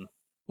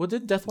 Well,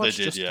 did Deathwatch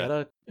get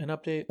an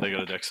update? They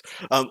got a Dex.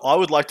 I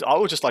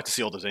would just like to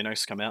see all the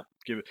Xenos come out.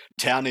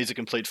 Town needs a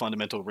complete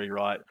fundamental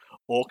rewrite.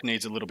 Orc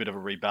needs a little bit of a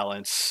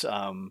rebalance.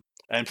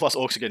 And plus,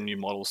 Orcs are getting new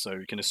models, so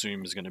you can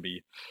assume there's going to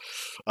be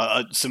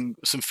some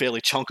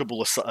fairly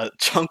chunkable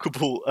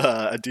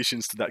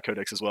additions to that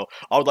codex as well.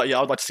 I would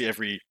like to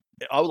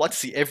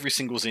see every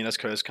single Xenos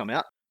codex come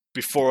out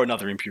before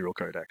another Imperial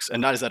codex,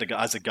 and that is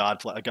as a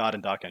guard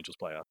and Dark Angels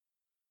player.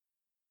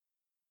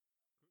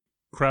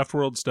 Craft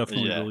Worlds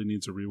definitely really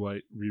needs a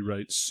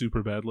rewrite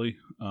super badly.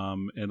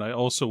 And I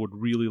also would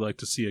really like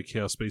to see a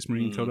Chaos Space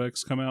Marine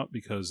Codex come out,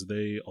 because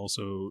they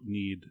also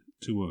need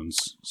 2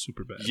 wounds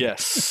super bad.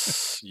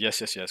 Yes.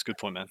 Good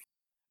point, man.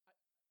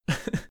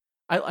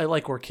 I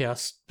like Orc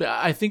Chaos.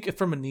 I think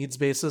from a needs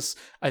basis,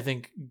 I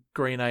think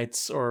Grey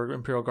Knights or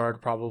Imperial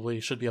Guard probably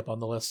should be up on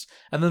the list.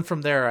 And then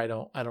from there, I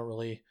don't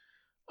really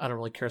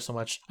care so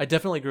much. I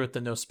definitely agree with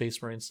the no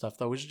Space Marine stuff,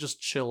 though. We should just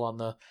chill on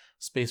the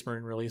Space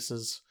Marine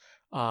releases.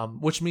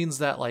 Which means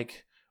that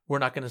we're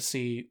not going to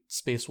see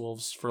Space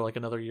Wolves for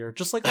another year,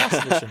 just like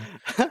last edition,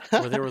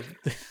 where they were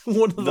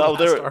one of the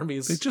last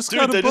armies. They just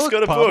got a book.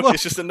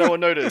 It's just that no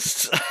one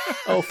noticed.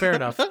 Oh, fair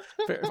enough.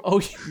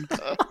 Oh,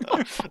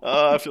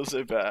 I feel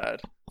so bad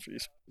for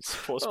these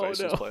poor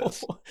Space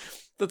Wolves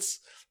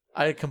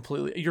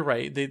players. You're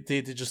right.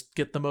 They just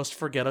get the most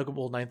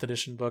forgettable 9th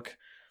edition book.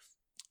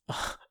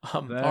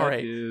 All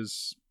right.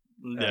 Is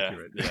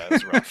accurate. Yeah,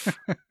 it's rough.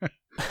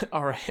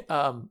 All right.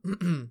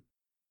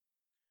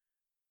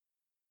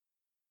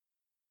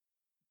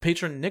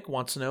 Patron Nick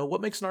wants to know,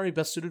 what makes an army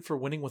best suited for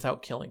winning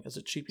without killing? Is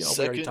it cheap? We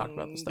already talked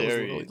about this. That was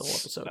literally the whole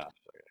episode.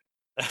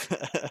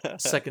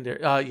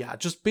 Secondary.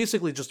 Just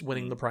basically just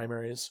winning the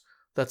primaries.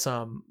 That's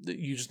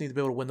you just need to be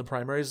able to win the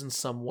primaries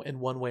in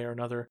one way or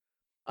another.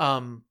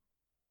 And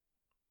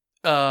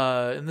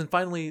then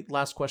finally,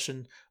 last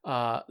question.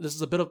 This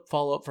is a bit of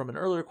follow-up from an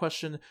earlier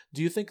question.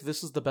 Do you think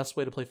this is the best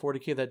way to play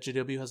 40k that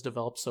GW has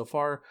developed so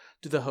far?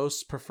 Do the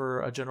hosts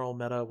prefer a general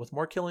meta with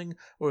more killing,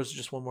 or is it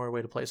just one more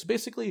way to play? So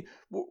basically,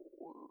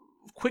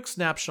 quick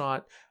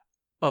snapshot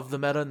of the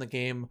meta in the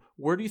game.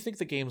 Where do you think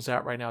the game's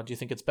at right now? Do you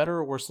think it's better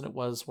or worse than it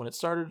was when it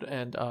started,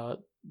 and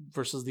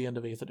versus the end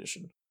of 8th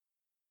edition?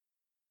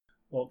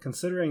 Well,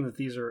 considering that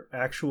these are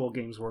actual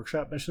Games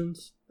Workshop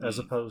missions, as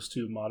opposed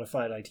to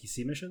modified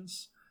ITC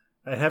missions,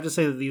 I'd have to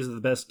say that these are the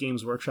best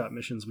Games Workshop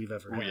missions we've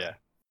ever had. Oh, yeah.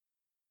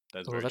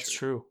 That's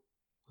true.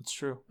 That's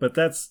true. But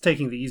that's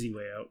taking the easy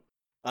way out.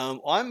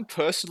 I'm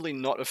personally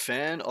not a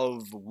fan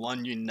of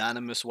one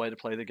unanimous way to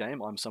play the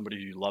game. I'm somebody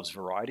who loves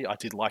variety. I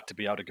did like to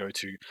be able to go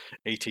to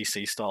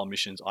ETC style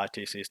missions,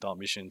 ITC style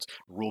missions,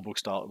 rulebook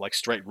style, like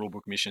straight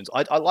rulebook missions.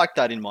 I like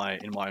that in my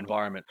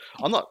environment.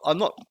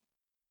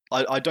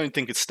 I don't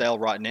think it's stale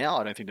right now.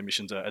 I don't think the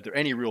missions are there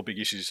any real big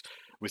issues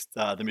with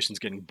the missions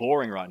getting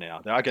boring right now.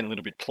 They are getting a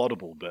little bit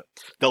plottable, but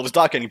they'll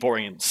start getting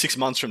boring in 6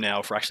 months from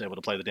now if we're actually able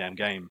to play the damn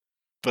game.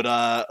 But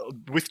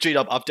with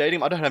GDub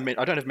updating, I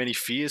don't have many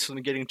fears for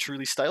them getting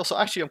truly stale. So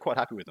actually, I'm quite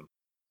happy with them.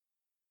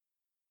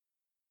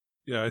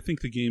 Yeah, I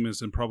think the game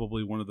is in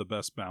probably one of the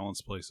best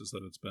balanced places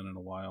that it's been in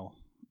a while.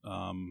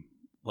 And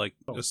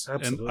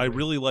I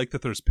really like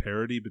that there's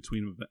parity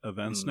between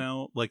events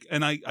now. Like,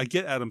 and I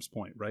get Adam's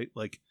point, right?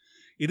 Like,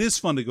 it is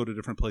fun to go to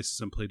different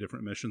places and play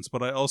different missions,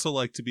 but I also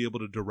like to be able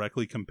to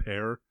directly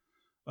compare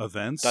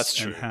events. That's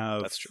true. And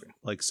have That's true.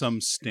 like some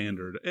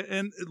standard,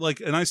 and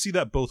I see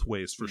that both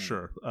ways for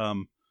sure.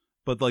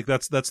 But like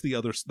that's the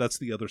other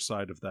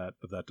side of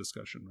that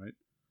discussion, right?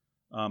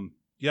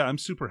 Yeah, I'm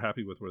super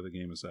happy with where the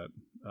game is at,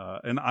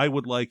 and I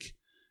would like,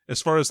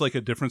 as far as like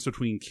a difference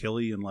between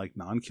killy and like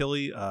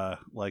non-killy, I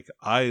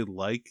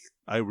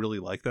really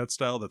like that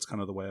style. That's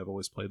kind of the way I've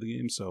always played the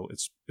game, so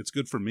it's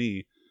good for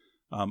me.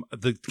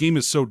 The game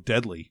is so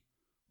deadly,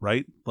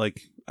 right?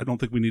 Like, I don't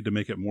think we need to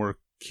make it more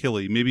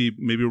killy. Maybe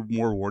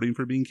more rewarding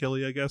for being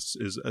killy, I guess,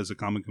 is as a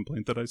common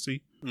complaint that I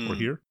see or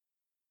hear.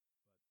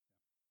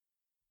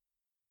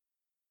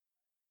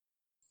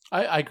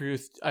 I agree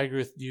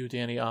with you,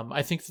 Danny.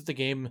 I think that the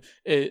game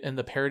and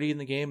the parity in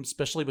the game,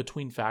 especially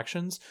between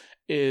factions,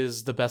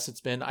 is the best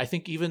it's been. I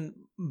think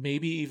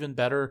maybe even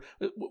better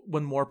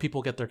when more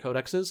people get their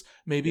codexes.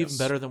 Maybe even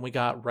better than we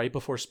got right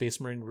before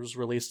Space Marine was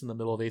released in the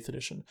middle of 8th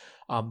edition.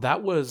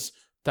 That was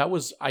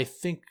I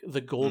think the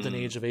golden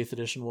age of 8th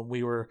edition when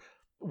we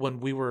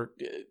were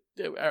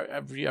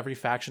every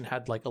faction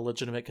had like a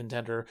legitimate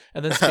contender,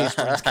 and then Space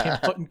Marines came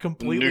out and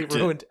completely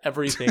ruined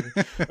everything.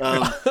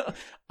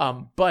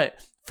 But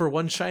for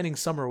one shining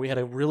summer, we had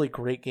a really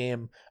great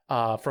game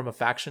from a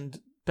faction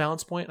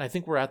balance point, and I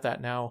think we're at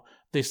that now.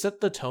 They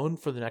set the tone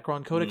for the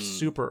Necron Codex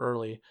super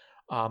early,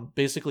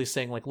 basically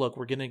saying like, look,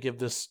 we're going to give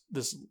this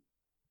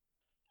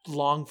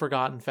long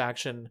forgotten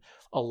faction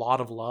a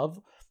lot of love,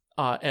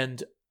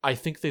 and I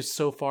think they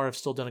so far have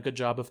still done a good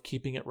job of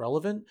keeping it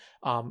relevant.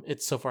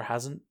 It so far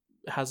hasn't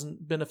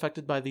been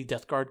affected by the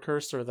Death Guard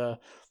curse or the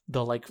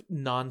like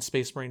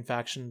non-Space Marine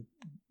faction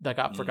that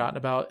got forgotten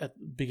about at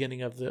the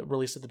beginning of the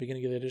release at the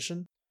beginning of the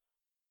edition.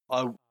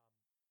 I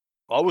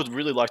would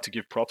really like to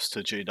give props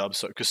to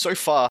GW, because so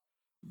far,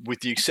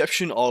 with the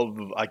exception of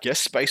I guess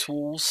Space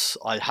Wolves,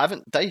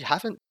 they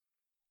haven't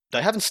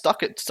stuck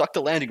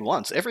the landing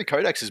once. Every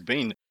codex has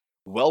been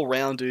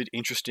well-rounded,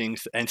 interesting,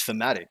 and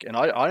thematic. And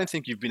I don't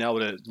think you've been able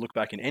to look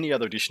back in any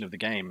other edition of the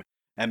game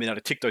and been able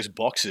to tick those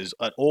boxes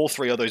at all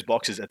three of those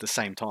boxes at the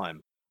same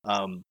time.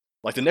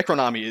 Like the Necron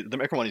army, the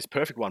Necron one is a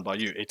perfect one by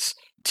you. It's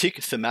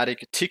tick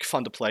thematic, tick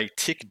fun to play,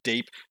 tick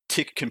deep,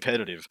 tick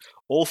competitive.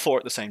 All four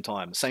at the same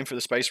time. Same for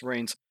the Space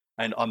Marines,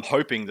 and I'm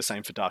hoping the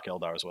same for Dark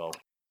Eldar as well.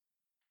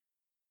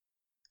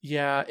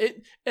 Yeah,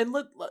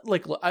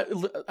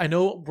 I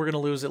know we're gonna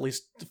lose at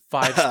least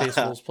 5 Space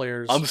Wolves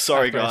players. I'm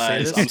sorry,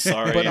 guys. I'm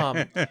sorry.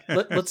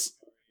 But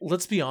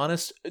let's be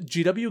honest.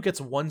 GW gets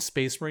one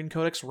Space Marine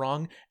Codex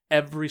wrong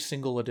every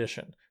single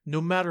edition, no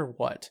matter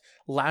what.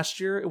 Last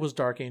year it was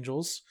Dark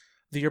Angels.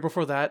 The year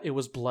before that it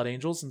was Blood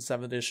Angels in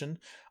 7th edition.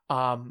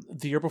 The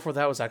year before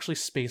that was actually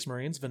Space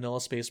Marines,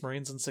 vanilla Space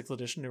Marines in 6th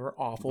edition. They were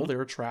awful. They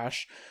were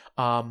trash.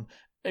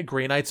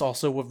 Grey Knights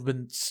also have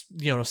been,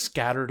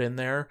 scattered in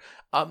there.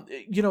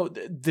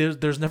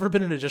 There's never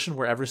been an edition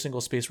where every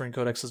single Space Marine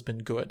Codex has been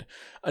good.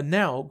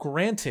 Now,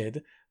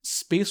 granted,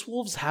 Space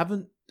Wolves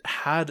haven't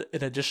had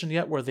an edition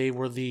yet where they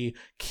were the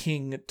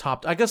king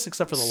top, I guess,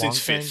 except for the Long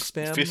Fang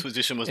spam. 5th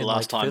edition was the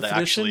last time they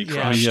actually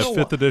crushed. Yeah,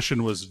 5th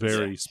edition was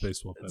very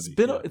Space Wolf heavy.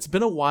 It's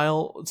been a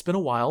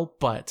while,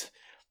 but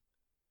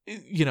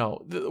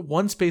the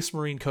one Space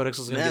Marine Codex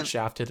is going to get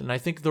shafted, and I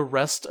think the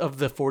rest of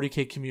the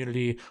 40k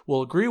community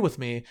will agree with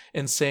me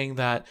in saying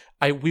that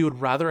we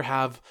would rather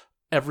have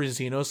every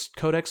Xenos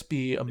Codex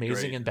be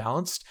amazing and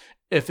balanced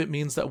if it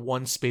means that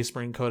one Space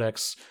Marine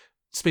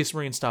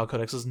style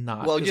Codex is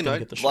not. Well,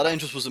 Blood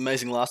Angels was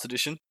amazing last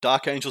edition.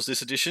 Dark Angels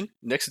this edition.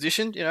 Next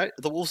edition,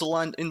 the Wolves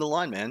are in the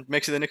line, man.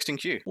 Makes it the next in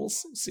queue. We'll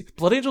see.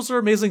 Blood Angels are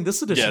amazing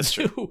this edition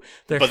too.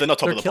 But they're not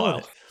top of the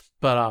pile.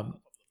 But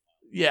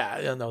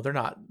yeah, no, they're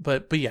not.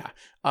 But yeah,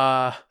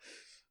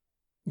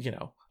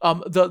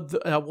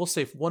 we'll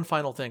say one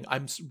final thing. I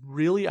am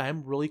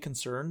really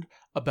concerned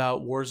about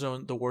the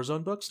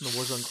Warzone books and the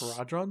Warzone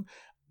Kharadron.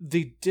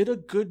 They did a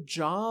good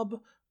job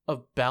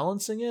of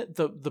balancing it.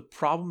 The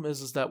problem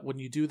is that when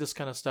you do this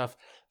kind of stuff,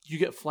 you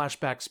get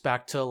flashbacks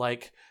back to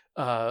like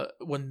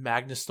when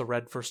Magnus the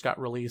Red first got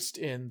released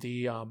in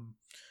the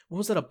what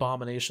was that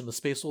abomination? The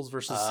Space Wolves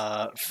versus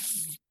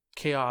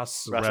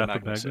Chaos. Wrath of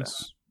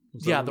Magnus.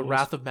 Yeah, the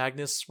Wrath of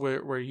Magnus,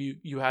 where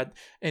you had,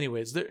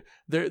 anyways,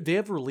 they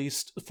have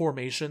released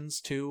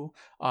formations too.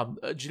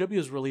 GW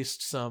has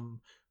released some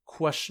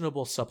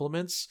questionable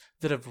supplements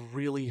that have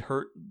really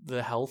hurt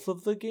the health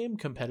of the game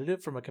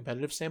from a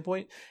competitive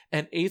standpoint,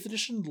 and 8th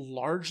edition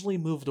largely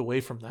moved away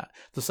from that.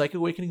 The Psychic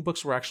Awakening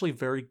books were actually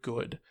very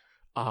good,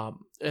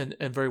 and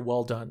very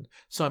well done.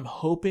 So I'm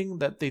hoping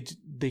that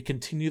they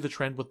continue the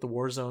trend with the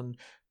Warzone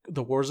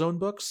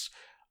books.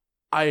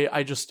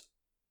 I just,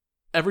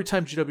 every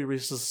time GW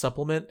releases a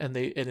supplement and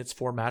it's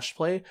for match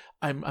play,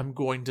 I'm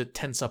going to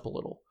tense up a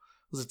little,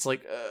 because it's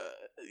like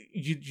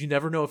you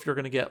never know if you're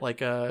going to get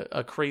like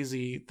a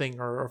crazy thing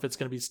or if it's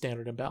going to be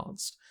standard and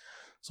balanced.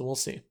 So we'll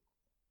see.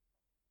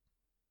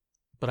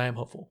 But I am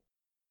hopeful.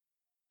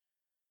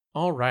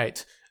 All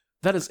right.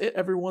 That is it,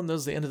 everyone. That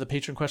was the end of the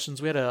Patreon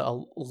questions. We had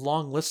a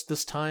long list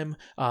this time.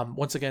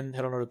 Once again,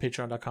 head on over to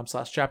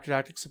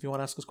patreon.com/chaptertactics if you want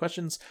to ask us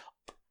questions.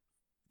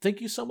 Thank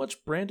you so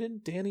much,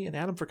 Brandon, Danny, and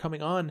Adam for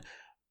coming on.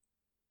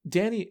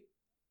 Danny,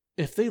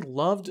 if they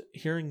loved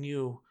hearing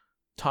you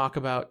talk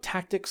about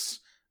tactics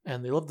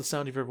and they love the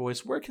sound of your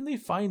voice, where can they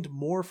find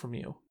more from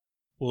you?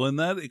 Well, in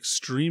that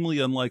extremely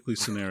unlikely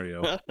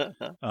scenario,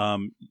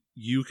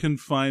 you can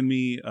find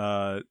me.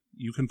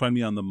 You can find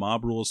me on the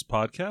Mob Rules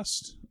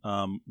podcast.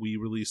 We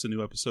release a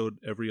new episode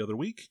every other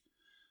week.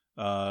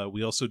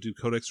 We also do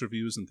codex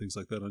reviews and things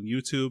like that on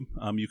YouTube.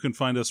 You can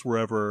find us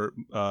wherever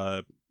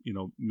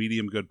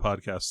medium good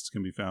podcasts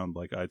can be found,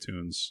 like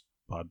iTunes,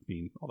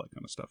 Podbean, all that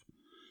kind of stuff.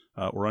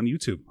 Or on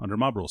YouTube under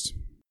Mob Rules.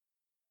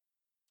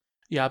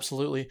 Yeah,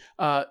 absolutely.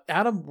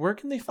 Adam, where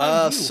can they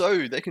find you?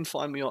 So they can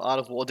find me on Art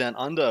of War Down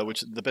Under,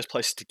 which is the best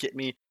place to get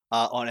me,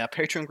 on our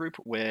Patreon group,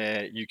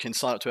 where you can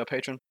sign up to our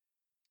Patreon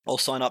or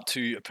sign up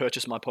to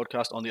purchase my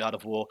podcast on the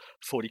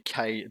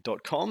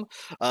artofwar40k.com.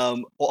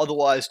 Or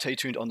otherwise, stay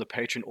tuned on the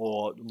Patreon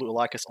or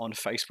like us on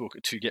Facebook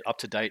to get up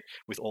to date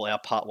with all our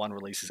Part 1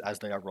 releases as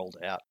they are rolled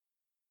out.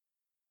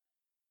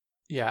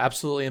 Yeah,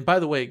 absolutely. And by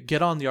the way,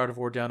 get on the Art of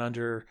War Down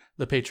Under,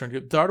 the Patreon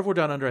group. The Art of War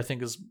Down Under, I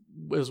think, is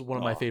one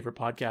of my favorite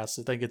podcasts.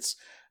 I think it's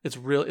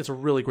a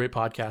really great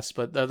podcast.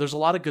 But there's a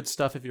lot of good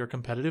stuff if you're a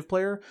competitive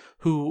player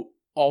who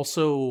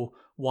also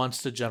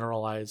wants to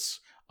generalize.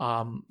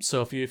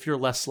 So if you're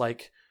less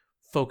like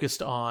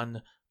focused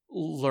on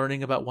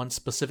learning about one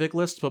specific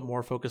list, but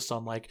more focused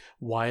on like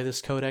why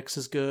this codex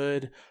is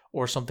good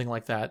or something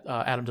like that,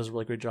 Adam does a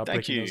really great job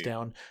breaking those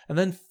down. And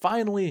then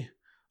finally.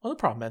 Oh, no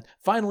problem, man.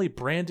 Finally,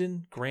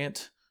 Brandon,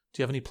 Grant,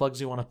 do you have any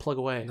plugs you want to plug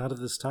away? Not at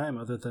this time,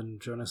 other than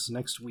join us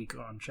next week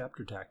on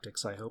Chapter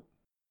Tactics, I hope.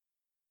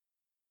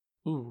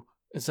 Ooh,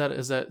 does that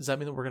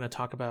mean that we're going to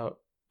talk about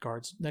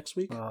guards next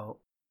week?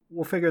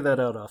 We'll figure that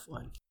out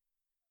offline.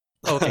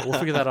 Okay, we'll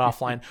figure that out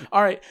offline.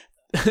 All right.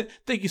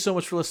 Thank you so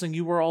much for listening.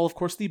 You are all, of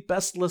course, the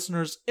best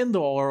listeners in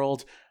the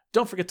world.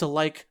 Don't forget to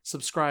like,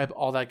 subscribe,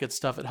 all that good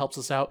stuff. It helps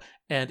us out.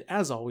 And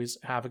as always,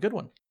 have a good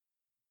one.